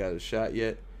 He hasn't got a shot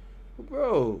yet. But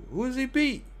bro, who does he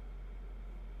beat?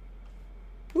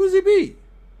 Who does he beat?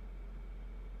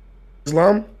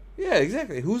 Islam? Yeah,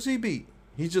 exactly. Who's he beat?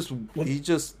 He just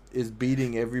is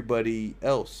beating everybody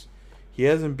else. He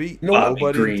hasn't beat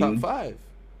nobody in the top 5.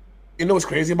 You know what's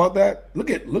crazy about that? Look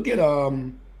at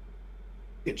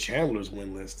Chandler's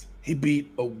win list. He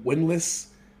beat a winless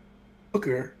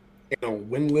Hooker and a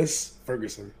winless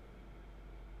Ferguson.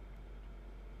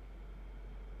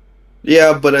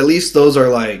 Yeah, but at least those are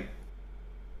like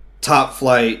top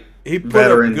flight. He put up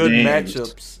veteran good names.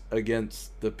 matchups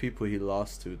against the people he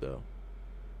lost to, though.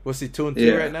 What's he 2-2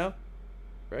 Yeah. right now?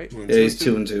 Right? Yeah, he's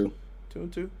 2-2.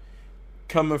 2-2.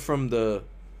 Coming from the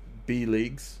B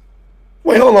leagues.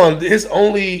 Wait, hold on. His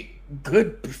only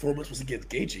good performance was against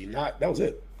Gaethje. That was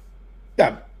it.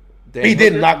 Yeah, Dan he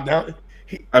did Hooker? knock down.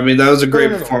 I mean, that was a great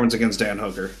No. performance against Dan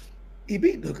Hooker. He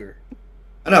beat Hooker.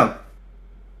 I know.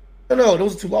 No,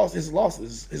 those are 2 losses. His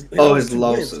losses. His 2 losses.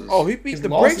 losses. Oh, he beat His the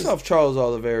losses- brakes off Charles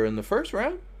Oliveira in the first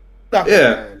round. Knocked him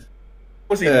Yeah. down.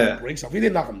 What's he Yeah. breaks off? He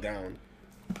didn't knock him down.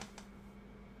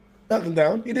 Knocked him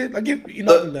down. He did. You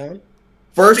knocked him down.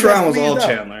 First He got round was all squeezed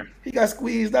out. Chandler. He got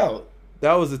squeezed out.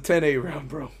 That was a 10-8 round,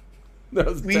 bro. That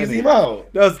was Squeezed 10-8. him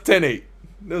out. That was 10-8.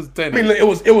 That was 10-8. I mean,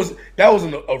 that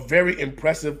was a very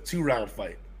impressive 2-round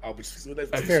fight.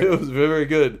 That's fair. It was very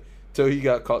good till he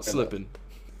got caught slipping.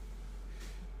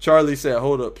 Charlie said,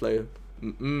 "Hold up, player.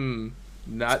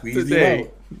 Not Squeezed him today.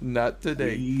 out. Not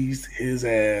today." Squeezed his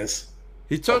ass.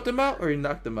 He choked him out or he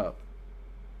knocked him out?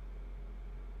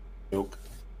 Joke.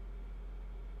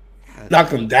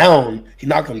 Knocked him down. He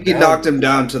knocked him He down. knocked him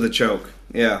down to the choke.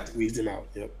 Yeah. Squeezed him out.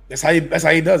 Yep. That's how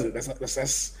he does it.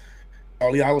 That's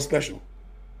Charlie Allen special.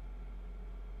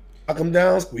 Knock him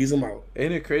down, squeeze him out.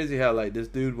 Ain't it crazy how like this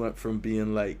dude went from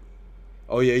being like,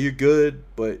 "Oh yeah, you're good,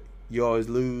 but you always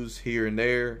lose here and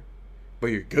there, but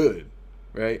you're good,"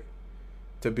 right?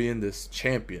 To being this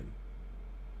champion.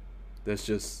 That's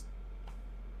just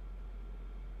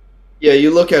Yeah,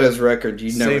 you look at his record,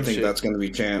 you never Same think shit. that's going to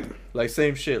be champ. like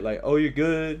same shit. Like, oh, you're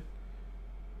good.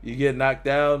 You get knocked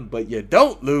down, but you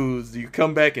don't lose. You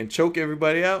come back and choke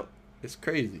everybody out. It's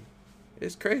crazy.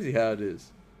 It's crazy how it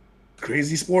is.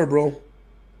 Crazy sport, bro.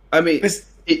 I mean, It's-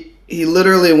 he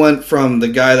literally went from the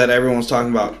guy that everyone's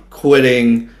talking about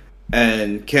quitting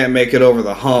and can't make it over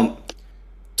the hump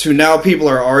to now people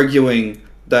are arguing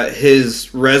that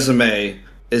his resume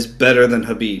is better than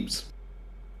Habib's.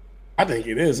 I think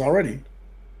it is already.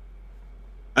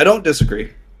 I don't disagree.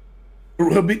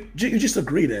 You just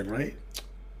agree then, right?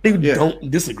 You Yeah. don't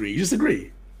disagree. You just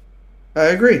agree. I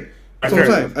agree. That's what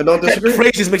I'm saying. I don't disagree. That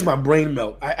phrase just makes my brain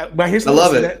melt. When I hear someone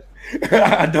love say it.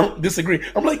 that, I don't disagree.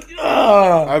 I'm like,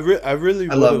 I really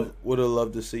I love it. would have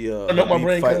loved to see I know my Habib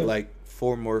brain fight goes. like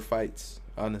 4 more fights,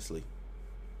 honestly,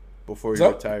 before he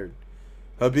So? retired.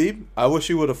 Habib, I wish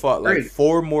he would have fought like Great.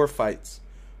 4 more fights,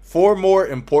 4 more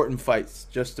important fights,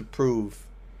 just to prove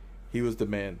he was the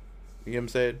man. You know what I'm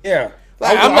saying? yeah.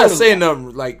 Like, I I'm not would've-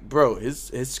 saying like, bro,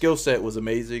 his skill set was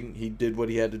amazing. He did what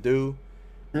he had to do.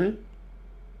 Hmm?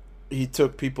 He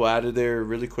took people out of there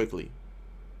really quickly.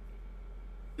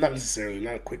 Not necessarily,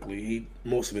 not quickly.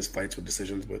 Most of his fights were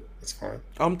decisions, but it's fine.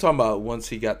 I'm talking about once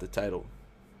he got the title.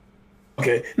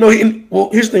 Okay. No,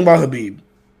 here's the thing about Khabib.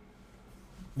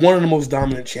 One of the most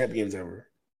dominant champions ever.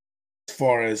 As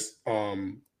far as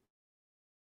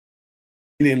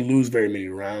he didn't lose very many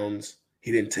rounds.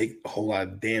 He didn't take a whole lot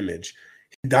of damage.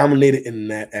 He dominated in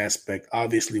that aspect.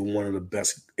 Obviously, one of the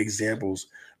best examples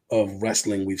of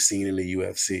wrestling we've seen in the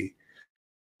UFC.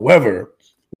 However,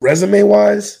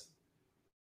 resume-wise,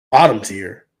 bottom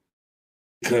tier.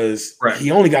 Because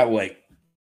he only got like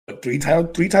three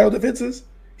title defenses.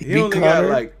 He only got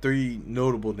like 3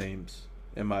 notable names,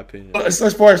 in my opinion.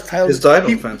 As far as titles, his title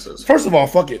defenses. First of all,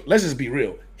 fuck it. Let's just be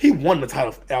real. He won the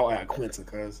title out at Quinta,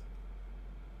 cuz.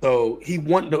 So he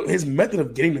won. His method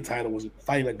of getting the title was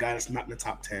fighting a guy that's not in the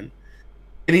top 10.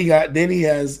 And he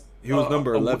was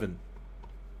number 11.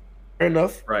 Fair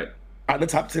enough. Right. Not in the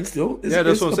top 10 still. Yeah,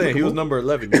 that's what I'm saying. He was number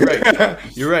 11. You're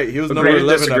right. You're right. He was number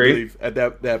 11, I believe, at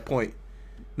that point.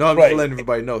 No, I'm just letting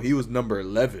everybody know he was number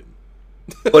 11.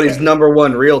 But he's number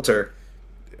 1 realtor.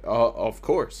 Of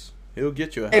course. He'll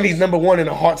get you a house. And he's number 1 in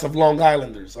the hearts of Long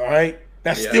Islanders, all right?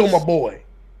 That's still my boy.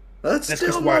 That's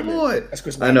still my boy. That's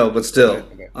Chris Weidman. I know, but still.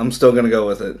 Okay. I'm still going to go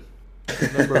with it.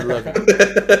 Number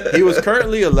 11. He was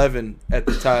currently 11 at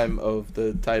the time of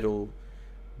the title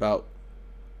bout.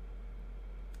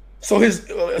 So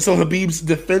Khabib's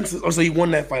defense, so he won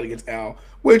that fight against Al,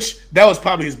 which that was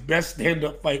probably his best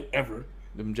stand-up fight ever.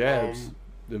 Them jabs.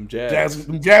 Them jabs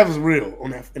was real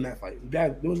in that fight.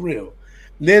 It was real.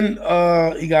 Then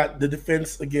he got the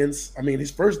defense against, his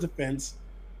first defense.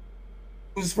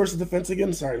 What was his first defense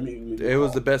again? Sorry. It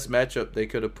was the best matchup they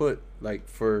could have put, like,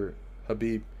 for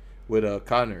Khabib with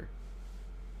Conor.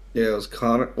 Yeah, it was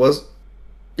Conor.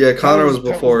 Conor was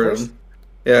before him.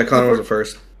 Yeah, Conor was the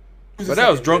first. But that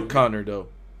was drunk Conor, though.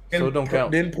 So it don't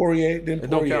count. Then Poirier, right?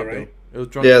 Though. It was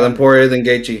drunk Conor. Then Poirier, then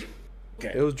Gaethje.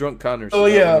 Okay. It was drunk Conor, so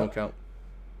that don't count.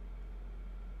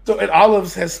 So, and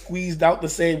Olives has squeezed out the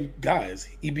same guys.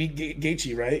 He beat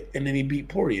Gaethje, right? And then he beat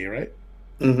Poirier, right?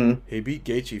 Mm-hmm. He beat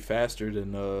Gaethje faster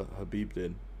than Khabib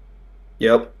did.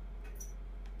 Yep.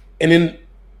 And then,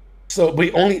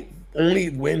 but only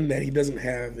win that he doesn't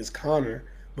have is Conor,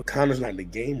 but Conor's not in the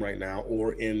game right now,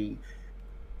 or in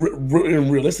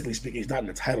realistically speaking, he's not in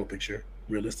the title picture.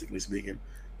 Realistically speaking,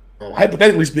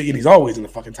 hypothetically speaking, he's always in the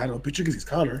fucking title picture because he's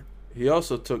Conor. He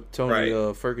also took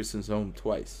Tony Ferguson's home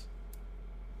twice.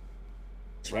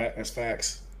 That's right. That's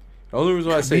facts. The only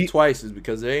reason why I say twice is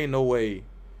because there ain't no way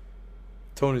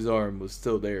Tony's arm was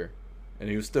still there, and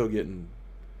he was still getting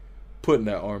put in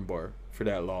that arm bar for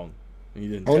that long. And he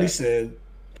didn't. Tony said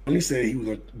he was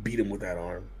gonna beat him with that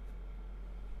arm.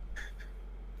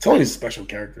 Tony's a special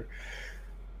character.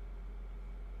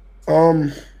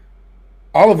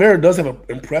 Oliveira does have an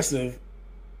impressive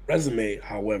resume,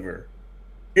 however.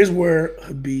 Here's where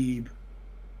Khabib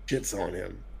shits on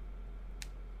him.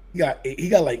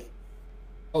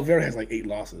 Oliveira has like 8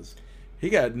 losses. He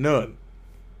got none.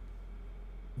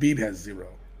 Khabib has 0.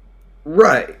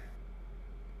 Right.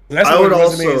 That's where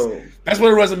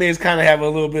the resumes kind of have a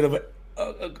little bit of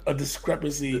a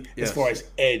discrepancy as far as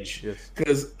edge.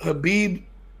 Because Khabib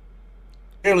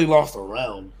barely lost a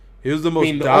round. He was the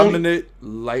most dominant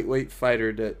lightweight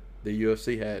fighter that the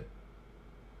UFC had.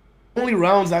 The only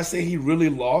rounds I say he really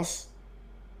lost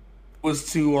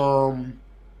was to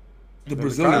the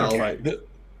Brazilian fight. The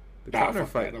Conor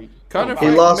fight.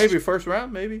 He lost maybe first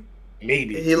round, maybe.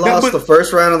 He lost the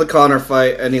first round of the Conor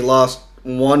fight, and he lost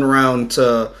 1 round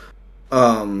to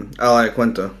Al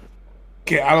Iaquinta.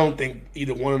 Okay, I don't think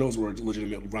either one of those were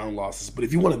legitimate round losses. But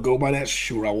if you want to go by that,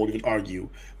 sure, I won't even argue.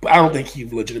 But I don't think he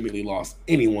legitimately lost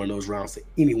any one of those rounds to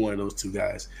any one of those 2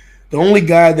 guys. The only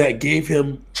guy that gave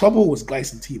him trouble was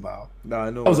Gleison Tibau. No, I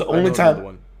know. That was the only time.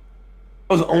 That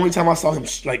was the only time I saw him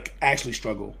actually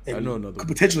struggle and I know another could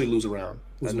potentially lose a round.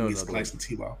 I know against Gleison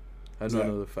Tibau. I know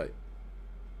another fight.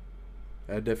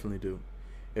 I definitely do.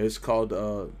 It's called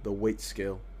the weight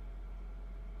scale.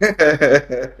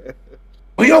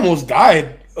 Well, he almost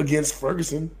died against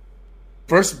Ferguson.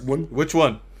 First one. Which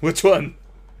one?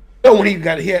 No, when he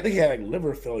had like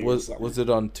liver failure. Was it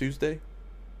on Tuesday?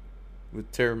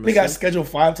 With Terry. He got scheduled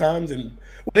 5 times, and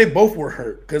they both were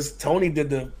hurt because Tony did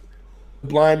the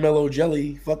blind mellow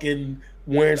jelly, fucking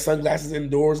wearing sunglasses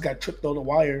indoors, got tripped on the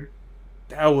wire.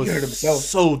 That was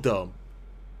so dumb.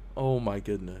 Oh my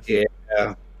goodness. Yeah.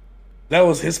 That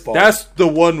was his fault. That's the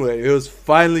one way. It was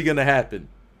finally gonna happen.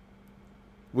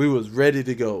 We was ready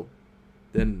to go.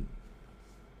 Then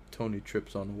Tony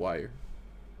trips on the wire.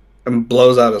 And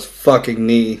blows out his fucking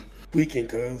knee. Tweaking,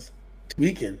 cuz.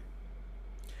 Tweaking.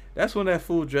 That's when that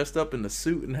fool dressed up in the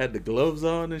suit and had the gloves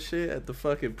on and shit at the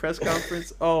fucking press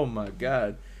conference. Oh my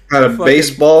god. Out of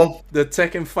baseball. The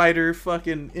Tekken Fighter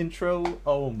fucking intro.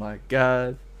 Oh my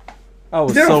god. I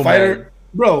was Is there so a fighter, mad.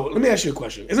 bro? Let me ask you a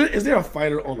question. Is there a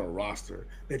fighter on a roster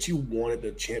that you wanted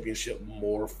the championship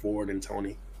more for than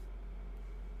Tony?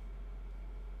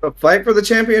 A fight for the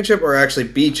championship or actually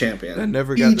be champion? I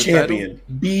never Be got the champion. title.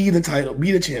 Be the title.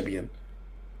 Be the champion.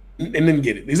 And then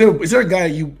get it. Is there a guy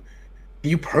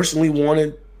you personally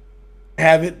wanted to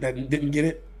have it that didn't get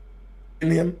it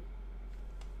in him?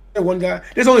 One guy.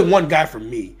 There's only one guy for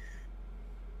me.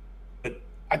 But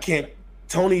I can't.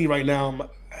 Tony right now.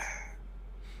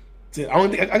 I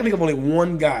can think of only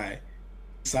one guy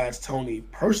besides Tony,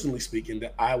 personally speaking,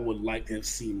 that I would like to have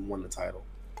seen win the title.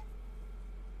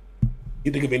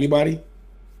 You think of anybody?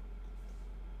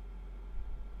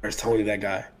 Or is Tony that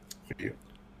guy for you?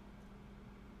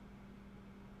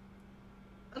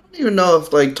 I don't even know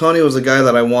if like Tony was the guy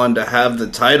that I wanted to have the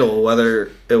title,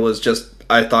 whether it was just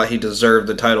I thought he deserved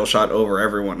the title shot over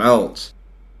everyone else.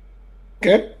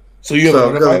 Okay. So you have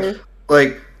another fighter?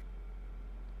 Like,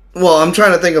 well, I'm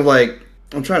trying to think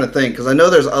because I know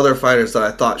there's other fighters that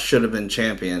I thought should have been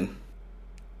champion.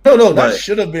 No, not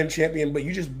should have been champion, but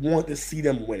you just want to see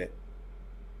them win it.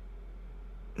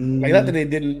 Like not that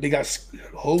they got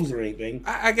hosed or anything.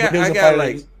 I got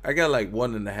like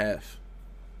 1.5.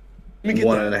 Let me get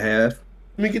 1.5. Let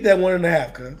me get that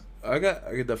 1.5, cuz. I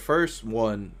got the first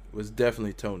one was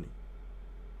definitely Tony.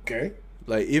 Okay.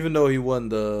 Like even though he won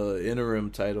the interim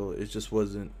title, it just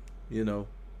wasn't, the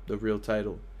real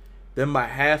title. Then my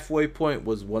halfway point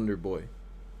was Wonder Boy.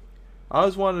 I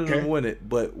always wanted him to win it,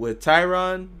 but with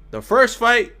Tyron, the first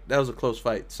fight, that was a close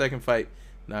fight. Second fight,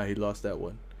 he lost that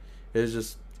one. It was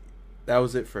just, that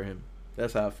was it for him.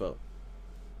 That's how I felt.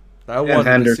 I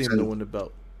wanted to see him to win the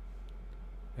belt.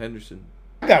 Henderson.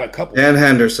 I got a couple. And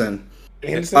Henderson.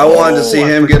 I wanted to see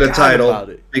him get a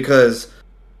title because,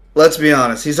 let's be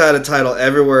honest, he's had a title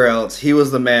everywhere else. He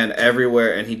was the man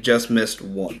everywhere, and he just missed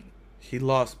one. He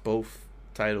lost both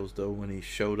titles, though, when he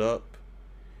showed up.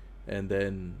 And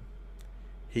then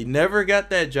he never got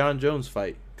that John Jones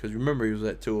fight. Because remember, he was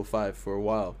at 205 for a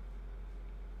while.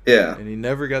 Yeah. And he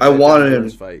never got that John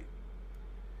Jones fight.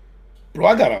 Bro,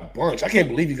 I got a bunch. I can't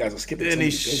believe you guys are skipping. And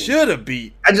he should have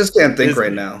beat. I just can't think Bisping.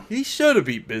 Right now. He should have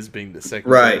beat Bisping the second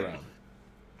right. round.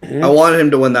 I wanted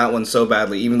him to win that one so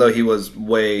badly, even though he was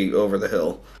way over the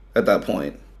hill at that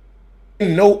point.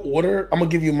 In no order, I'm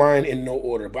gonna give you mine in no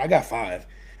order, but I got 5.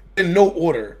 In no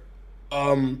order,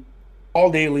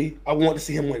 All Daily. I want to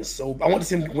see him win I want to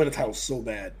see him win a title so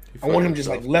bad. I want him just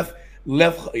like left.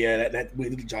 Yeah, that way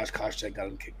Josh Koscheck got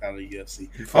him kicked out of the UFC.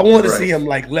 I wanted to see him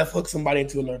like left hook somebody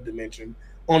into another dimension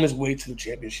on his way to the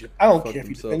championship. I don't care if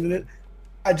he defended it.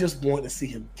 I just wanted to see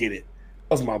him get it.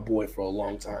 That was my boy for a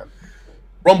long time.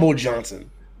 Rumble Johnson.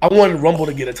 I wanted Rumble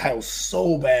to get a title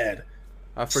so bad.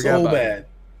 I forgot about him.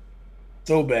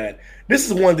 So bad. This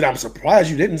is one that I'm surprised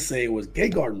you didn't say was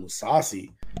Gegard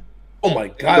Mousasi. Oh my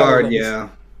God. Gegard, yeah.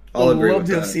 I'll agree with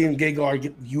that. I love seeing Gegard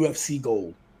get UFC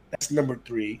gold. That's number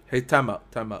 3. Hey, time out.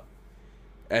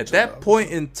 At that point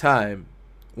in time,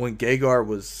 when Gegard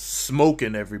was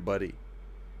smoking everybody,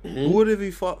 who would have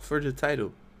he fought for the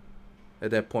title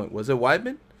at that point? Was it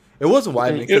Weidman? It wasn't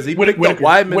Weidman because he picked up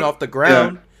Weidman off the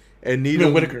ground and needed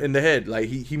him in the head. Like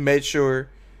he made sure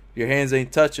your hands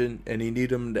ain't touching and he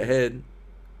needed him in the head.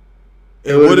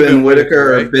 It would have been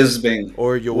Whitaker or Bisping.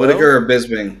 Or Yoel? Whitaker or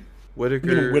Bisping.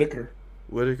 Whitaker,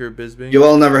 Bisping.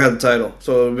 Yoel never had the title,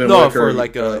 so it would have been Whitaker. For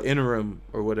like a interim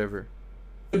or whatever.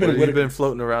 Would have been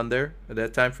floating around there at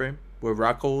that time frame where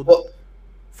Rockhold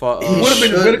fought. It would have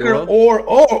been Whitaker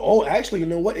or actually, you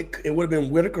know what? It would have been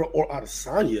Whitaker or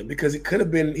Adesanya because he could have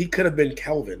been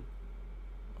Calvin.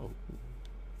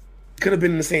 Could have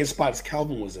been in the same spot as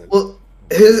Calvin was in. Well,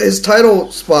 his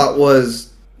title spot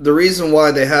was the reason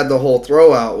why they had the whole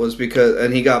throwout was because,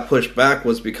 and he got pushed back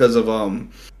was because of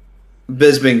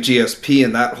Bisping GSP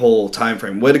and that whole time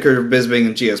frame. Whitaker, Bisping,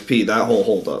 and GSP, that whole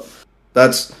holdup.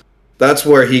 That's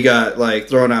where he got like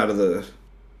thrown out of the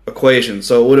equation.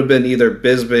 So it would have been either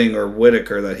Bisping or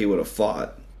Whitaker that he would have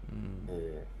fought.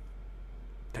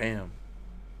 Damn.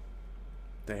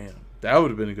 That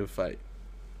would have been a good fight.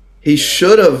 He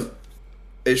should have.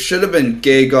 It should have been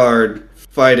Gegard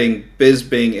fighting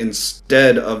Bisping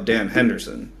instead of Dan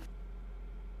Henderson.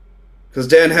 Because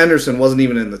Dan Henderson wasn't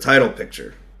even in the title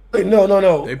picture. Wait,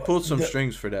 no. They pulled some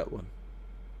strings for that one.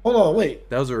 Hold on, wait.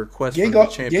 That was a request from the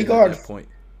champion at that point.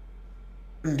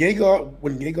 When Gegard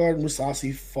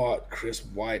Mousasi fought Chris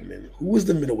Weidman, who was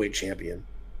the middleweight champion?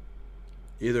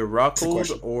 Either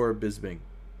Rockhold or Bisping.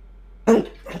 I don't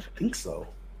think so.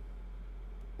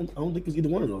 I don't think it was either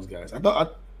one of those guys.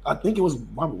 I think it was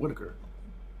Robert Whitaker.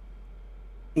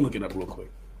 Let me look it up real quick.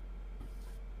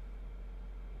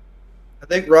 I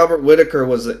think Robert Whittaker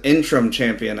was the interim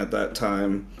champion at that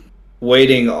time,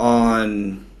 waiting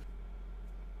on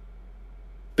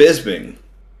Bisping.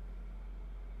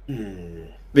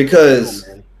 Because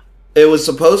it was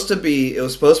supposed to be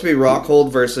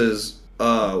Rockhold versus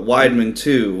Weidman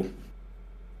 2,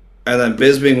 and then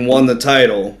Bisping won the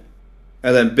title,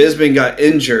 and then Bisping got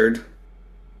injured,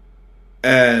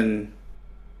 and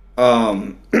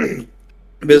Bisping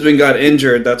got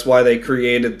injured. That's why they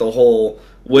created the whole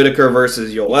Whittaker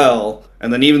versus Yoel,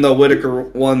 and then even though Whittaker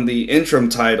won the interim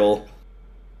title,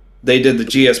 they did the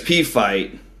GSP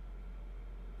fight.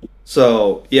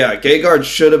 So yeah, Gegard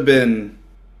should have been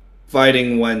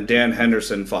fighting when Dan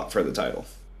Henderson fought for the title.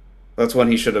 That's when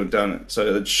he should have done it.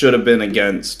 So it should have been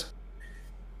against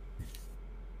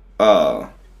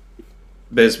Bisping.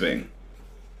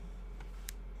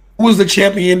 Who was the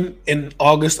champion in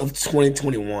August of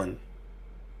 2021 in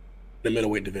the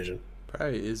middleweight division?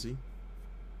 Probably Izzy. It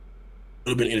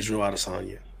would have been Israel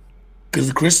Adesanya. Because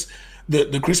the Chris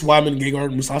Weidman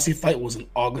Gegard Mousasi fight was on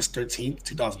August 13th,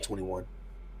 2021.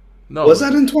 No, was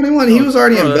that in 21? He was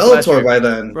already in Bellator by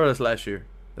then. Bro, that's last year.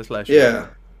 Yeah.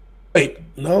 Wait,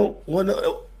 no. Well,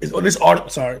 no. This article.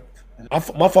 Sorry, my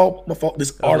fault.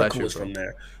 This article is from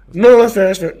there. No,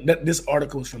 that's fair. This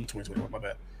article is from 2021. My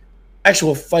bad.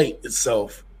 Actual fight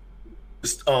itself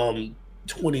was It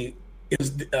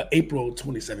was April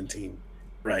 2017.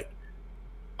 Right.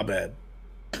 My bad.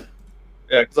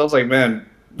 Yeah, because I was like, man,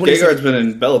 Gegard's been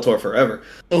in Bellator forever.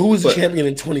 So who was the champion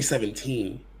in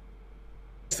 2017?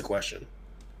 That's the question.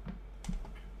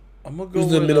 I'm gonna go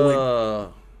with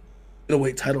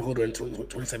middleweight title holder in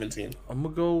 2017. I'm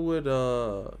gonna go with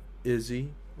Izzy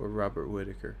or Robert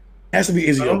Whittaker. It has to be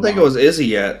Izzy. I don't think it was Izzy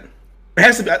yet. It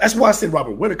has to be. That's why I said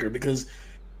Robert Whittaker, because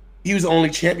he was the only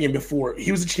champion before.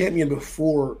 He was the champion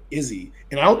before Izzy,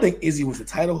 and I don't think Izzy was the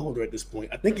title holder at this point.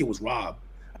 I think it was Rob.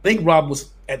 I think Rob was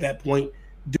at that point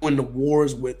doing the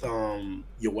wars with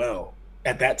Yoel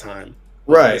at that time.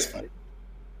 Right.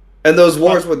 And those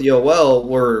wars with Yoel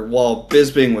were while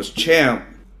Bisping was champ,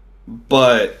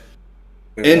 but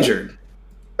injured.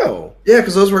 Oh. Yeah,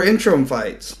 because those were interim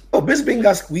fights. Oh, Bisping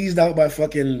got squeezed out by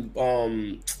fucking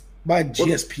by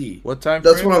GSP. What time?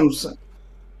 That's what I'm saying.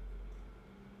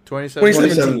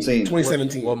 2017.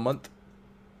 2017. What month?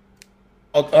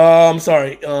 I'm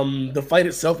sorry. The fight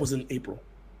itself was in April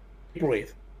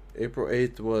 8th. April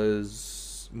 8th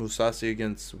was Mousasi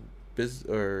against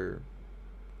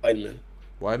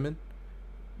Weidman.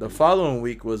 The following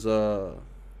week was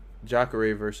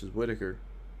Jacare versus Whittaker.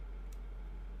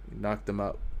 He knocked him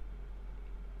out.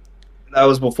 That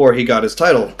was before he got his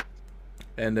title.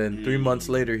 And then 3 months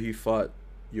later, he fought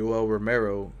Yoel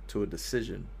Romero to a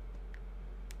decision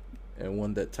and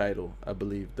won that title. I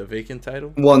believe the vacant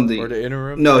title, or the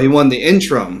interim. No, he won the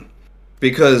interim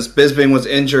because Bisping was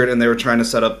injured and they were trying to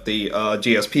set up the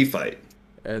GSP fight.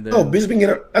 And then, Bisping.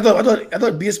 I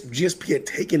thought GSP had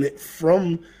taken it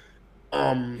from.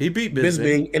 He beat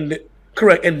Bisping,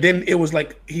 correct, and then it was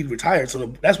like he retired,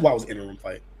 so that's why it was an interim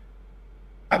fight.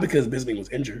 Not because Bisping was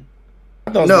injured.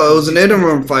 It was an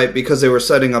interim fight because they were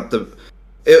setting up the.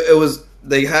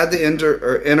 They had the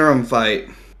interim fight,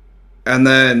 and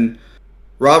then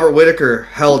Robert Whittaker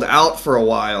held out for a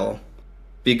while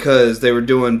because they were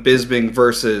doing Bisping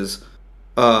versus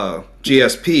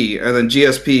GSP, and then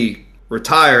GSP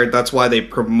retired. That's why they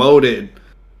promoted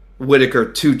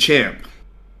Whittaker to champ.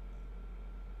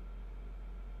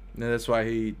 And that's why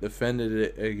he defended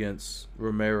it against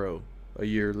Romero a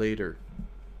year later.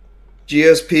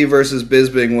 GSP versus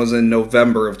Bisping was in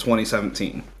November of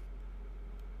 2017.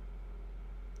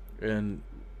 And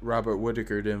Robert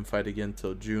Whittaker didn't fight again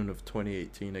until June of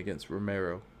 2018 against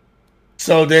Romero.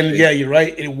 So then, yeah, you're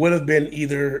right. It would have been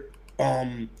either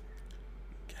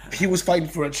he was fighting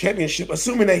for a championship,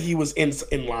 assuming that he was in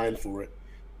line for it.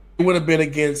 It would have been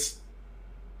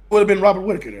Robert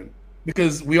Whittaker then,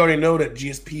 because we already know that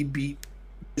GSP beat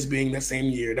Bisping that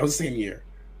same year. That was the same year.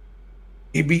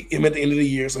 He beat him at the end of the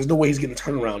year, so there's no way he's getting a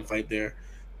turnaround fight there.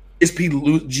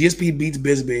 GSP beats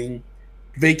Bisping,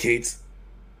 vacates.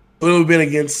 It would have been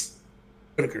against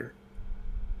Whittaker.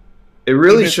 It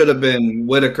really should have been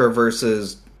Whittaker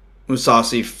versus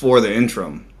Mousasi for the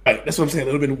interim. Right, that's what I'm saying.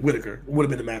 It would have been Whittaker. It would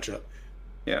have been the matchup.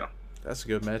 Yeah. That's a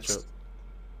good matchup.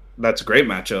 That's a great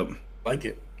matchup. Like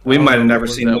it. We might have never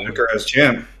seen Whittaker as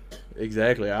champ.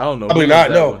 Exactly. I don't know. Probably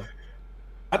not, no.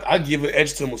 I'd give an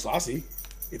edge to Mousasi.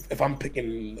 If I'm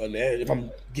picking an edge, if I'm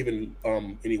giving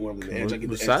any one of them an edge, I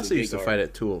give Mousasi used to fight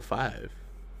at 205.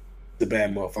 The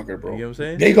bad motherfucker, bro. You know what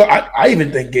I'm saying? Gegard, I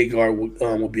even think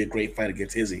Gegard would be a great fight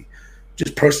against Izzy.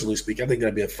 Just personally speaking, I think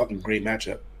that'd be a fucking great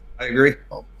matchup. I agree.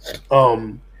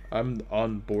 I'm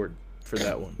on board for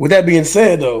that one. With that being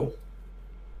said, though,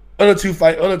 other two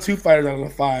fighters out of the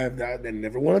 5 that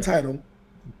never won a title,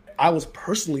 I was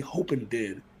personally hoping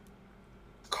did.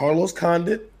 Carlos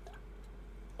Condit.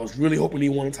 I was really hoping he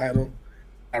won a title.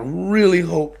 I really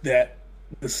hope that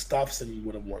Gustafsson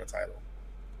would have won a title.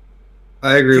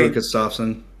 I agree with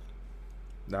Gustafsson.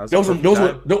 Those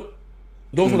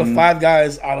were the 5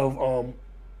 guys out of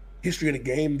history of the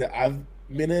game that I've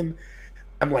been in.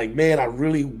 I'm like, man, I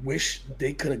really wish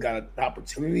they could have got an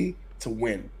opportunity to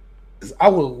win. Because I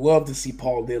would love to see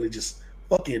Paul Daly just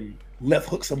fucking left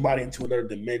hook somebody into another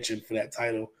dimension for that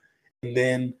title. And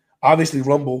then obviously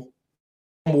Rumble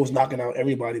was knocking out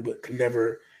everybody, but could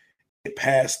never get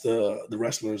past the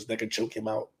wrestlers that could choke him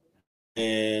out.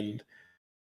 And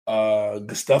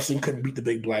Gustafsson couldn't beat the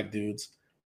big black dudes.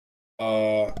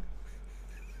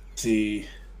 See,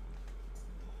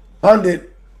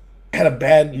 Condit had a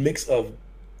bad mix of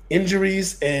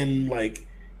injuries and like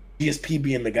GSP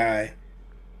being the guy.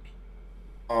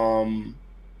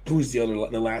 Who's the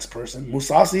last person?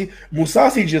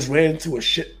 Musasi just ran into a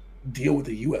shit deal with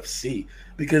the UFC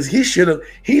because he's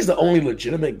the only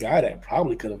legitimate guy that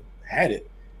probably could have had it.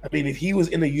 I mean, if he was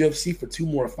in the UFC for 2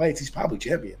 more fights, he's probably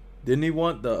champion. Didn't he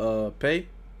want the pay?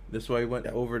 That's why he went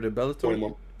over to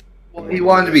Bellator. Well, he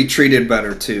wanted to be treated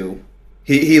better too.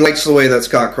 He likes the way that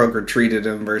Scott Croker treated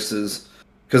him versus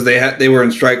because they were in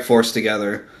Strikeforce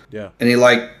together. Yeah, and he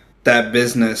liked that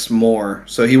business more,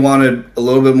 so he wanted a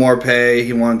little bit more pay.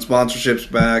 He wanted sponsorships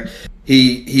back.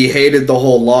 He hated the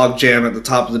whole log jam at the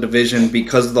top of the division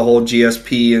because of the whole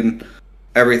GSP and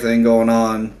everything going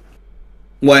on.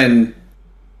 When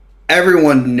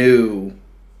everyone knew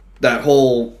that the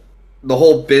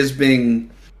whole Bisping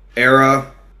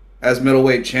era as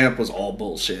middleweight champ was all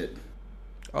bullshit.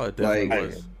 Oh, it definitely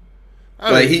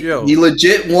was. He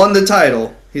legit won the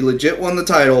title.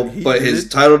 But his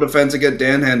title defense against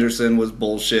Dan Henderson was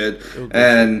bullshit.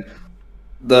 And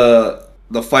the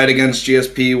fight against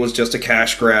GSP was just a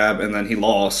cash grab, and then he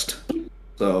lost.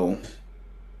 So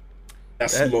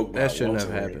that shouldn't have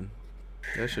happened.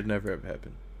 That should never have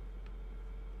happened.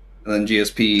 And then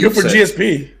GSP. Good for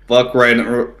GSP. Fuck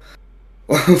right,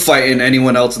 fighting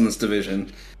anyone else in this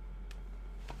division.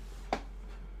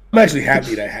 I'm actually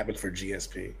happy that happened for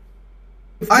GSP.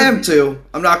 I am too.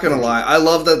 I'm not gonna lie. I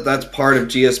love that that's part of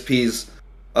GSP's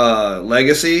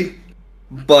legacy.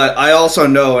 But I also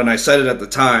know, and I said it at the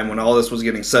time when all this was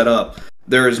getting set up,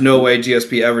 there is no way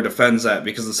GSP ever defends that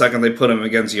because the second they put him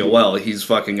against Yoel, he's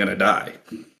fucking gonna die.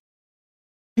 You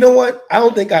know what? I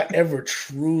don't think I ever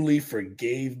truly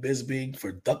forgave Bisping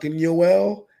for ducking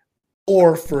Yoel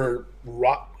or for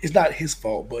it's not his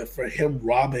fault, but for him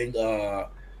robbing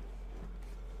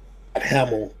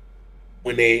Hamill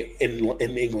when they in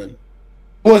England.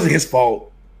 It wasn't his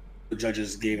fault. The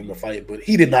judges gave him the fight, but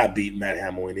he did not beat Matt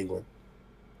Hamill in England.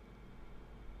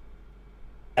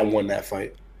 I won that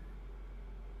fight.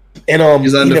 And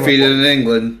he's undefeated in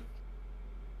England.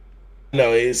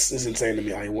 No, it's insane to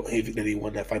me how he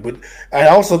won that fight. But I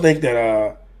also think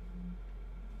that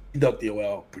he ducked the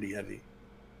OL pretty heavy.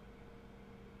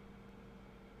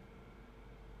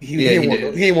 He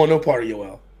didn't want no part of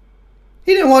Yoel.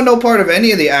 He didn't want no part of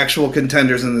any of the actual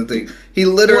contenders in the thing. He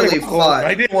literally fought.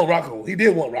 He did want Rocco.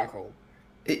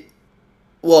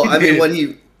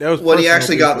 When he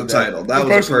actually got the title, that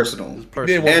was personal.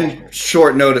 And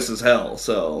short notice as hell.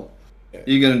 So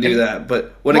you're gonna do that.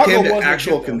 But when it came to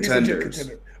actual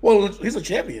contenders, he's a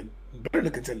champion, better than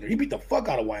a contender. He beat the fuck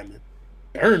out of Wyman,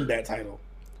 earned that title.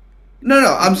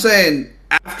 No, I'm saying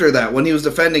after that, when he was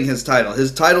defending his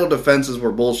title defenses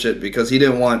were bullshit because he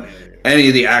didn't want any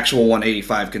of the actual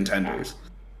 185 contenders.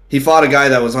 He fought a guy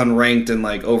that was unranked and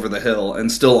like over the hill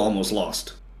and still almost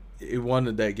lost. He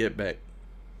wanted that get back.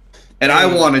 And I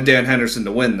wanted Dan Henderson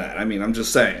to win that. I mean, I'm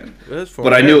just saying. But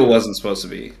America. I knew it wasn't supposed to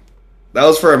be. That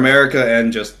was for America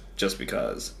and just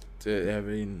because.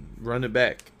 Run it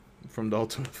back from the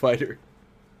Ultimate Fighter.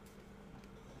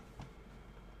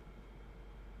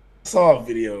 I saw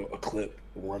a clip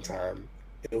one time.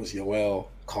 It was Yoel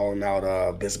calling out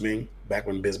Bisping back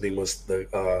when Bisping was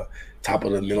the top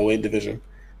of the middleweight division.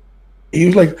 He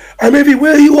was like, "I'm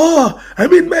everywhere you are.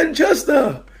 I'm in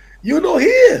Manchester. You're not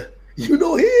here. You're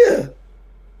not here."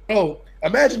 Oh,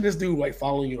 imagine this dude like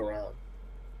following you around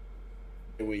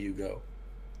everywhere you go.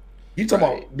 You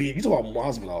talking about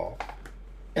Masvidal?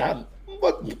 Yeah,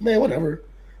 man, whatever.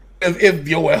 If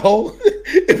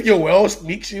Yoel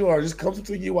sneaks you or just comes up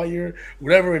to you while you're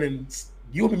whatever, and then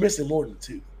you'll be missing more than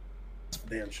 2. That's for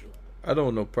damn sure. I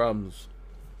don't know problems.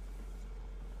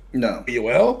 No.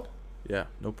 Yoel? Yeah,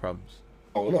 no problems.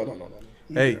 Oh no.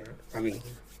 Hey, I mean,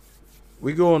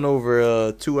 we going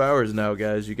over 2 hours now,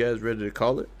 guys. You guys ready to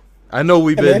call it? I know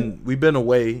we've been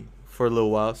away for a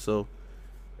little while, so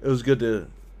it was good to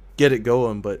get it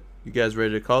going. But you guys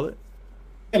ready to call it?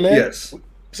 Yeah, man. Yes.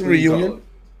 It's a reunion.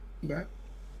 Back.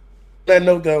 That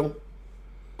note, though,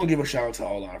 I'll give a shout out to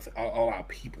all our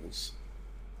peoples.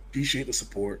 Appreciate the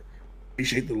support.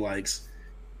 Appreciate the likes.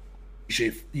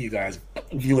 Appreciate you guys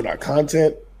viewing our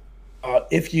content.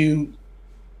 If you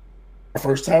are a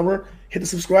first timer, hit the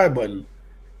subscribe button,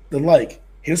 the like,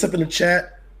 hit us up in the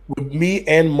chat. With me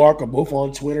and Mark are both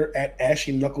on Twitter at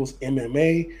Ashy Knuckles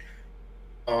MMA.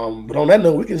 But on that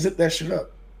note, we can zip that shit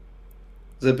up.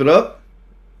 Zip it up.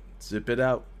 Zip it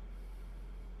out.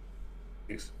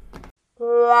 Peace.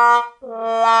 La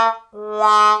la la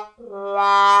la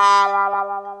la la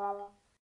la la la.